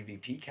be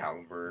MVP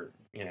caliber,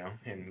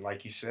 And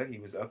like you said, he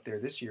was up there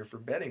this year for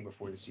betting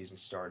before the season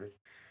started.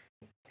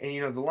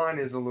 And, the line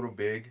is a little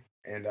big,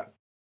 and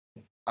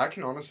I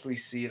can honestly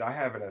see it. I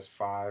have it as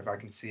 5. I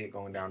can see it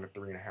going down to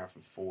 3.5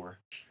 and 4.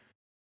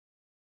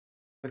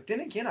 But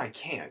then again, I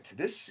can't.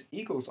 This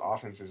Eagles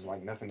offense is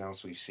like nothing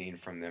else we've seen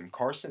from them.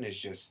 Carson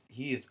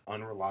he is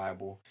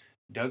unreliable.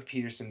 Doug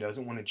Peterson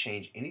doesn't want to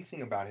change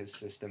anything about his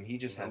system. He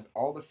just has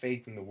all the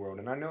faith in the world.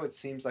 And I know it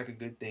seems like a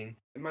good thing.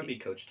 It might be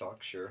coach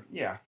talk, sure.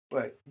 Yeah,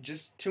 but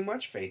just too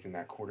much faith in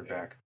that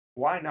quarterback. Yeah.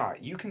 Why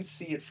not? You can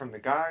see it from the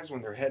guys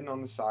when they're heading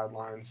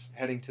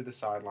to the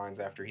sidelines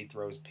after he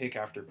throws pick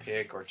after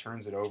pick or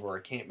turns it over or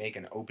can't make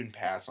an open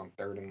pass on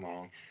 3rd and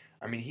long.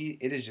 I mean,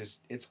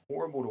 it's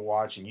horrible to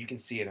watch, and you can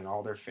see it in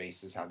all their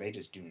faces how they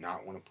just do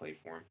not want to play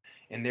for him.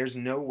 And there's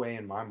no way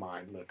in my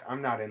mind, look,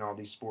 I'm not in all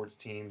these sports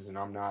teams and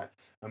I'm not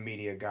a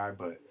media guy,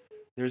 but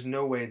there's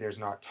no way there's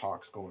not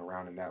talks going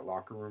around in that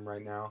locker room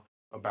right now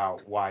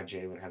about why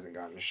Jalen hasn't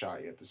gotten a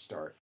shot yet to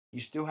start. You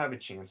still have a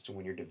chance to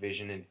win your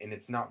division, and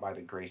it's not by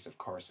the grace of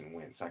Carson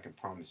Wentz. I can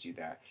promise you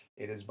that.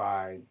 It is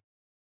by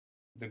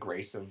the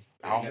grace of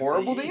how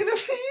horrible the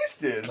NFC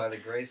East is. It's by the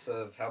grace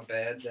of how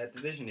bad that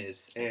division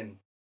is. And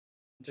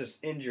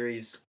just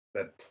injuries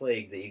that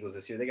plague the Eagles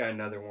this year. They got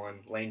another one.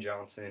 Lane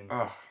Johnson,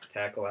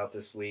 tackle out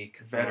this week.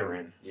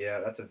 Veteran. Yeah,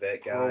 that's a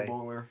vet guy. Pro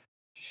Bowler.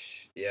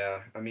 Yeah,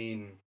 I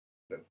mean,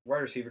 the wide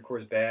receiver core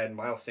is bad.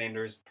 Miles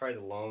Sanders, probably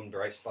the lone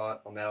bright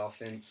spot on that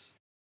offense.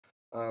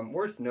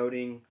 Worth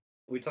noting,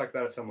 we talked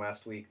about it some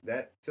last week.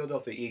 That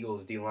Philadelphia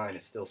Eagles D line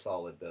is still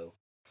solid though.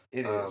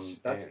 It is.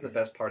 That's the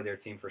best part of their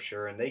team for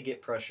sure, and they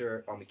get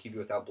pressure on the QB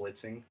without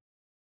blitzing.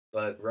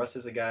 But Russ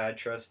is a guy I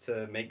trust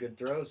to make good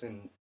throws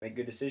and make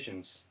good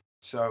decisions.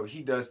 So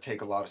he does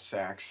take a lot of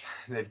sacks.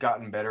 They've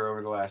gotten better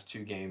over the last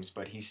 2 games,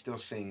 but he's still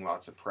seeing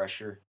lots of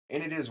pressure.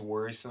 And it is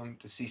worrisome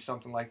to see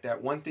something like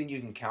that. One thing you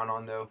can count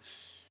on, though,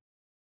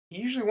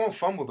 he usually won't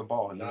fumble the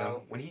ball. You know,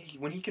 No.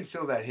 when he can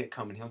feel that hit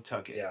coming, he'll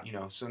tuck it. Yeah. You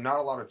know, so not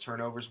a lot of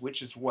turnovers,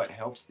 which is what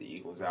helps the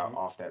Eagles out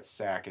off that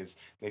sack. Is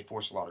they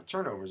force a lot of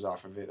turnovers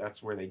off of it.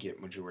 That's where they get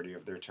majority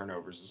of their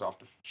turnovers is off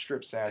the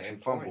strip sacks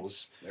and fumbles.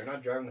 Points. They're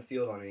not driving the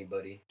field on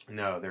anybody.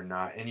 No, they're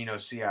not. And you know,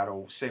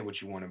 Seattle, say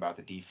what you want about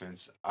the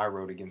defense. I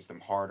rode against them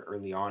hard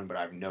early on, but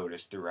I've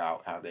noticed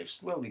throughout how they've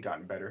slowly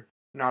gotten better.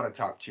 Not a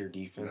top tier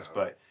defense,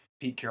 No. but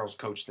Pete Carroll's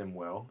coached them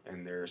well,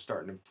 and they're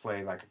starting to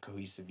play like a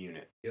cohesive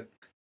unit. Yep.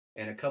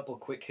 And a couple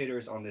quick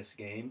hitters on this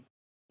game.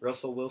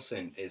 Russell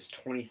Wilson is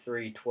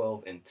 23,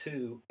 12, and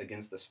 2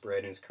 against the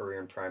spread in his career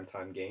in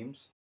primetime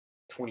games.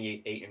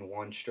 28, 8, and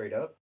 1 straight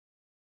up.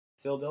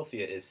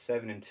 Philadelphia is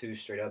 7 and 2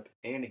 straight up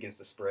and against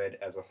the spread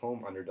as a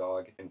home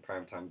underdog in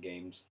primetime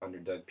games under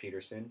Doug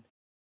Peterson.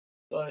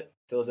 But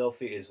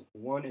Philadelphia is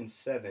 1 and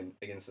 7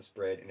 against the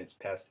spread in its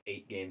past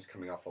 8 games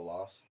coming off a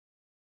loss.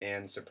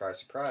 And surprise,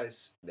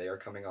 surprise, they are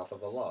coming off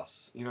of a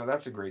loss. You know,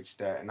 that's a great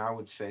stat, and I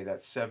would say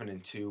that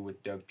 7-2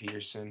 with Doug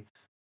Peterson.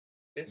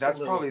 It's That's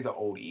probably the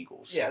old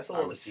Eagles. Yeah, it's a I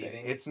little would say.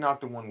 deceiving. It's not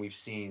the one we've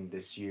seen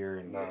this year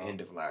and No. the end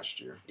of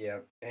last year. Yeah,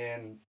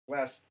 and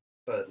last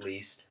but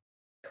least,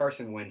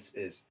 Carson Wentz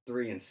is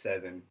 3 and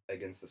 7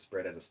 against the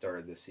spread as a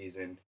starter this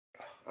season.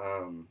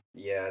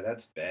 Yeah,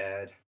 that's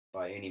bad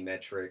by any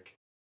metric,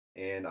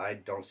 and I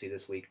don't see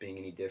this week being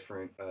any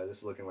different. This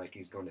is looking like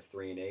he's going to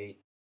 3 and 8,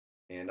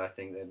 and I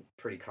think that I'm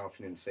pretty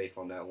confident and safe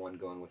on that one,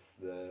 going with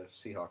the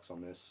Seahawks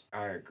on this.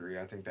 I agree.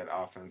 I think that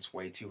offense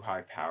way too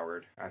high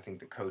powered. I think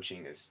the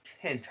coaching is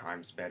 10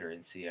 times better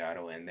in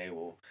Seattle, and they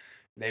will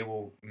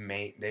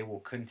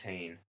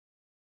contain.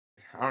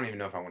 I don't even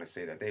know if I want to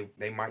say that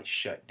they might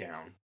shut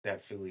down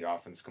that Philly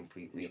offense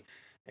completely. Yep.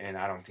 And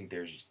I don't think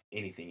there's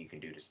anything you can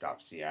do to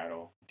stop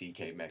Seattle.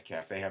 DK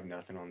Metcalf, they have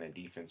nothing on that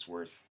defense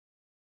worth.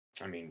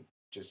 I mean,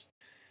 just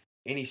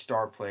any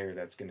star player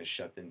that's going to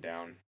shut them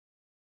down.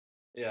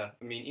 Yeah,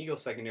 I mean,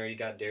 Eagles secondary, you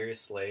got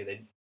Darius Slay.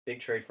 They big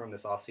trade for him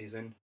this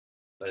offseason.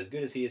 But as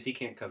good as he is, he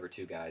can't cover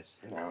 2 guys.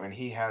 No, and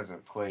he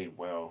hasn't played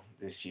well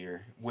this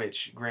year,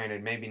 which,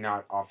 granted, maybe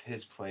not off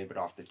his play, but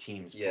off the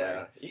team's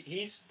Yeah, play.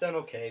 he's done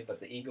okay, but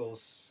the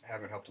Eagles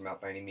haven't helped him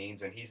out by any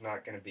means, and he's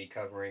not going to be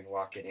covering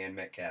Lockett and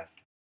Metcalf.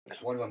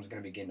 One of them's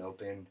going to be getting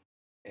open.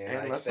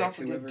 And let's not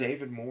forget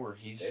David Moore.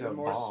 He's a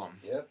bomb.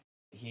 Yep.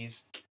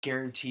 He's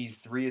guaranteed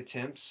 3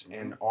 attempts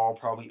and all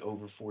probably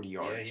over 40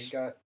 yards. Yeah, he's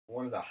got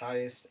one of the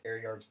highest air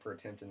yards per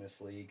attempt in this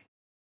league,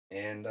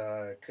 and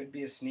could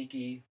be a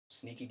sneaky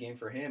game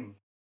for him.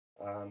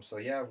 So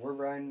yeah, we're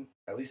running.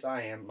 At least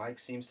I am. Mike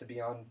seems to be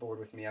on board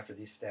with me after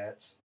these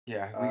stats.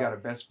 Yeah, we got a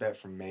best bet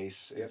from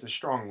Mase. It's a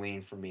strong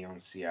lean for me on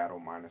Seattle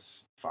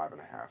minus 5.5.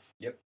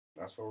 Yep,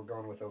 that's what we're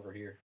going with over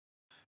here.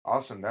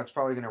 Awesome. That's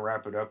probably gonna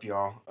wrap it up,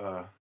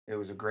 y'all. It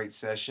was a great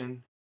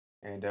session,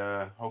 and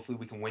hopefully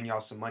we can win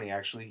y'all some money.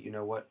 Actually, you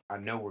know what? I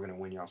know we're gonna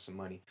win y'all some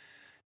money,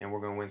 and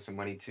we're gonna win some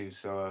money too.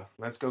 So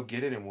let's go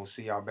get it, and we'll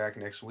see y'all back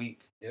next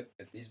week. Yep,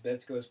 if these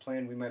bets go as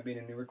planned, we might be in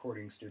a new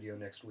recording studio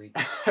next week.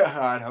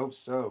 I'd hope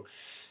so.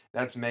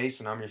 That's Mace,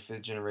 and I'm your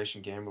 5th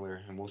generation gambler,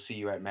 and we'll see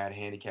you at MAD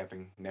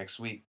Handicapping next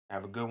week.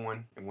 Have a good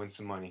one and win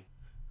some money.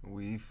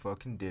 We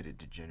fucking did it,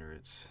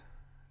 degenerates.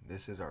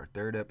 This is our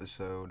 3rd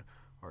episode,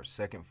 our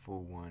 2nd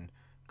full one,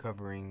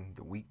 covering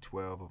the week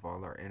 12 of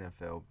all our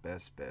NFL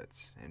best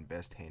bets and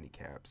best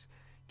handicaps,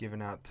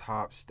 giving out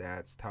top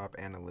stats, top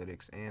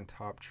analytics, and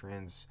top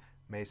trends.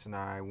 Mace and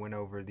I went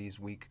over these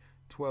week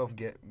 12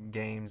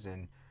 games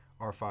and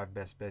our 5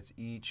 best bets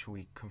each.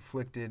 We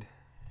conflicted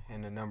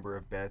in a number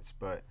of bets,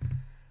 but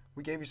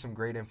we gave you some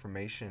great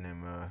information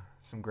and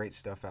some great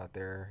stuff out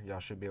there. Y'all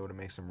should be able to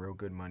make some real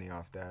good money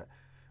off that.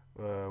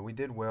 We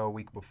did well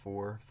week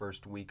before,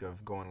 first week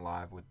of going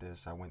live with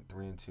this. I went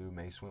 3-2.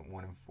 Mace went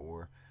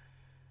 1-4.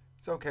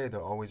 It's okay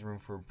though, always room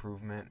for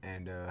improvement,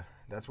 and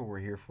that's what we're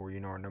here for. You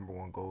know, our number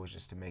one goal is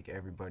just to make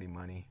everybody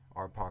money.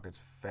 Our pockets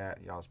fat,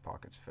 y'all's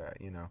pockets fat.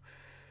 You know,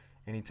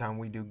 anytime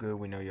we do good,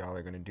 we know y'all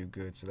are gonna do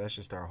good. So that's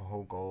just our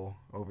whole goal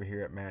over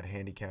here at MAD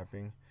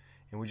Handicapping,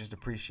 and we just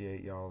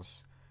appreciate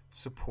y'all's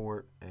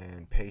support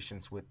and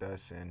patience with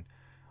us, and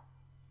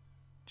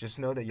just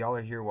know that y'all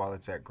are here while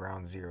it's at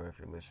ground zero. If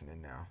you're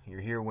listening now,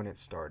 you're here when it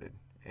started,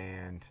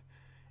 and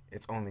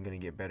it's only going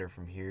to get better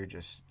from here.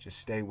 Just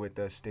stay with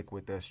us, stick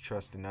with us,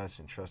 trust in us,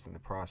 and trust in the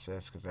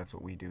process, because that's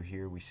what we do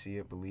here. We see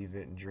it, believe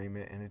it, and dream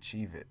it, and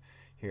achieve it.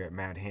 Here at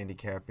MAD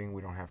Handicapping,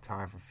 we don't have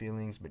time for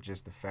feelings, but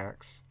just the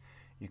facts.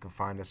 You can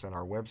find us on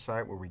our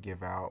website, where we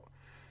give out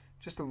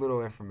just a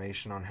little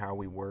information on how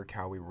we work,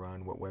 how we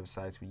run, what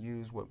websites we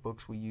use, what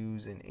books we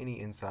use, and any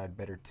inside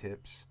better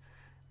tips.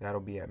 That'll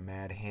be at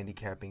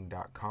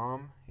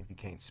madhandicapping.com. If you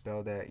can't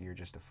spell that, you're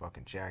just a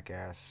fucking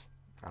jackass.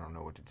 I don't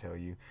know what to tell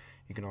you.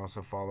 You can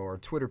also follow our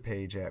Twitter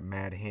page at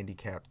MAD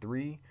Handicap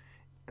 3.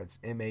 That's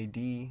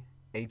MAD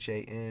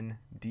HANDICAP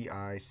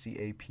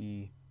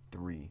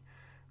 3.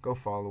 Go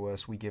follow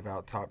us. We give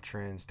out top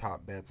trends,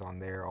 top bets on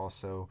there.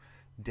 Also,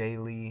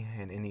 daily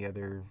and any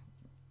other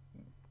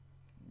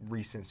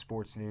recent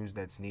sports news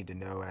that's need to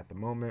know at the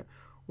moment.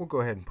 We'll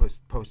go ahead and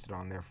post it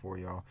on there for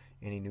y'all.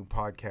 Any new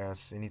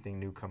podcasts, anything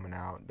new coming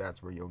out,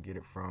 that's where you'll get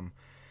it from.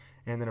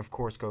 And then, of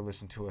course, go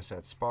listen to us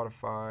at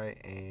Spotify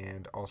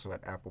and also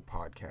at Apple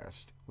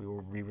Podcast. We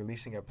will be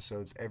releasing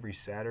episodes every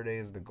Saturday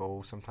is the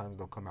goal. Sometimes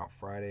they'll come out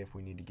Friday if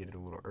we need to get it a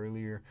little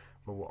earlier.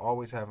 But we'll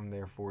always have them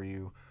there for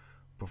you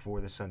before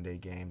the Sunday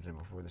games and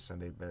before the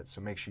Sunday bets.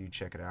 So make sure you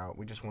check it out.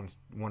 We just want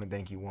to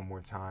thank you one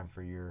more time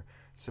for your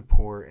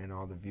support and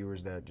all the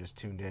viewers that just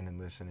tuned in and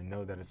listened, and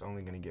know that it's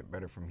only going to get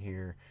better from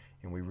here.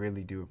 And we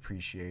really do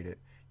appreciate it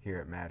here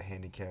at MAD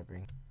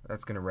Handicapping.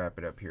 That's going to wrap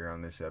it up here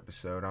on this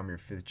episode. I'm your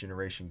 5th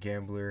generation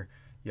gambler.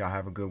 Y'all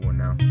have a good one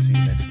now. See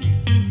you next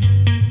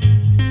week.